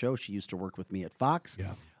morning show. She used to work with me at Fox.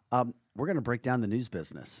 Yeah. We're going to break down the news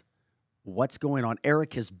business. What's going on?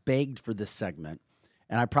 Eric has begged for this segment,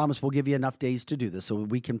 and I promise we'll give you enough days to do this so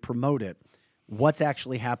we can promote it. what's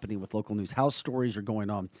actually happening with local news, how stories are going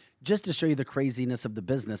on, just to show you the craziness of the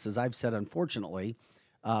business. As I've said, unfortunately,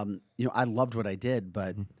 I loved what I did,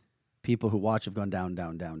 but people who watch have gone down,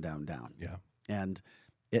 down, down, down, down. Yeah. And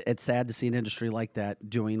it's sad to see an industry like that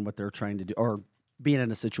doing what they're trying to do, or being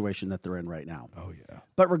in a situation that they're in right now. Oh, yeah.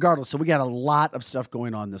 But regardless, so we got a lot of stuff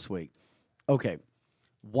going on this week. Okay.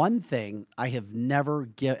 One thing I have never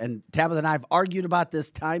given, and Tabitha and I have argued about this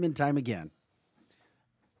time and time again.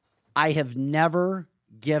 I have never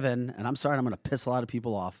given, and I'm sorry, I'm going to piss a lot of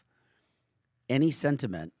people off, any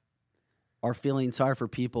sentiment or feeling sorry for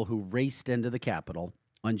people who raced into the Capitol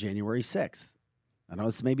on January 6th. I know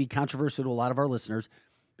this may be controversial to a lot of our listeners,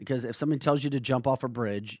 because if somebody tells you to jump off a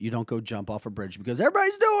bridge, you don't go jump off a bridge because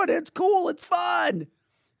everybody's doing it. It's cool. It's fun.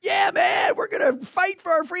 Yeah, man, we're going to fight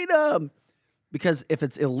for our freedom. Because if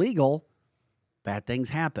it's illegal, bad things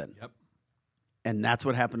happen. Yep. And that's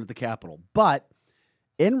what happened at the Capitol. But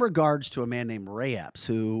in regards to a man named Ray Epps,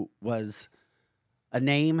 who was a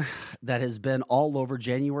name that has been all over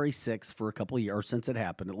January 6th for a couple of years, or since it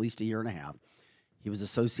happened, at least a year and a half. He was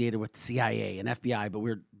associated with the CIA and FBI, but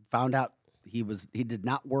we found out he did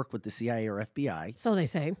not work with the CIA or FBI. So they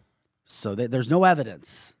say. So there's no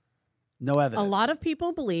evidence. No evidence. A lot of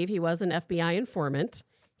people believe he was an FBI informant.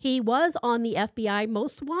 He was on the FBI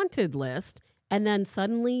most wanted list and then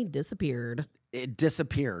suddenly disappeared. It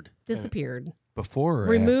disappeared. Disappeared. Before or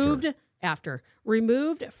Removed after?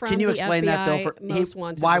 Removed from Can you the explain FBI that though? most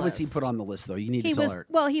wanted why list. was he put on the list though? You need to tell her.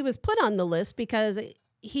 Well, he was put on the list because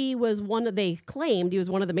he was they claimed he was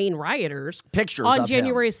one of the main rioters. Pictures on of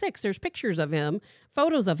January him. 6th. There's pictures of him,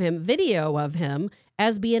 photos of him, video of him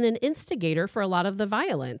as being an instigator for a lot of the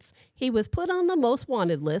violence. He was put on the most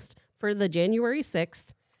wanted list for the January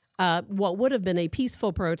 6th. What would have been a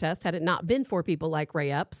peaceful protest had it not been for people like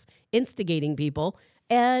Ray Epps instigating people.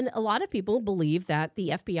 And a lot of people believe that the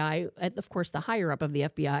FBI, of course, the higher up of the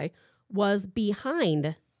FBI, was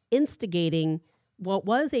behind instigating what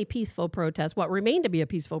was a peaceful protest, what remained to be a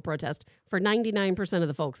peaceful protest for 99% of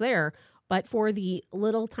the folks there, but for the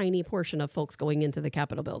little tiny portion of folks going into the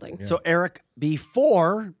Capitol building. So, Eric,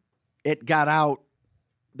 before it got out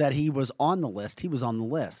that he was on the list, he was on the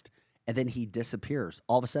list. And then he disappears,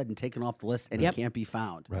 all of a sudden taken off the list, and Yep. he can't be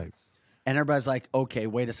found. Right. And everybody's like, okay,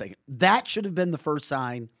 wait a second. That should have been the first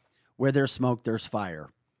sign. Where there's smoke, there's fire.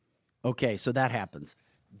 Okay, so that happens.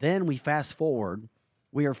 Then we fast forward.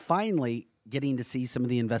 We are finally getting to see some of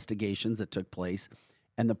the investigations that took place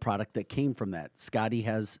and the product that came from that. Scotty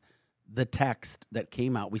has the text that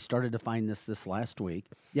came out. We started to find this last week.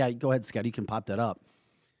 Yeah, go ahead, Scotty. You can pop that up.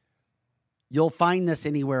 You'll find this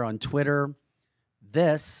anywhere on Twitter.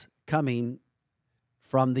 This coming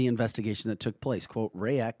from the investigation that took place. Quote,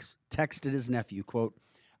 Ray X texted his nephew, quote,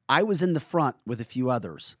 I was in the front with a few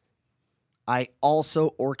others. I also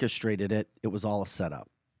orchestrated it. It was all a setup.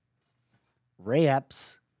 Ray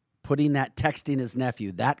Epps putting that, texting his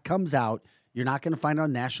nephew, that comes out. You're not going to find it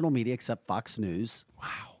on national media except Fox News.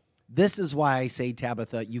 Wow. This is why I say,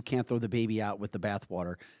 Tabitha, you can't throw the baby out with the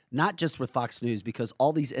bathwater. Not just with Fox News, because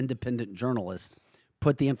all these independent journalists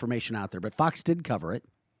put the information out there. But Fox did cover it.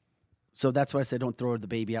 So that's why I say don't throw the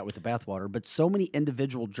baby out with the bathwater. But so many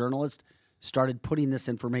individual journalists started putting this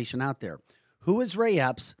information out there. Who is Ray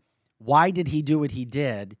Epps? Why did he do what he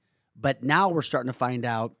did? But now we're starting to find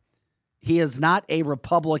out he is not a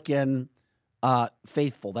Republican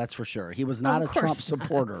faithful, that's for sure. He was not a Trump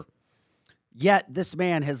supporter. Yet this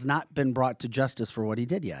man has not been brought to justice for what he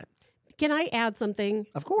did yet. Can I add something?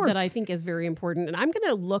 Of course. That I think is very important? And I'm going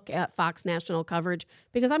to look at Fox National coverage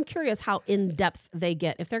because I'm curious how in-depth they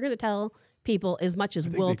get. If they're going to tell people as much as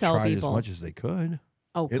we'll tell tried people. as much as they could.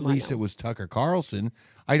 Oh, At come on least now. it was Tucker Carlson.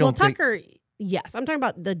 I don't think Tucker, yes. I'm talking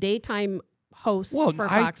about the daytime host for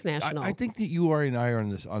Fox National. I think that you and I are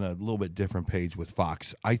on a little bit different page with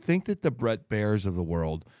Fox. I think that the Brett Bairs of the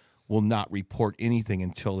world will not report anything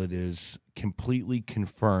until it is completely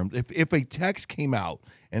confirmed. If a text came out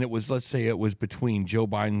and it was, let's say it was between Joe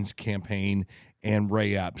Biden's campaign and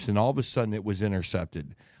Ray Epps, and all of a sudden it was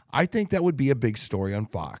intercepted, I think that would be a big story on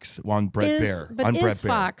Fox, on Brett Baer, but on is Brett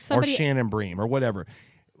Fox, Baer, or somebody- Shannon Bream, or whatever.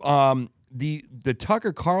 The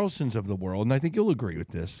Tucker Carlsons of the world, and I think you'll agree with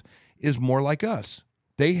this, is more like us.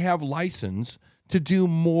 They have license to do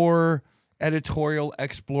more editorial,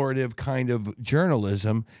 explorative kind of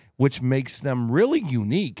journalism, which makes them really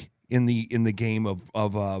unique in the game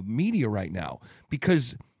of media right now,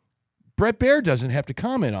 because Brett Baer doesn't have to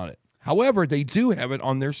comment on it. However, they do have it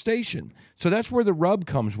on their station. So that's where the rub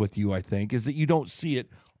comes with you, I think, is that you don't see it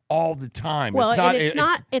all the time. Well,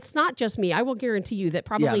 it's not just me. I will guarantee you that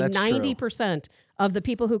probably that's true. 90% of the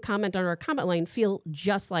people who comment on our comment line feel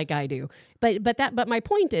just like I do. But my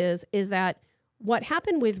point is that what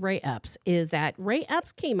happened with Ray Epps is that Ray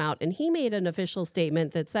Epps came out and he made an official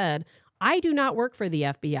statement that said, I do not work for the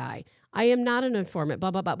FBI. I am not an informant,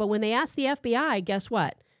 blah, blah, blah. But when they asked the FBI, guess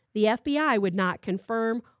what? The FBI would not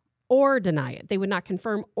confirm or deny it. They would not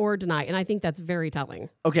confirm or deny. And I think that's very telling.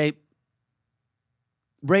 Okay.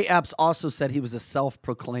 Ray Epps also said he was a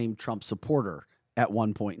self-proclaimed Trump supporter at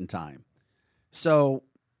one point in time. So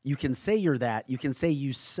you can say you're that. You can say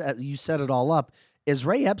you set it all up. Is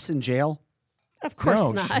Ray Epps in jail? Of course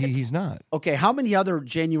No, not. he's not. Okay, how many other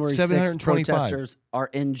January 6th 725. protesters are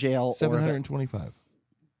in jail? 725.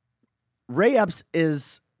 Ray Epps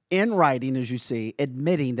is in writing, as you see,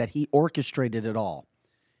 admitting that he orchestrated it all.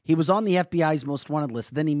 He was on the FBI's most wanted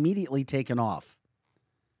list, then immediately taken off.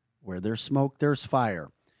 Where there's smoke, there's fire.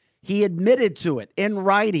 He admitted to it in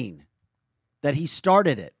writing that he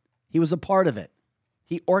started it. He was a part of it.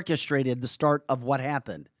 He orchestrated the start of what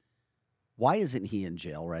happened. Why isn't he in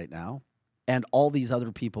jail right now? And all these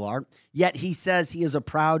other people aren't. Yet he says he is a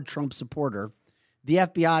proud Trump supporter. The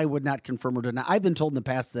FBI would not confirm or deny. I've been told in the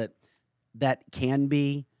past that that can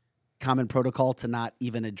be common protocol to not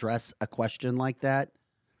even address a question like that.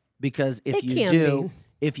 Because if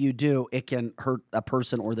you do, it can hurt a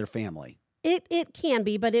person or their family. It can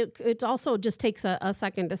be, but it also just takes a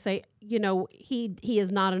second to say, he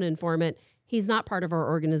is not an informant. He's not part of our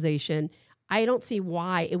organization. I don't see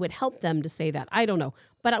why it would help them to say that. I don't know.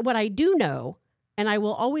 But what I do know, and I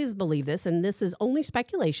will always believe this, and this is only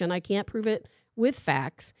speculation, I can't prove it with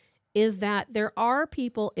facts, is that there are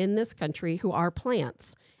people in this country who are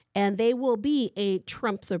plants, and they will be a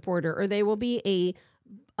Trump supporter or they will be a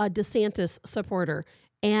DeSantis supporter,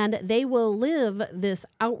 and they will live this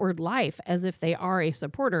outward life as if they are a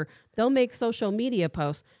supporter. They'll make social media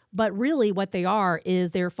posts, but really what they are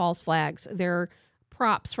is they're false flags. They're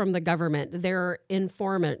props from the government. They're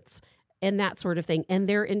informants and that sort of thing. And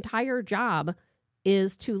their entire job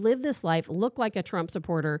is to live this life, look like a Trump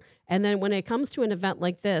supporter. And then when it comes to an event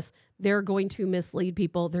like this, they're going to mislead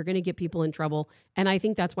people. They're going to get people in trouble. And I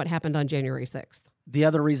think that's what happened on January 6th. The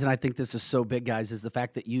other reason I think this is so big, guys, is the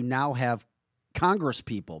fact that you now have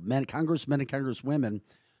congresspeople, congressmen and congresswomen,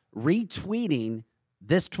 retweeting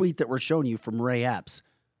this tweet that we're showing you from Ray Epps.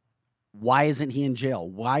 Why isn't he in jail?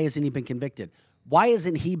 Why hasn't he been convicted? Why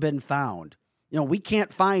hasn't he been found? We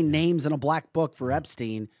can't find names in a black book for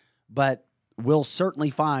Epstein, but we'll certainly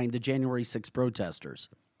find the January 6th protesters.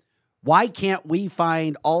 Why can't we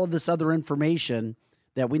find all of this other information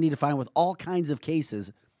that we need to find with all kinds of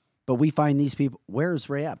cases, but we find these people? Where's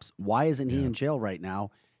Ray Epps? Why isn't he in jail right now?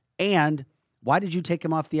 And why did you take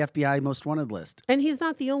him off the FBI most wanted list? And he's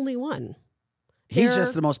not the only one. He's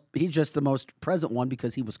just the most present one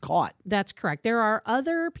because he was caught. That's correct. There are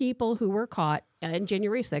other people who were caught on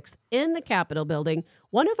January 6th in the Capitol building.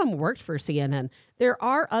 One of them worked for CNN. There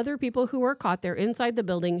are other people who were caught there inside the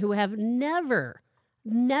building who have never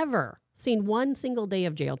seen one single day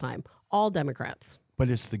of jail time. All Democrats. But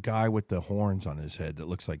it's the guy with the horns on his head that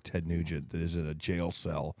looks like Ted Nugent that is in a jail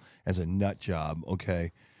cell as a nut job.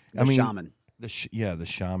 Okay, Shaman. The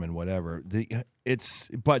shaman, whatever.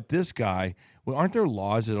 But this guy. Well, aren't there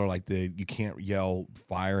laws that are like you can't yell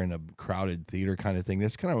fire in a crowded theater kind of thing?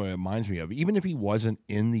 That's kind of what it reminds me of. Even if he wasn't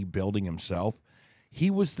in the building himself,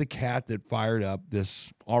 he was the cat that fired up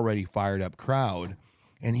this already fired up crowd,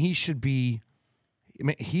 and he should be. I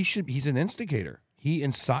mean, he's an instigator. He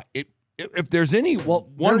incite. If there's any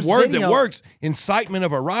one word that works, incitement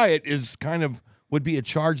of a riot is would be a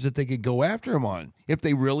charge that they could go after him on if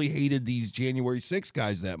they really hated these January 6th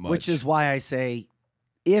guys that much. Which is why I say,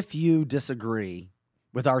 if you disagree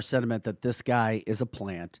with our sentiment that this guy is a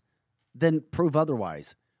plant, then prove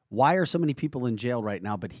otherwise. Why are so many people in jail right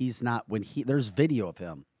now, but he's not? There's video of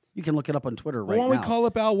him. You can look it up on Twitter right now. Why don't we call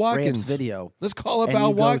up Al Watkins? Video. Let's call up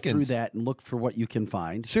Al Watkins. Go through that and look for what you can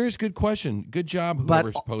find. Serious, good question. Good job,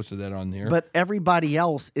 whoever's posted that on there. But everybody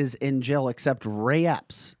else is in jail except Ray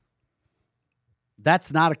Epps.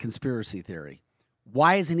 That's not a conspiracy theory.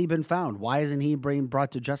 Why hasn't he been found? Why isn't he being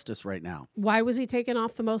brought to justice right now? Why was he taken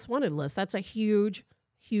off the most wanted list? That's a huge,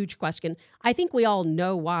 huge question. I think we all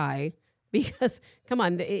know why, because, come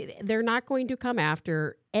on, they're not going to come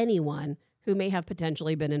after anyone who may have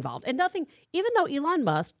potentially been involved. And nothing, even though Elon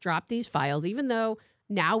Musk dropped these files, even though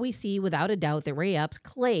now we see without a doubt that Ray Epps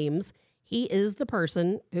claims he is the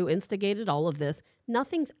person who instigated all of this,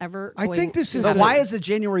 nothing's ever going I think this is. But why is the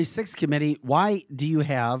January 6th committee, why do you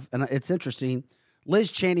have, and it's interesting,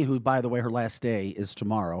 Liz Cheney, who, by the way, her last day is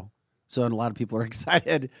tomorrow, so and a lot of people are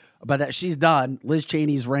excited about that. She's done. Liz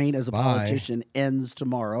Cheney's reign as a politician ends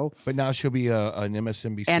tomorrow. But now she'll be an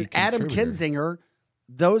MSNBC And Adam contributor. Kinzinger,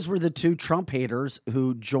 those were the two Trump haters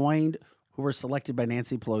who were selected by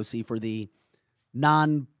Nancy Pelosi for the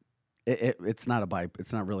it's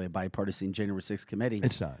not really a bipartisan January 6th committee.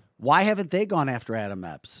 It's not. Why haven't they gone after Adam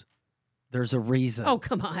Epps? There's a reason. Oh,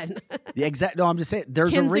 come on. No, I'm just saying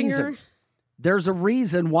there's a reason. There's a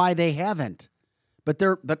reason why they haven't. But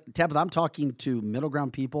Tabitha, I'm talking to middle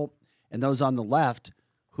ground people and those on the left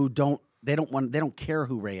who don't care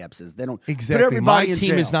who Ray Epps is. They don't exactly. Put everybody My in team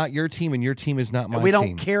jail. is not your team, and your team is not my team. We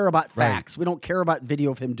don't care about facts. Right. We don't care about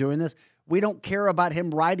video of him doing this. We don't care about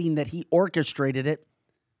him writing that he orchestrated it.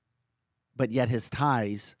 But yet his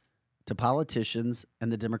ties to politicians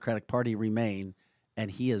and the Democratic Party remain, and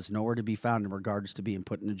he is nowhere to be found in regards to being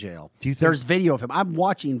put into jail. There's video of him. I'm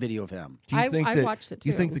watching video of him. Do you think I watched it too. Do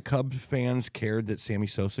you think the Cubs fans cared that Sammy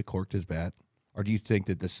Sosa corked his bat? Or do you think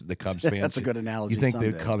that the Cubs fans... That's a good analogy. You think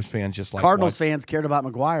someday. the Cubs fans just like... Cardinals fans cared about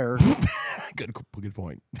McGuire. Good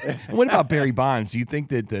point. And what about Barry Bonds? Do you think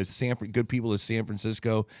that the good people of San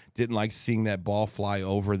Francisco didn't like seeing that ball fly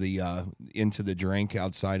over the into the drink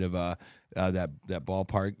outside of that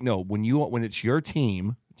ballpark? No, when it's your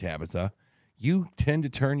team, Tabitha, you tend to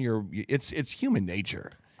turn your... It's human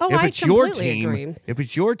nature. Oh, if I it's your completely team, agree. If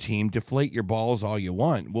it's your team, deflate your balls all you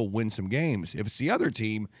want. We'll win some games. If it's the other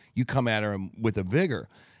team, you come at them with a vigor.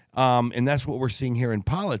 And that's what we're seeing here in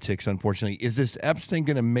politics, unfortunately. Is this Epps thing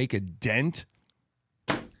going to make a dent?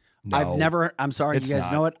 No. I'm sorry, you guys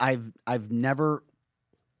not. know it. I've never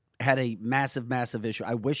had a massive issue.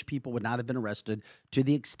 I wish people would not have been arrested to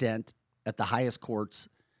the extent at the highest courts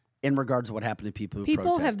in regards to what happened to people who People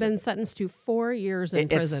protested. have been sentenced to 4 years in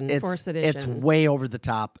prison for sedition. It's way over the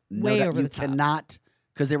top. Way over the top. You cannot,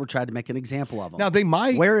 because they were trying to make an example of him. Now, they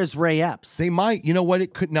might. Where is Ray Epps? They might. You know what?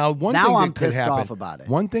 It could. Now, one Now thing I'm that could pissed happen, off about it.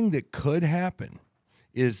 One thing that could happen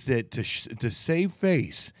is that to save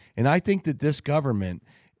face, and I think that this government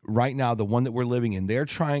right now, the one that we're living in, they're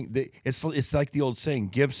trying. It's like the old saying: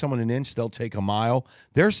 "Give someone an inch, they'll take a mile."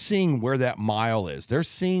 They're seeing where that mile is. They're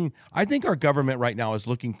seeing. I think our government right now is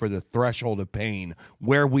looking for the threshold of pain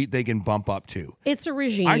where they can bump up to. It's a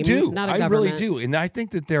regime. I do. Not a I government. really do. And I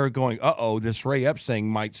think that they're going, this Ray Epps thing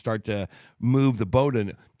might start to move the boat.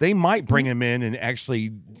 And they might bring him in and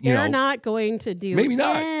actually, They're not going to do maybe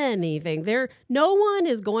not. anything. No one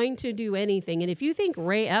is going to do anything. And if you think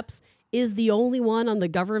Ray Epps is the only one on the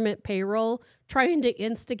government payroll trying to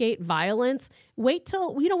instigate violence, wait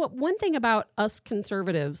till, you know what, one thing about us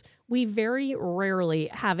conservatives, we very rarely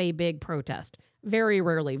have a big protest. Very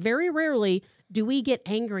rarely. Very rarely do we get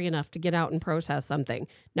angry enough to get out and protest something.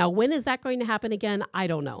 Now, when is that going to happen again? I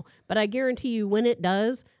don't know. But I guarantee you when it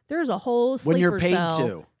does, there's a whole sleeper when you're paid cell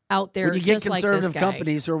to. out there When you get just conservative like this guy.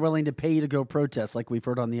 companies who are willing to pay you to go protest, like we've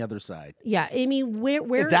heard on the other side. Yeah, I mean,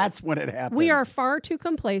 That's when it happens. We are far too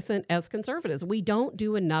complacent as conservatives. We don't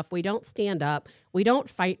do enough. We don't stand up. We don't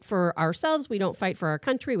fight for ourselves. We don't fight for our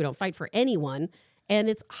country. We don't fight for anyone. And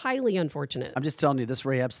it's highly unfortunate. I'm just telling you, this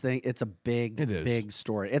Ray Epps thing, it's a big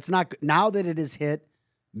story. It's not, now that it has hit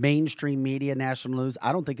mainstream media, national news,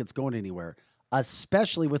 I don't think it's going anywhere,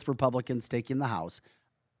 especially with Republicans taking the House.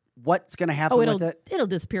 What's going to happen with it? It'll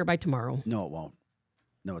disappear by tomorrow. No, it won't.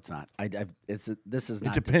 No, it's not. This is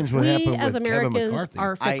not. It depends what We happened as with Kevin Americans McCarthy.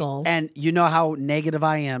 are fickle. And you know how negative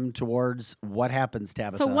I am towards what happens,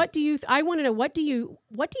 Tabitha. So what do you? I want to know what do you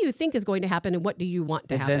think is going to happen, and what do you want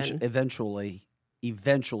to happen? Eventually,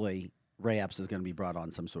 Ray Epps is going to be brought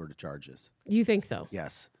on some sort of charges. You think so?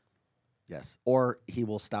 Yes, or he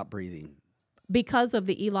will stop breathing Because of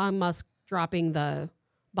the Elon Musk dropping the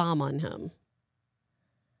bomb on him.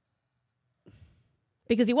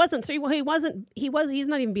 Because he's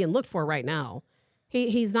not even being looked for right now.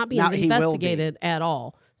 He's not being investigated at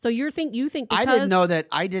all. So you think because I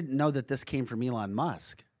didn't know that this came from Elon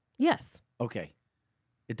Musk. Yes. Okay.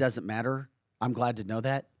 It doesn't matter. I'm glad to know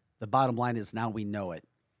that. The bottom line is now we know it.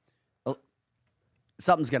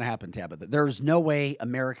 Something's going to happen, Tabitha. There's no way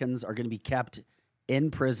Americans are going to be kept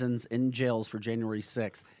in prisons, in jails for January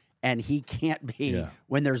 6th, and he can't be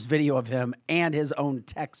when there's video of him and his own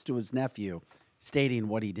text to his nephew stating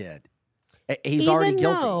what he did. He's already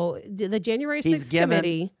guilty. No, the January 6th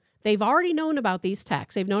committee, they've already known about these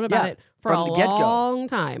texts. They've known about it for a long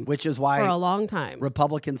time. Which is why for a long time.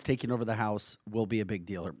 Republicans taking over the House will be a big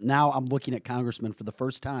deal. Now I'm looking at congressmen for the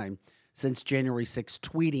first time since January 6th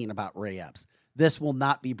tweeting about Ray Epps. This will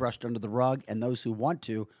not be brushed under the rug, and those who want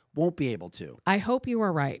to won't be able to. I hope you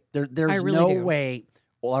are right. There's really no way,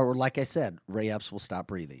 or like I said, Ray Epps will stop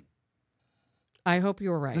breathing. I hope you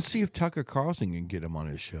were right. Let's see if Tucker Carlson can get him on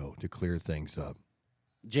his show to clear things up.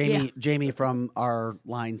 Jamie from our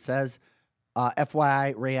line says,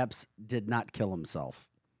 FYI, Ray Epps did not kill himself.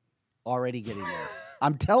 Already getting there.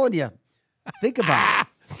 I'm telling you, think about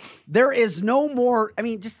it. There is no more,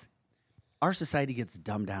 Our society gets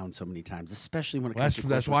dumbed down so many times, especially when it comes to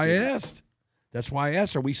That's why I asked. That's why I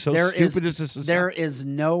asked. Are we so There stupid is- as a society? There is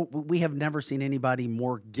we have never seen anybody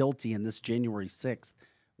more guilty in this January 6th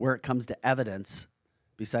where it comes to evidence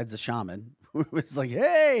besides the shaman who was like,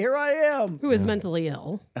 hey, here I am. Who is mentally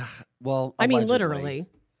ill? Well, I mean, allegedly, literally.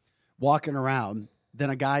 walking around. Then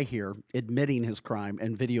a guy here admitting his crime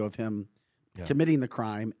and video of him committing the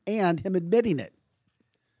crime and him admitting it.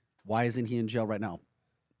 Why isn't he in jail right now?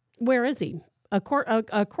 Where is he?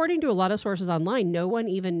 According to a lot of sources online, no one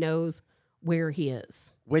even knows where he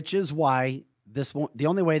is. Which is why the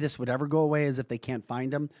only way this would ever go away is if they can't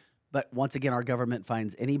find him. But once again, our government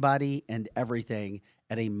finds anybody and everything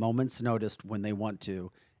at a moment's notice when they want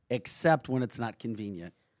to, except when it's not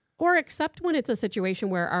convenient. Or except when it's a situation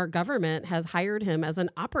where our government has hired him as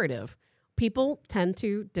an operative. People tend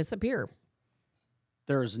to disappear.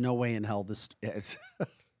 There is no way in hell this is.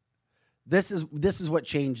 This is what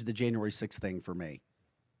changed the January 6th thing for me.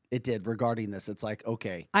 It did regarding this. It's like,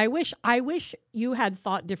 okay. I wish you had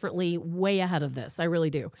thought differently way ahead of this. I really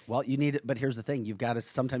do. Well, you need it, but here's the thing.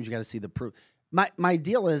 Sometimes you got to see the proof. My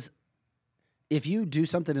deal is if you do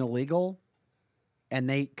something illegal and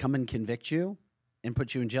they come and convict you and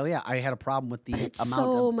put you in jail, yeah, I had a problem with the It's amount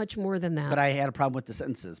so much more than that. but I had a problem with the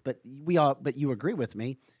sentences. But you agree with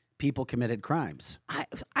me. People committed crimes.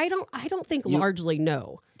 I don't think largely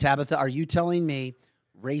no. Tabitha, are you telling me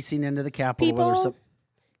racing into the Capitol?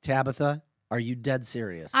 Tabitha, are you dead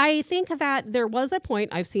serious? I think that there was a point,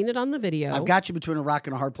 I've seen it on the video. I've got you between a rock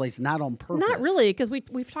and a hard place, not on purpose. Not really, because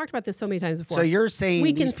we've talked about this so many times before. So you're saying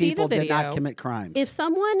we these can see people the did not video. commit crimes? If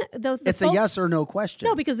someone, it's a yes or no question.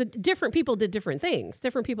 No, because different people did different things.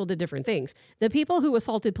 Different people did different things. The people who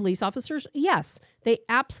assaulted police officers, yes, they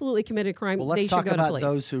absolutely committed crime. Well, they let's talk should go to about police.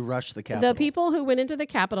 those who rushed the Capitol. The people who went into the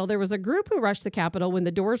Capitol, there was a group who rushed the Capitol when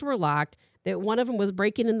the doors were locked, that one of them was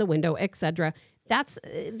breaking in the window, etc. That's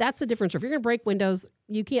a difference. If you're going to break windows,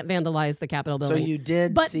 you can't vandalize the Capitol building. So you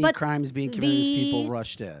did see crimes being committed as people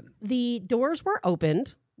rushed in. The doors were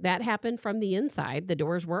opened. That happened from the inside. The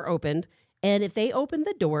doors were opened. And if they opened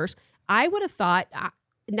the doors, I would have thought,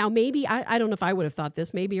 now maybe, I don't know if I would have thought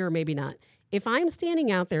this, maybe or maybe not. If I'm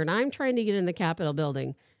standing out there and I'm trying to get in the Capitol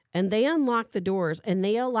building and they unlock the doors and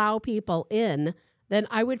they allow people in, then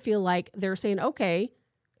I would feel like they're saying, okay,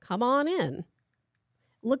 come on in.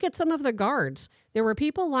 Look at some of the guards. There were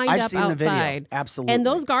people lined I've up seen outside. the video. Absolutely. And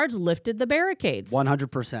those guards lifted the barricades.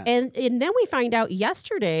 100%. And then we find out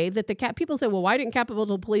yesterday that people said, well, why didn't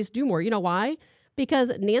Capitol Police do more? You know why?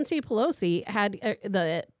 Because Nancy Pelosi had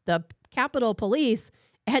the Capitol Police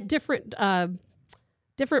at different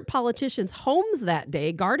politicians' homes that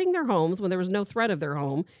day, guarding their homes when there was no threat of their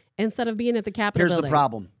home, instead of being at the Capitol building. Here's the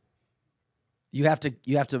problem. You have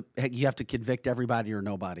to convict everybody or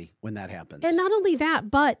nobody when that happens. And not only that,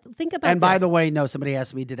 but think about And by this. the way, no, somebody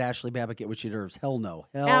asked me, did Ashley Babbitt get what she deserves? Hell no.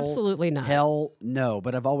 Absolutely not. Hell no.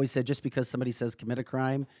 But I've always said just because somebody says commit a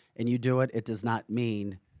crime and you do it, it does not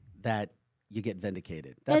mean that you get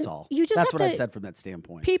vindicated. That's And all. you just That's have what I've to- said from that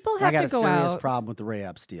standpoint. people And I have got to go a serious out- problem with the Ray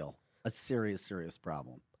Epps deal. A serious, serious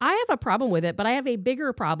problem. I have a problem with it, but I have a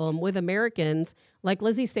bigger problem with Americans, like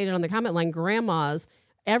Lizzie stated on the comment line, grandmas,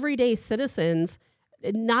 everyday citizens,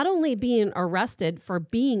 not only being arrested for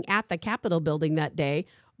being at the Capitol building that day,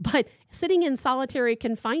 but sitting in solitary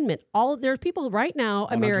confinement. There's people right now,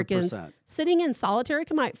 Americans, 100%. sitting in solitary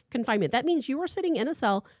confinement. That means you are sitting in a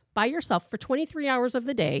cell by yourself for 23 hours of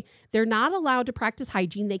the day. They're not allowed to practice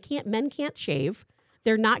hygiene. Men can't shave.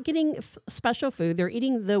 They're not getting special food. They're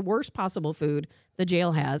eating the worst possible food the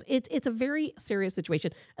jail has. It's a very serious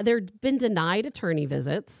situation. They've been denied attorney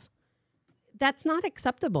visits. That's not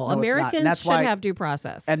acceptable. No, it's not. And Americans that's should why- have due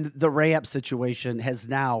process. And the Ray Epps situation has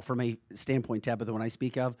now, from a standpoint, Tabitha, when I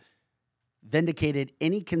speak of, vindicated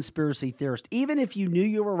any conspiracy theorist. Even if you knew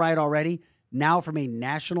you were right already, now from a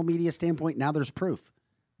national media standpoint, now there's proof.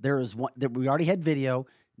 There is one that we already had video.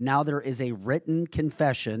 Now there is a written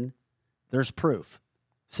confession. There's proof.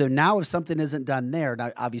 So now if something isn't done there,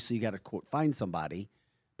 now obviously you got to quote find somebody.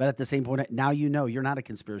 But at the same point, now you know you're not a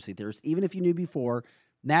conspiracy theorist. Even if you knew before,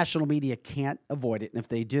 national media can't avoid it. And if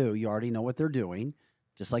they do, you already know what they're doing,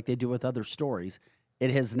 just like they do with other stories. It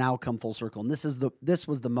has now come full circle. And this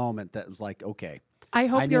was the moment that was like, okay. I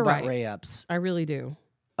hope knew you're about right. Ray Epps. I really do.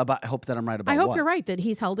 I hope that I'm right about I hope what? you're right that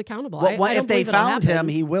he's held accountable. Well, I don't if they believe it'll found him, happen.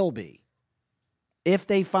 he will be. If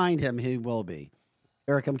they find him, he will be.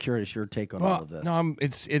 Eric, I'm curious your take on all of this. No,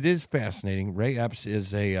 it is fascinating. Ray Epps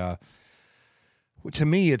is Well, to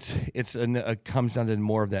me, it comes down to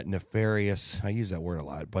more of that nefarious. I use that word a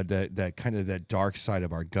lot, but that kind of that dark side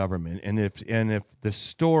of our government. And if the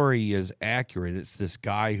story is accurate, it's this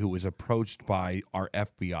guy who was approached by our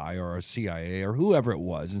FBI or our CIA or whoever it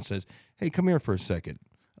was and says, "Hey, come here for a second.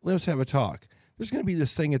 Let's have a talk. There's going to be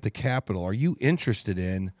this thing at the Capitol. Are you interested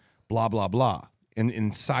in blah blah blah?" And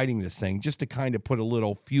inciting this thing just to kind of put a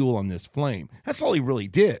little fuel on this flame. That's all he really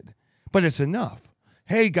did, but it's enough.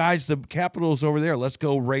 Hey guys, the Capitol's over there. Let's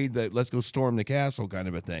go let's go storm the castle, kind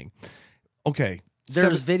of a thing. Okay.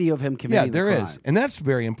 There's video of him committing the crime. There is. And that's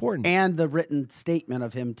very important. And the written statement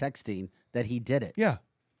of him texting that he did it. Yeah.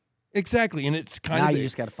 Exactly. And it's kind now of you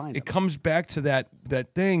just got to find it. It comes back to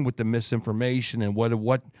that thing with the misinformation and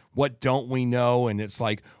what don't we know? And it's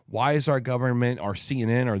like, why is our government, our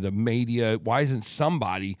CNN or the media, why isn't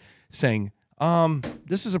somebody saying,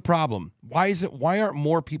 this is a problem. Why aren't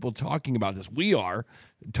more people talking about this? We are.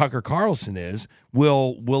 Tucker Carlson is.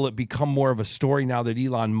 Will it become more of a story now that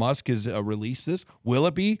Elon Musk has released this? Will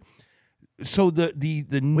it be? So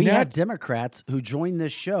we have Democrats who joined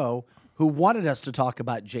this show who wanted us to talk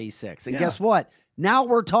about J6. And guess what? Now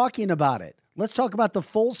we're talking about it. Let's talk about the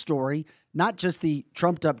full story, not just the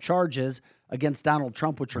trumped up charges against Donald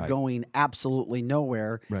Trump, which are going absolutely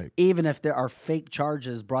nowhere. Right. Even if there are fake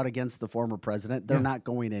charges brought against the former president, they're not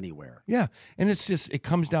going anywhere. Yeah. And it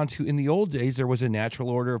comes down to, in the old days, there was a natural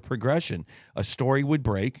order of progression. A story would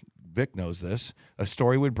break. Vic knows this. A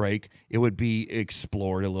story would break. It would be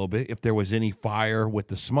explored a little bit. If there was any fire with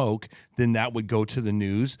the smoke, then that would go to the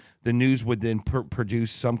news. The news would then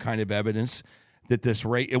produce some kind of evidence that this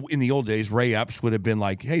in the old days, Ray Epps would have been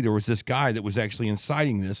like, hey, there was this guy that was actually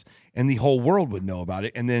inciting this, and the whole world would know about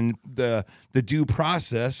it. And then the due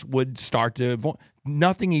process would start to evolve.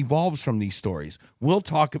 Nothing evolves from these stories. We'll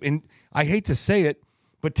talk, and I hate to say it,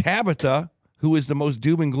 but Tabitha, who is the most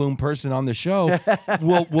doom and gloom person on the show,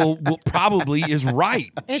 will probably is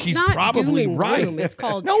right. She's not probably doom and right. Gloom. It's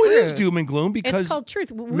called no, truth. It is doom and gloom because it's called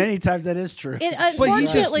truth. Many times that is true.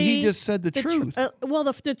 But he just said the truth.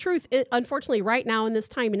 The truth, unfortunately, right now in this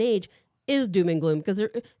time and age, is doom and gloom because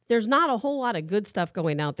there's not a whole lot of good stuff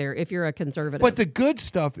going out there if you're a conservative. But the good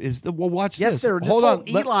stuff is watch this. This whole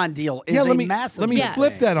Elon deal is a massive. Let me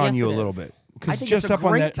flip that on you a little bit. I think it's a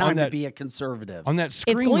great time to be a conservative. On that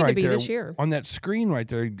screen it's going right to be there, this year. On that screen right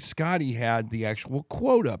there, Scotty had the actual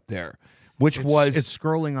quote up there, which it's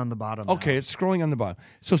scrolling on the bottom. Okay, it's scrolling on the bottom.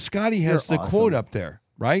 So Scotty has the quote up there,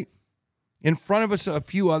 right? In front of us, a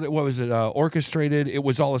few other, orchestrated. It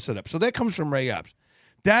was all a setup. So that comes from Ray Epps.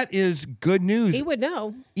 That is good news. He would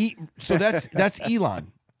know. So that's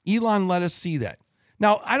Elon. Elon let us see that.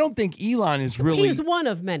 Now, I don't think Elon is really... He's one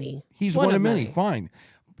of many. He's one of many. Fine.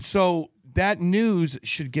 So that news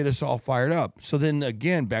should get us all fired up. So then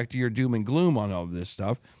again, back to your doom and gloom on all of this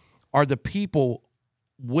stuff. Are the people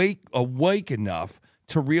awake enough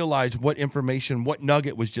to realize what information, what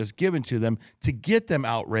nugget was just given to them to get them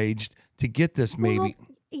outraged, to get this maybe... Well,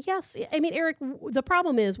 yes. I mean, Eric, the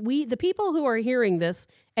problem is the people who are hearing this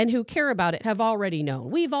and who care about it have already known.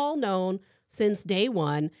 We've all known since day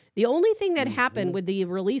one. The only thing that happened with the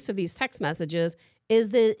release of these text messages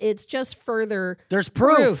is that it's just further... There's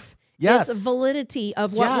proof. Yes. It's validity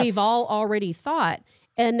of what we've all already thought.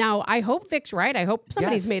 And now I hope Vic's right. I hope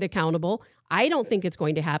somebody's made accountable. I don't think it's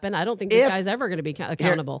going to happen. I don't think this guy's ever going to be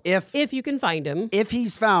accountable. If you can find him. If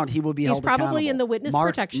he's found, he will be held accountable. He's probably in the witness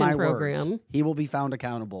protection program. Words. He will be found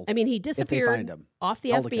accountable. I mean, he disappeared off the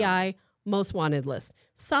FBI most wanted list.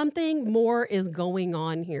 Something more is going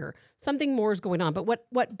on here. Something more is going on. But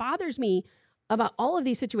what bothers me about all of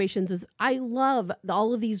these situations is I love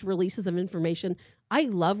all of these releases of information. I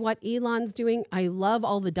love what Elon's doing. I love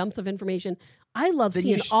all the dumps of information. I love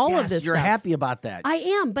seeing all of this You're stuff. happy about that. I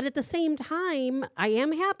am, but at the same time, I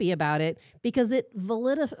am happy about it because it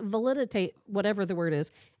validate whatever the word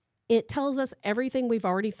is. It tells us everything we've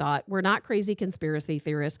already thought. We're not crazy conspiracy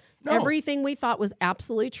theorists. No. Everything we thought was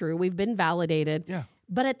absolutely true. We've been validated. Yeah.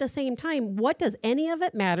 But at the same time, what does any of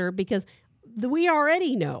it matter? Because we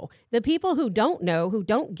already know. The people who don't know, who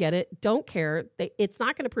don't get it, don't care. It's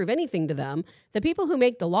not going to prove anything to them. The people who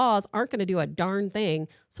make the laws aren't going to do a darn thing.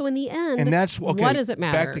 So in the end, and that's, okay, what does it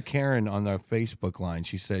matter? Back to Karen on the Facebook line.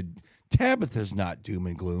 She said, Tabitha's not doom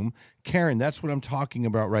and gloom. Karen, that's what I'm talking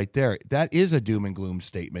about right there. That is a doom and gloom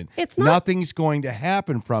statement. It's not. Nothing's going to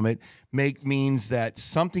happen from it. Means that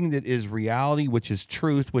something that is reality, which is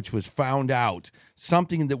truth, which was found out,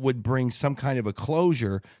 something that would bring some kind of a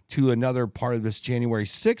closure to another part of this January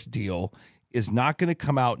 6th deal is not going to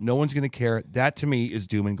come out. No one's going to care. That to me is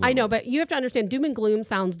doom and gloom. I know, but you have to understand, doom and gloom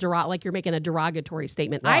sounds like you're making a derogatory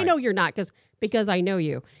statement. I know you're not because I know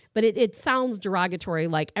you, but it sounds derogatory,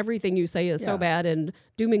 like everything you say is so bad and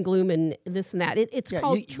doom and gloom and this and that. It's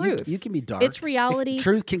called truth. You can be dark. It's reality.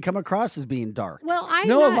 Truth can come across as being dark. Well,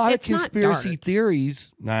 a lot of conspiracy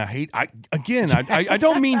theories. I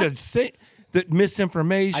don't mean to say that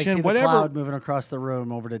misinformation, I see whatever. The cloud moving across the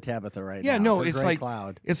room over to Tabitha right now. Yeah, no, The it's gray like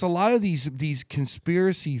cloud. It's a lot of these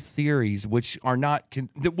conspiracy theories which are not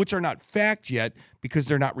fact yet because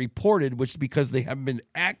they're not reported, which because they haven't been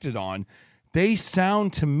acted on. They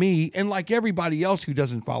sound to me, and like everybody else who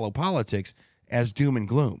doesn't follow politics, as doom and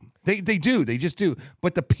gloom. They just do.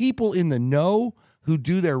 But the people in the know who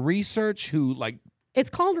do their research, who like. It's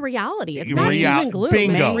called reality. It's not doom and gloom.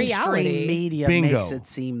 Bingo. It's reality. Mainstream media makes it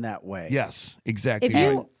seem that way. Yes, exactly.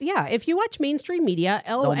 If you watch mainstream media,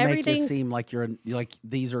 they'll make everything's you seem like you're like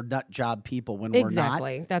these are nut job people when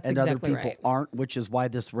exactly. we're not. That's and exactly other people aren't, which is why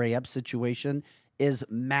this Ray Epps situation is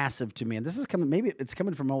massive to me. And this is coming. Maybe it's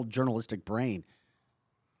coming from old journalistic brain.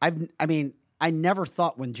 I never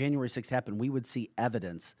thought when January 6th happened we would see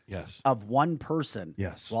evidence of one person.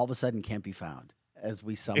 Yes. Who all of a sudden can't be found. As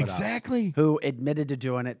we sum it up. Exactly. Who admitted to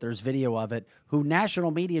doing it. There's video of it. Who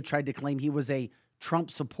national media tried to claim he was a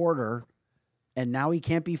Trump supporter, and now he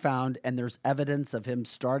can't be found, and there's evidence of him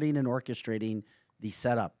starting and orchestrating the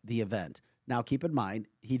setup, the event. Now, keep in mind,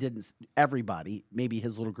 he didn't, everybody, maybe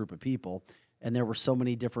his little group of people, and there were so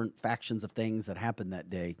many different factions of things that happened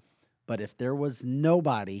that day. But if there was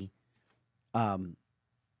nobody,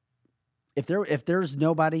 if there's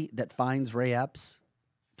nobody that finds Ray Epps,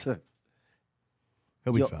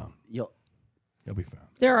 he'll be found. He'll be found.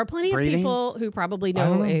 There are plenty of people who probably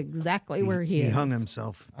know exactly where he is. He hung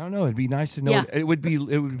himself. I don't know. It'd be nice to know. Yeah. It would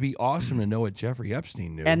be awesome to know what Jeffrey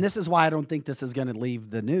Epstein knew. And this is why I don't think this is going to leave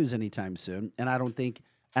the news anytime soon. And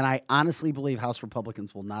I honestly believe House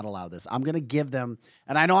Republicans will not allow this. I'm going to give them,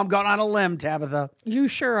 and I know I'm going on a limb, Tabitha. You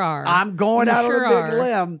sure are. I'm going out on a big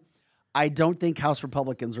limb. I don't think House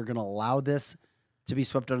Republicans are going to allow this to be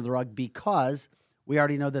swept under the rug because we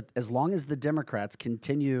already know that as long as the Democrats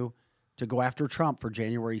continue to go after Trump for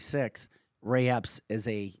January 6th, Ray Epps is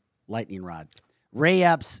a lightning rod. Ray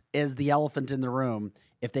Epps is the elephant in the room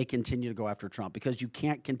if they continue to go after Trump because you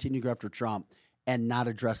can't continue to go after Trump and not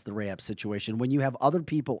address the Ray Epps situation. When you have other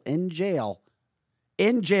people in jail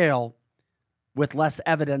with less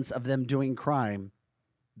evidence of them doing crime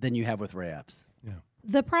than you have with Ray Epps. Yeah.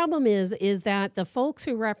 The problem is that the folks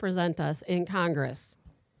who represent us in Congress,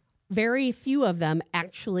 very few of them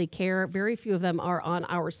actually care. Very few of them are on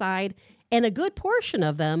our side. And a good portion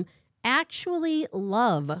of them actually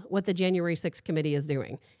love what the January 6th committee is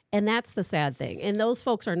doing. And that's the sad thing. And those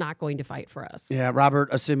folks are not going to fight for us. Yeah, Robert,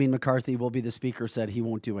 assuming McCarthy will be the speaker, said he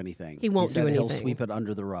won't do anything. He won't do anything. He'll sweep it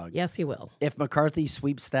under the rug. Yes, he will. If McCarthy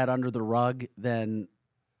sweeps that under the rug, then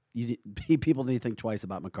people need to think twice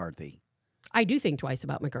about McCarthy. I do think twice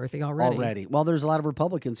about McCarthy already. Well, there's a lot of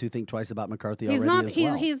Republicans who think twice about McCarthy as well.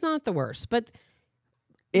 He's not the worst, but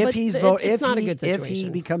it's not a good situation. If he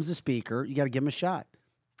becomes a speaker, you got to give him a shot.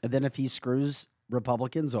 And then if he screws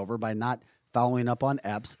Republicans over by not following up on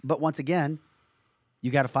Epps, but once again,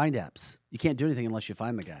 you got to find Epps. You can't do anything unless you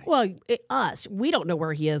find the guy. Well, we don't know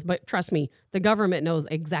where he is, but trust me, the government knows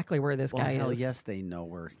exactly where this guy hell is. Yes, they know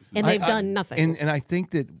where he is. And they've done nothing. And I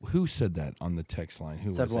think that who said that on the text line?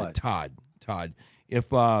 Who said was what? It? Todd.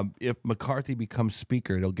 If McCarthy becomes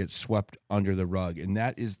speaker, it'll get swept under the rug, and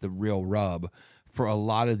that is the real rub for a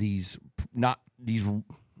lot of these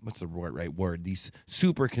what's the right word? These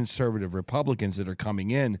super conservative Republicans that are coming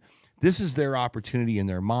in. This is their opportunity in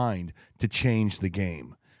their mind to change the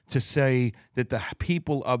game, to say that the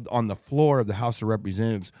people on the floor of the House of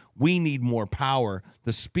Representatives, we need more power.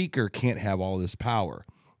 The speaker can't have all this power.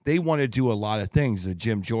 They want to do a lot of things, the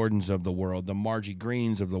Jim Jordans of the world, the Margie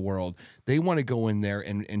Greens of the world. They want to go in there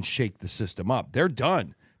and shake the system up. They're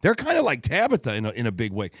done. They're kind of like Tabitha in a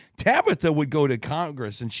big way. Tabitha would go to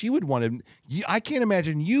Congress, and she would want to – I can't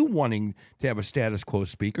imagine you wanting to have a status quo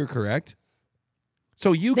speaker, correct?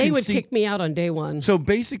 So they would kick me out on day one. So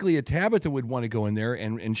basically a Tabitha would want to go in there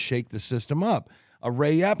and shake the system up. A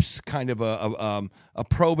Ray Epps kind of a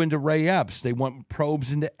probe into Ray Epps. They want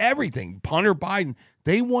probes into everything. Hunter Biden.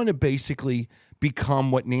 They want to basically become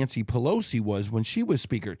what Nancy Pelosi was when she was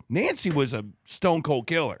speaker. Nancy was a stone cold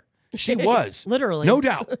killer. She was. Literally. No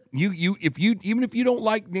doubt. Even if you don't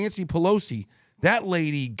like Nancy Pelosi, that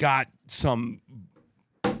lady got some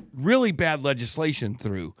really bad legislation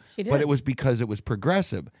through. She did. But it was because it was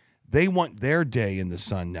progressive. They want their day in the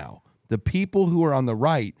sun now. The people who are on the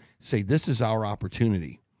right say this is our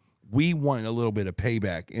opportunity. we want a little bit of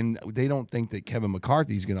payback, and they don't think that Kevin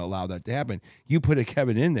McCarthy is going to allow that to happen. You put a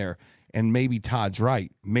Kevin in there, and maybe Todd's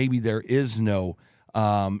right. Maybe there is no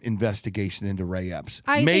investigation into Ray Epps.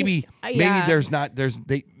 Maybe there's not.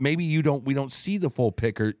 Maybe we don't see the full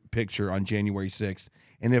picture on January 6th.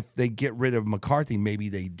 And if they get rid of McCarthy, maybe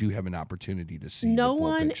they do have an opportunity to see no the full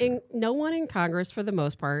one picture. No one in Congress, for the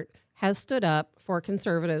most part, has stood up for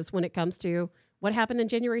conservatives when it comes to what happened in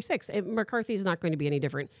January 6th. McCarthy's not going to be any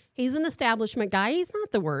different. He's an establishment guy. He's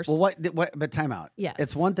not the worst. Well, but time out. Yes.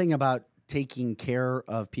 It's one thing about taking care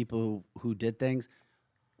of people who did things.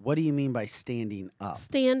 What do you mean by standing up?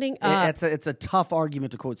 Standing up. It's a tough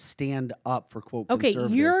argument to quote stand up for quote Okay,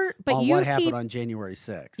 conservatives on you what happened on January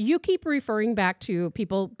 6th. You keep referring back to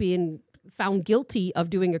people being found guilty of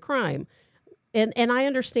doing a crime. And I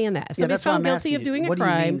understand that. If somebody's found guilty of doing a crime.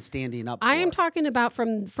 What do you mean standing up for? I am talking about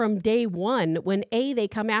from day one when they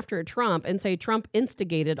come after Trump and say Trump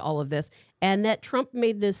instigated all of this and that Trump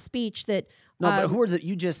made this speech that No, but who are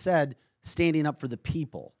you just said standing up for the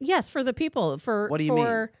people. Yes, for the people. What do you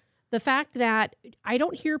mean? The fact that I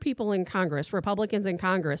don't hear people in Congress, Republicans in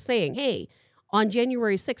Congress, saying, hey, on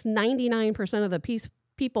January 6th, 99% of the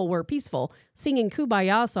people were peaceful, singing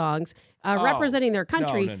Kumbaya songs, representing their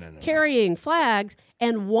country, carrying flags,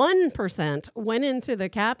 and 1% went into the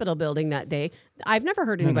Capitol building that day. I've never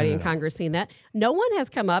heard anybody in Congress saying that. No one has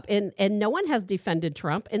come up and no one has defended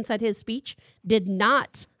Trump and said his speech did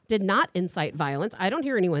not incite violence. I don't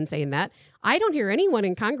hear anyone saying that. I don't hear anyone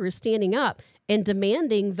in Congress standing up and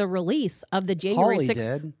demanding the release of the January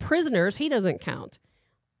 6th prisoners. He doesn't count.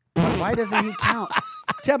 Why doesn't he count?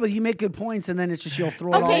 Tebba, you make good points, and then it's just you'll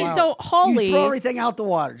throw it all out. Okay, so Hawley... You throw everything out the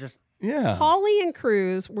water. Hawley and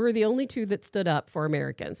Cruz were the only two that stood up for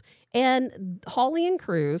Americans. And Hawley and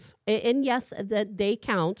Cruz, and yes, that they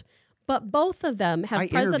count, but both of them have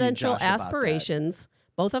presidential aspirations.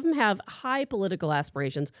 Both of them have high political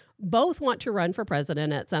aspirations. Both want to run for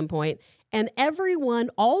president at some point. And everyone,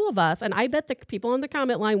 all of us, and I bet the people on the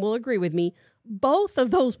comment line will agree with me, both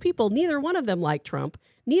of those people, neither one of them like Trump.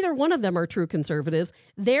 Neither one of them are true conservatives.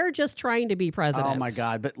 They're just trying to be president. Oh, my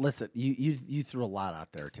God. But listen, you threw a lot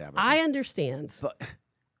out there, Tabitha. I understand. But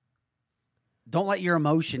don't let your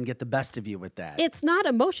emotion get the best of you with that. It's not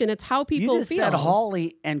emotion. It's how people feel. You just said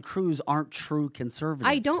Hawley and Cruz aren't true conservatives.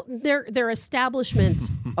 I don't. They're establishment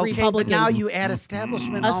okay, Republicans. But now you add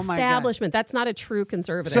establishment. Oh my God. Establishment. That's not a true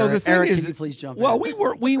conservative. So the thing Eric, is, can you please jump in? Well,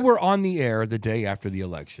 we were on the air the day after the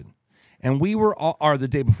election, and we were or the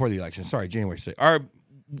day before the election. Sorry, January 6th, or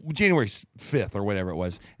January 5th, or whatever it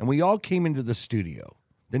was, and we all came into the studio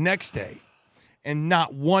the next day, and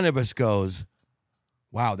not one of us goes,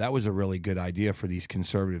 wow, that was a really good idea for these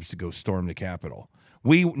conservatives to go storm the Capitol.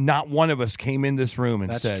 Not one of us came in this room and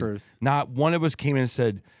That's said, truth. Not one of us came in and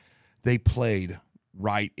said they played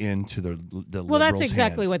right into the well, that's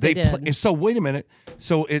exactly what they did. So wait a minute.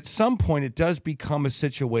 So at some point, it does become a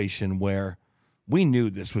situation where we knew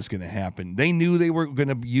this was going to happen. They knew they were going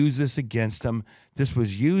to use this against them. This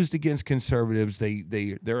was used against conservatives.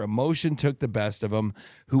 Their emotion took the best of them.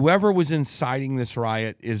 Whoever was inciting this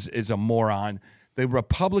riot is a moron. The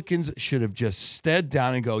Republicans should have just stepped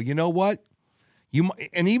down and go, you know what?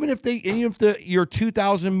 Even if your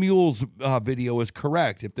 2,000 Mules video is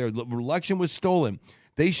correct, if their election was stolen,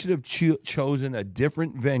 they should have chosen a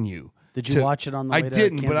different venue. Did you watch it on the way to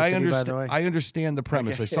Kansas but I understand. I understand the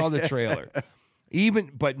premise. I saw the trailer.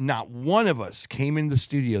 But not one of us came in the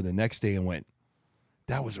studio the next day and went,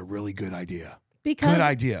 "That was a really good idea." Good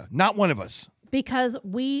idea. Not one of us. Because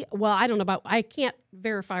I don't know I can't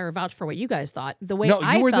verify or vouch for what you guys thought. The way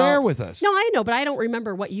you were there with us. No, I know, but I don't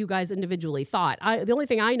remember what you guys individually thought. The only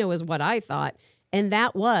thing I know is what I thought, and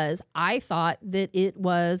that was I thought that it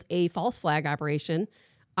was a false flag operation.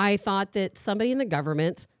 I thought that somebody in the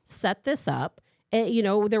government set this up.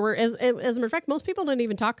 There were, as a matter of fact, most people don't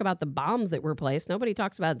even talk about the bombs that were placed. Nobody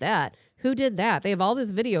talks about that. Who did that? They have all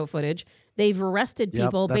this video footage. They've arrested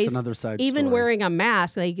people that's another side even story. wearing a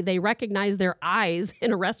mask. They recognize their eyes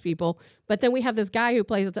and arrest people. But then we have this guy who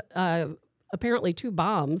placed apparently 2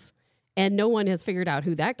 bombs, and no one has figured out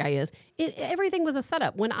who that guy is. Everything was a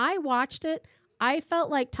setup. When I watched it, I felt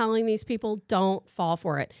like telling these people, don't fall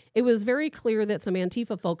for it. It was very clear that some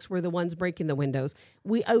Antifa folks were the ones breaking the windows.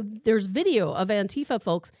 There's video of Antifa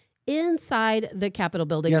folks inside the Capitol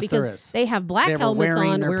building because they have black helmets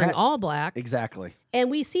on, wearing all black. Exactly.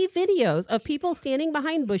 And we see videos of people standing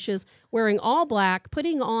behind bushes wearing all black,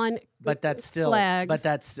 putting on flags. But that's still.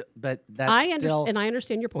 And I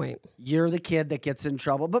understand your point. You're the kid that gets in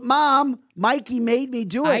trouble. But Mom, Mikey made me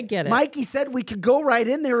do it. I get it. Mikey said we could go right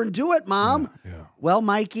in there and do it, Mom. Yeah. Well,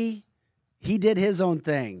 Mikey, He did his own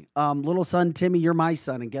thing. Little son Timmy, you're my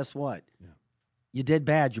son, and guess what? Yeah. You did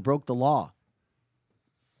bad. You broke the law.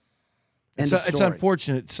 It's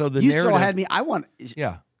unfortunate. So the you narrative, still had me.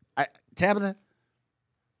 Tabitha,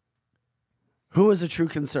 who is a true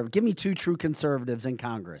conservative? Give me 2 true conservatives in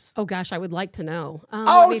Congress. Oh gosh, I would like to know.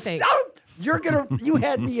 Let me think. You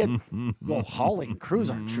had me in. Well, Hawley and Cruz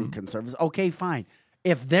aren't true conservatives. Okay, fine.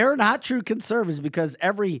 If they're not true conservatives, because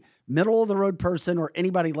every middle of the road person or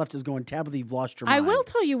anybody left is going, Tabitha, you've lost your mind. I will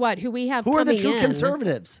tell you what. Who we have? Who are the true in.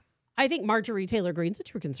 conservatives? I think Marjorie Taylor Greene's a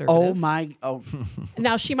true conservative. Oh my! Oh,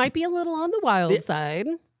 now she might be a little on the wild side.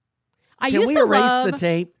 Can we erase the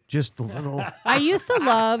tape? Just a little. I used to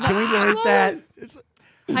love. Can we delete that?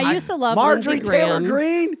 I used to love Marjorie Lindsey Taylor Graham.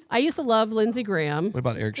 Greene. I used to love Lindsey Graham. What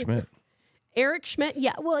about Eric Schmidt? Eric Schmidt.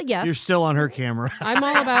 Yeah. Well, yes. You're still on her camera. I'm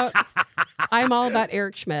all about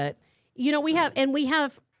Eric Schmidt. You know, we have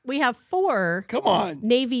 4 Come on.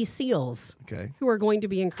 Navy SEALs Okay. who are going to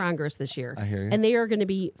be in Congress this year. I hear you. And they are going to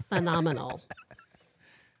be phenomenal.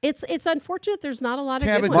 It's unfortunate there's not a lot of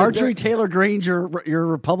good ones. Marjorie Taylor Greene's your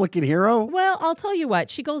Republican hero? Well, I'll tell you what.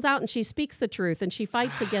 She goes out and she speaks the truth, and she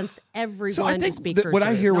fights against everyone So I to think speak that her what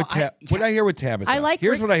truth. I hear with Tabitha. I like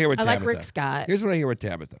Here's Rick- what I hear with I Tabitha. like Rick Scott. Here's what I hear with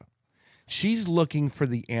Tabitha. She's looking for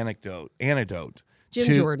the antidote. Jim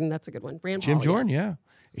to Jordan, that's a good one. Rand Jim Paul, Jordan, yes.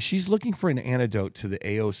 yeah. She's looking for an antidote to the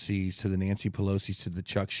AOCs, to the Nancy Pelosi's, to the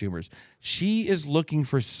Chuck Schumers. She is looking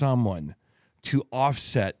for someone to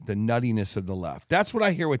offset the nuttiness of the left. That's what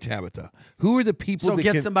I hear with Tabitha. Who are the people So that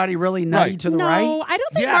get can, somebody really nutty to the right? No, I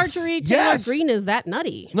don't think Yes, Marjorie Taylor yes. Greene is that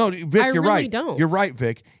nutty. No, Vic, I you're really right. don't. You're right,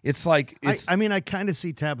 Vic. It's like I kind of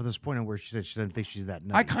see Tabitha's point on where she said she doesn't think she's that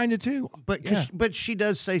nutty. I kind of do. But yeah. but she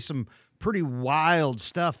does say some pretty wild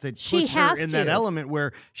stuff that She puts her has in that to. element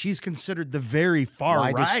where she's considered the very far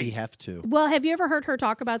Why right. does she have to? Well, have you ever heard her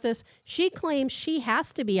talk about this? She claims she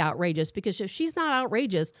has to be outrageous because if she's not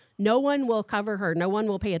outrageous, no one will cover her. No one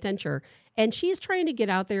will pay attention. And she's trying to get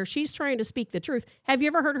out there. She's trying to speak the truth. Have you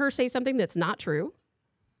ever heard her say something that's not true?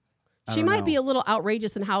 She might be a little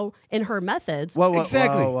outrageous in her methods.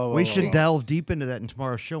 Exactly. We should delve deep into that in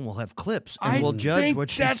tomorrow's show, and we'll have clips, and we'll judge think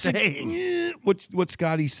what she's saying. What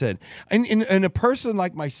Scotty said, and a person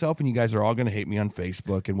like myself, and you guys are all going to hate me on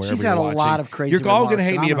Facebook and wherever She's you're had a watching, lot of crazy You're all going to remarks,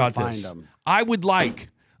 hate and me I'm gonna about find this. them. I would like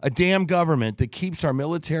a damn government that keeps our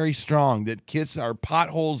military strong, that gets our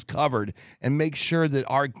potholes covered, and makes sure that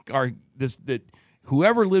that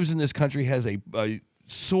whoever lives in this country has a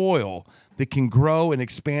soil that can grow and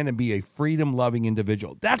expand and be a freedom-loving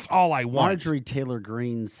individual. That's all I want. Marjorie Taylor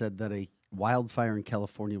Greene said that a wildfire in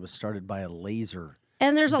California was started by a laser.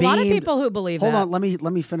 And there's a lot of Beamed- people who believe Hold that. on, let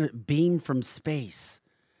me finish. Beamed from space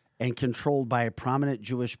and controlled by a prominent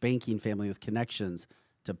Jewish banking family with connections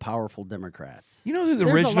to powerful Democrats. You know who the There's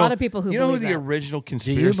a original? lot of people who you know who believe the that. original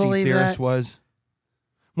conspiracy believe theorist that? was?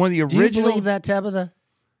 One of the Do you original. believe that, Tabitha?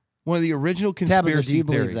 One of the original Tabitha, conspiracy do you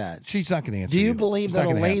believe theories. that? She's not going to answer. Do you believe It's that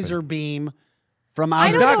not a gonna laser happen. beam from I outer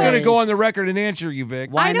She's don't not know. going to space- go on the record and answer you,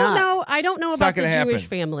 Vic. Why I don't not? know. I don't know It's not about the gonna Jewish happen.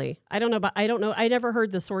 family. I don't know. I never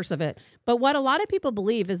heard the source of it. But what a lot of people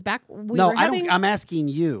believe is back we No, were having. I'm asking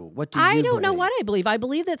you. What do you I don't know believe? what I believe. I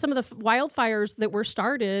believe that some of the wildfires that were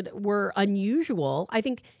started were unusual. I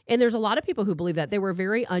think, and there's a lot of people who believe that they were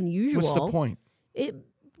very unusual. What's the point?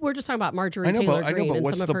 We're just talking about Marjorie I know, Taylor but Greene and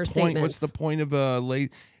what's some the of her point? statements. What's the point of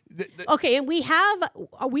late? Okay, and we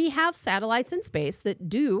have satellites in space that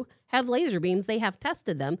do have laser beams. They have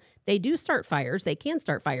tested them. They do start fires. They can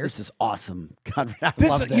start fires. This is awesome. God, I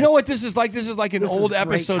love this. You know what this is like? This is like an This is old great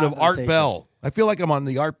episode of Art conversation. Bell. I feel like I'm on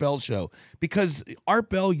the Art Bell show because Art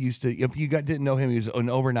Bell used to, if you didn't know him, he was an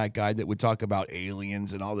overnight guy that would talk about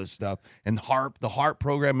aliens and all this stuff. And the HARP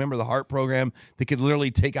program, remember the HARP program that could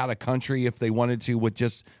literally take out a country if they wanted to with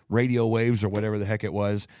just radio waves or whatever the heck it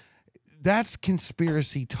was. That's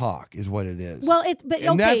conspiracy talk is what it is. Well, And okay.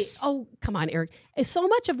 that's- Oh, come on, Eric. So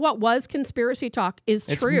much of what was conspiracy talk is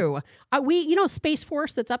true. Space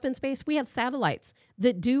Force that's up in space, we have satellites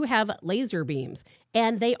that do have laser beams,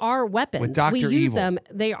 and they are weapons. With Dr. We use Evil. them.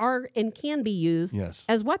 They are and can be used Yes.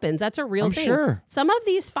 as weapons. That's a real I'm thing. sure. Some of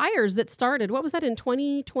these fires that started, what was that in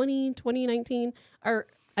 2020, 2019?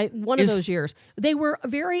 One of those years. They were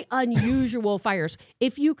very unusual fires.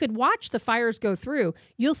 If you could watch the fires go through,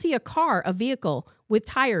 you'll see a vehicle with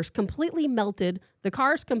tires completely melted, the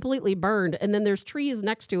car's completely burned, and then there's trees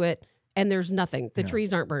next to it, and there's nothing. The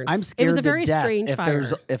trees aren't burned. I'm scared It was a to very death strange fire.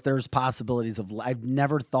 if there's possibilities of. I've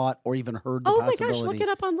never thought or even heard the Oh my gosh, possibility. look it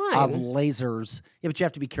up online. Of lasers. Yeah, but you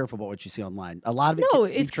have to be careful about what you see online. A lot of it No, can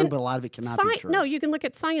be it's true, but a lot of it cannot be true. No, you can look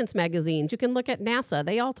at science magazines. You can look at NASA.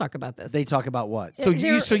 They all talk about this. They talk about what? so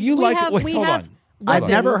you like it? Wait, hold on. I've weapons.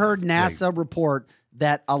 never heard NASA report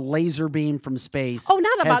that a laser beam from space. Oh,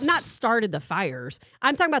 not started the fires.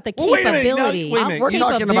 I'm talking about the Well, wait a minute. capability. Wait a minute. We're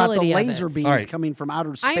talking about the capability of laser it. beams All right. coming from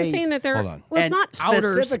outer space. I'm saying that they're Hold on. well, it's not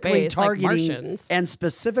outer space like targeting Martians. and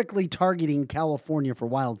specifically targeting California for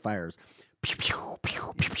wildfires. Pew, pew,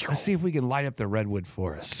 pew, pew, pew. Let's see if we can light up the redwood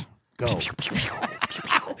forests. Go.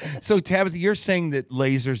 So, Tabitha, you're saying that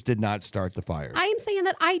lasers did not start the fires. I'm saying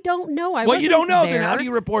that I don't know. Well, you wasn't don't know, then there, how do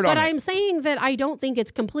you report on But it? I'm saying that I don't think it's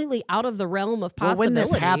completely out of the realm of Well, possibility. when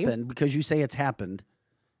this happened, because you say it's happened,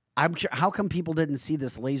 how come people didn't see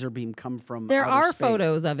this laser beam come from there outer are space?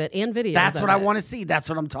 photos of it and videos. That's of what I it. want to see. That's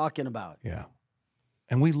what I'm talking about. Yeah.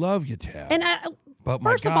 And we love you, Tab. And but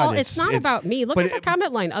my first of God, all, it's not about me. Look but at the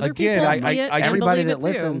comment line. Other again, people see it. everybody and that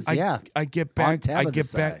believe it too. listens, yeah. I get On back. I Tabitha's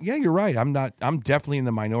get back. side. Yeah, you're right. I'm definitely in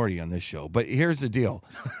the minority on this show. But here's the deal.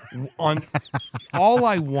 On all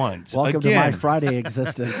I want, Welcome again, to my Friday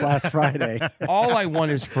existence last Friday. all I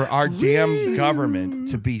want is for our damn government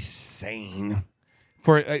to be sane.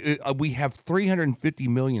 For we have 350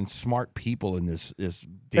 million smart people in this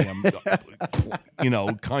damn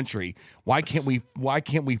country. Why can't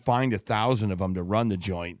we find 1,000 of them to run the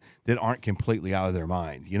joint that aren't completely out of their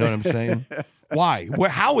mind? You know what I'm saying? Why?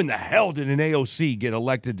 How in the hell did an AOC get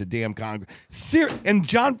elected to damn Congress? And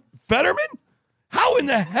John Fetterman? How in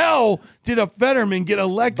the hell did a Fetterman get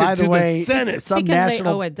elected By the to way, the Senate? some Because they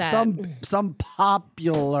national, owe a debt. some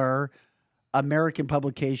popular American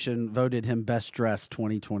publication voted him best dressed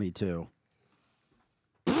 2022.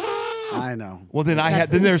 I know. Well, then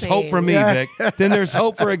That's there's hope for me, insane. Vic. Then there's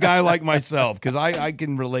hope for a guy like myself because I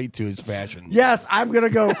can relate to his fashion. Yes, I'm gonna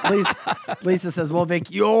go. Lisa says, "Well,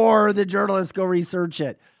 Vic, you're the journalist. Go research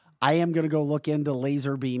it." I am gonna go look into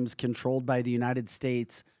laser beams controlled by the United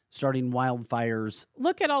States starting wildfires.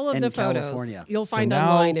 Look at all of in the California. photos. You'll So find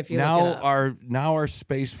online if you look it up. our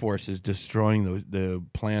Space Force is destroying the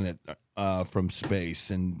planet from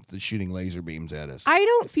space and shooting laser beams at us. I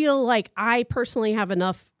don't feel like I personally have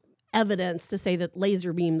enough evidence to say that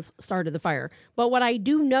laser beams started the fire. But what I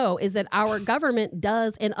do know is that our government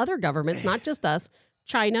does, and other governments, not just us,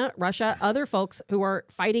 China, Russia, other folks who are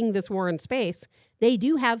fighting this war in space, they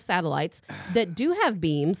do have satellites that do have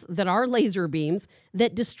beams that are laser beams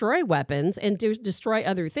that destroy weapons and destroy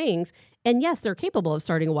other things. And yes, they're capable of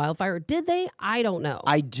starting a wildfire. Did they? I don't know.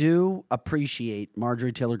 I do appreciate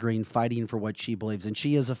Marjorie Taylor Greene fighting for what she believes, and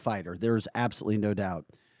she is a fighter. There is absolutely no doubt.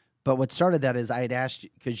 But what started that is I had asked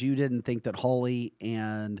you, because you didn't think that Hawley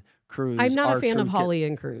and Cruz I'm not are a fan true of Hawley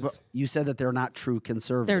and Cruz. You said that they're not true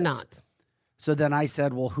conservatives. They're not. So then I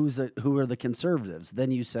said, well, who are the conservatives?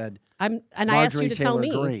 Then you said, I asked Marjorie you to Taylor tell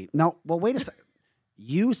me. Greene. No, well, wait a second.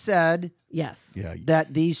 You said Yes. Yeah.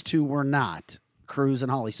 that these two were not, Cruz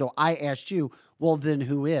and Hawley. So I asked you, well, then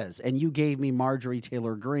who is? And you gave me Marjorie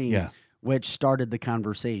Taylor Greene, Yeah. which started the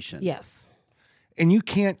conversation. Yes. And you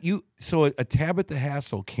can't so a Tabitha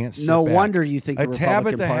Hassel can't sit No back. wonder you think the a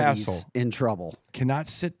Republican Tabitha Party's Hassel in trouble. cannot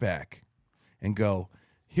sit back and go,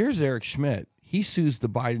 here's Eric Schmidt. He sues the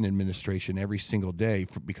Biden administration every single day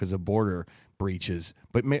because of border breaches.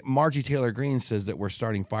 But Margie Taylor Greene says that we're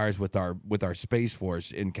starting fires with our Space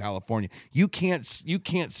Force in California. You can't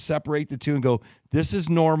separate the two and go, this is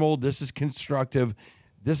normal, this is constructive,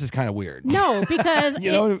 this is kind of weird. No, because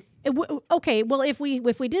You know- okay, well, if we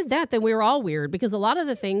did that, then we were all weird because a lot of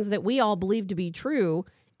the things that we all believe to be true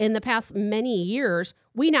in the past many years,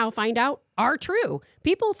 we now find out are true.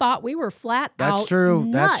 People thought we were flat That's out true.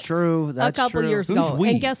 That's nuts true. That's a couple true. years Who's ago. we?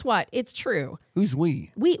 And guess what? It's true. Who's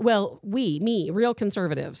we? Me, real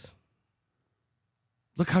conservatives.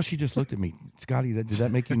 Look how she just looked at me. Scotty, did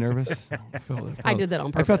that make you nervous? I did that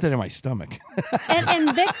on I felt that purpose. in my stomach.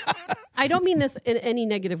 And Vic, I don't mean this in any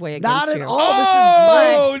negative way against Not at you. all.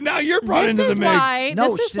 Oh, now you're brought This into the is mix. why. No,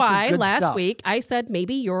 this this is is why good last stuff. week I said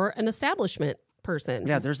maybe you're an establishment person.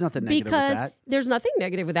 Yeah, there's nothing negative because with that. there's nothing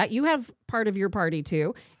negative with that. You have part of your party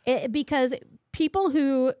too, because people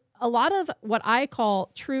who a lot of what I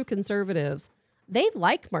call true conservatives, they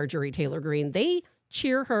like Marjorie Taylor Greene. They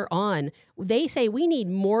cheer her on. They say we need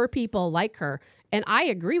more people like her, and I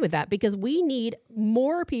agree with that because we need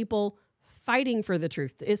more people fighting for the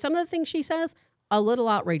truth. Is some of the things she says a little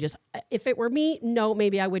outrageous? If it were me, no,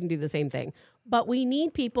 maybe I wouldn't do the same thing. But we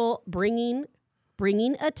need people bringing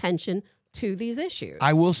attention to these issues.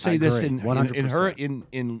 I will say this agree, in 100%.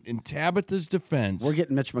 in Tabitha's defense. We're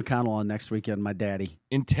getting Mitch McConnell on next weekend, my daddy.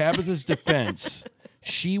 In Tabitha's defense,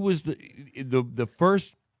 she was the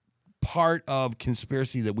first part of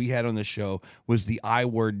conspiracy that we had on the show was the I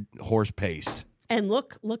word horse paste. And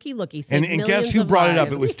looky. And guess who brought it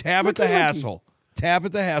up? It was Tabitha Looky. Hassel.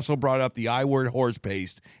 Tabitha Hassel brought up the I word horse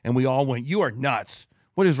paste, and we all went, "You are nuts.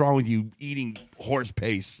 What is wrong with you eating horse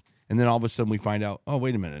paste?" And then all of a sudden we find out, oh,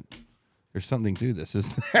 wait a minute, there's something to this,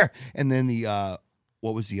 isn't there? And then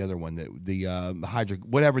what was the other one?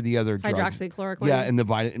 Whatever the other drug. Hydroxychloroquine. Yeah, and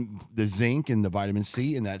the zinc and the vitamin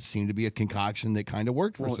C, and that seemed to be a concoction that kind of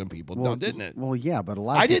worked for some people, didn't it? Well, yeah, but a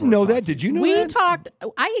lot of I didn't know that. Did you know We that? talked,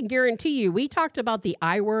 I can guarantee you, we talked about the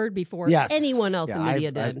I word before anyone else in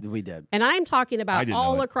media did. We did. And I'm talking I about didn't know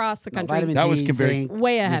all it. across the country. Vitamin That D, was zinc,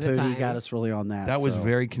 way ahead of Naputi time. got us really on that. That was so.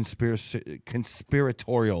 very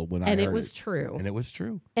conspiratorial when I heard And it. it was true. And it was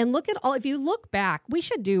true. And look at all, if you look back, we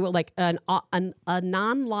should do like a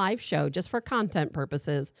non-live show just for content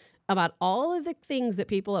purposes about all of the things that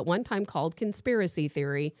people at one time called conspiracy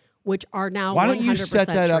theory, which are now Why don't 100% you set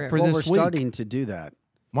that up for true. Well, this we're week? starting to do that.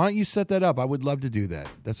 Why don't you set that up? I would love to do that.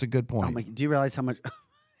 That's a good point. Oh my, do you realize how much?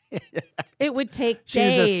 It would take She's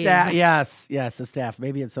days. a staff. Yes, a staff.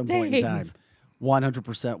 Maybe at some point in time. Days.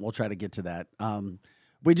 100%. We'll try to get to that.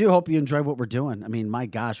 We do hope you enjoy what we're doing. I mean, my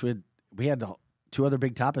gosh, we had 2 other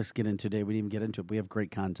big topics to get into today. We didn't even get into it. We have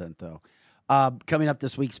great content, though. Coming up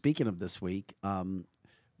this week, speaking of this week,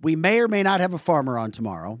 we may or may not have a farmer on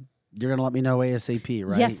tomorrow. You're going to let me know ASAP,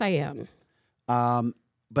 right? Yes, I am.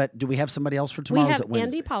 But do we have somebody else for We tomorrow? have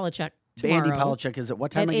Andy Polachek tomorrow. Andy Polachek is at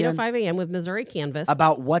what time at again? 8:05 a.m. with Missouri Canvas.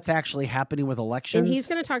 About what's actually happening with elections. And he's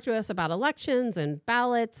going to talk to us about elections and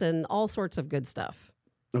ballots and all sorts of good stuff.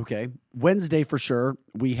 Okay. Wednesday for sure.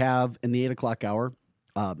 We have in the 8 o'clock hour,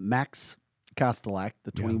 Max Kostelak,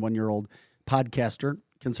 the 21-year-old podcaster,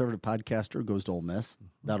 conservative podcaster, goes to Ole Miss.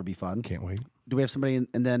 That'll be fun. Can't wait. Do we have somebody,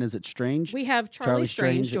 and then is it Strange? We have Charlie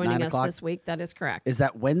Strange at joining 9 us o'clock? this week. That is correct. Is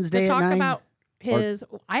that Wednesday to talk at 9? about his,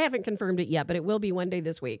 I haven't confirmed it yet, but it will be one day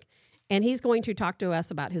this week. And he's going to talk to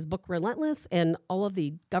us about his book, Relentless, and all of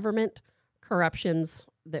the government corruptions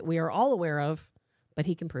that we are all aware of, but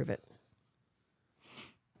he can prove it.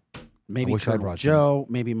 Maybe wish I'd Colonel brought Joe,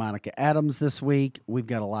 maybe Monica Adams this week. We've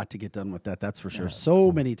got a lot to get done with that, that's for sure.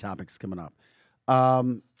 So many topics coming up.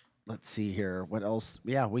 Let's see here. What else?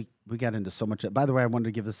 Yeah, we got into so much. By the way, I wanted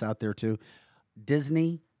to give this out there too.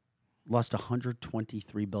 Disney lost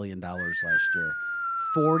 $123 billion last year.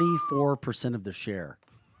 44% of the share.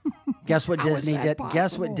 Guess what Disney did?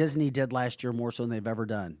 Guess what Disney did last year more so than they've ever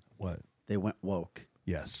done? What? They went woke.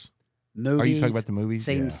 Yes. Movies. Are you talking about the movies?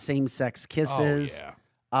 Yeah. Same-sex kisses. Oh,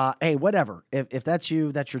 yeah. Hey, whatever. If that's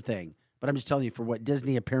you, that's your thing. But I'm just telling you, for what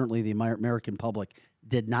Disney, apparently the American public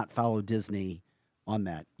did not follow Disney on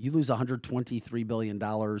that. You lose $123 billion.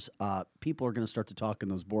 People are going to start to talk in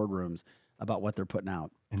those boardrooms about what they're putting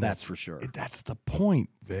out. And that's for sure. That's the point,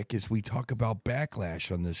 Vic, is we talk about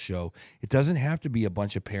backlash on this show. It doesn't have to be a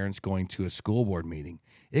bunch of parents going to a school board meeting.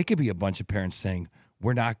 It could be a bunch of parents saying,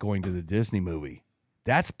 we're not going to the Disney movie.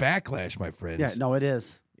 That's backlash, my friends. Yeah, no, it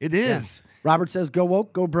is. It is. Yeah. Robert says, go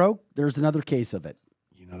woke, go broke. There's another case of it.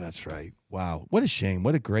 You know, that's right. Wow. What a shame.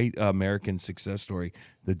 What a great American success story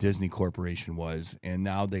the Disney Corporation was. And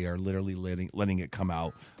now they are literally letting it come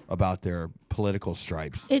out about their political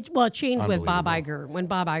stripes. It changed with Bob Iger when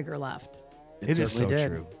Bob Iger left. It is so did.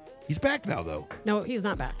 true. He's back now, though. No, he's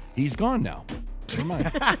not back. He's gone now. Never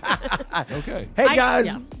mind. Okay. Hey,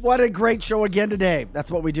 guys, what a great show again today.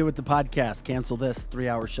 That's what we do with the podcast. Cancel this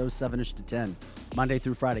 3-hour show, 7-ish to 10, Monday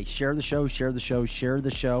through Friday. Share the show, share the show, share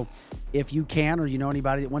the show. If you can, or you know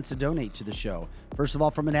anybody that wants to donate to the show. First of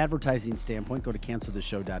all, from an advertising standpoint, go to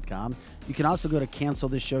cancelthisshow.com. You can also go to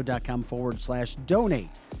cancelthisshow.com/donate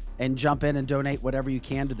and jump in and donate whatever you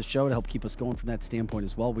can to the show to help keep us going from that standpoint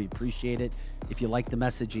as well. We appreciate it if you like the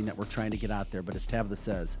messaging that we're trying to get out there. But as Tabitha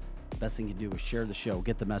says, the best thing you do is share the show,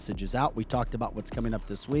 get the messages out. We talked about what's coming up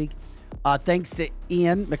this week. Thanks to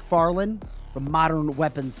Ian McFarland from Modern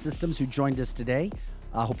Weapons Systems who joined us today.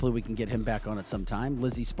 Hopefully we can get him back on at some time.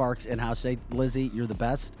 Lizzie Sparks in-house today. Lizzie, you're the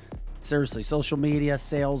best. Seriously, social media,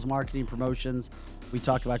 sales, marketing, promotions. We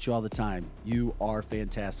talk about you all the time. You are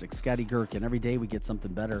fantastic. Scotty Gherkin, every day we get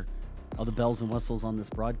something better. All the bells and whistles on this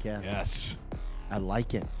broadcast. Yes. I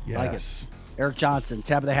like it. Yes. Like it. Eric Johnson,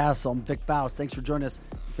 Tabitha Hassel, I'm Vic Faust. Thanks for joining us.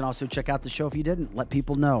 You can also check out the show if you didn't. Let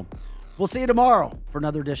people know. We'll see you tomorrow for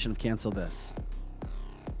another edition of Cancel This.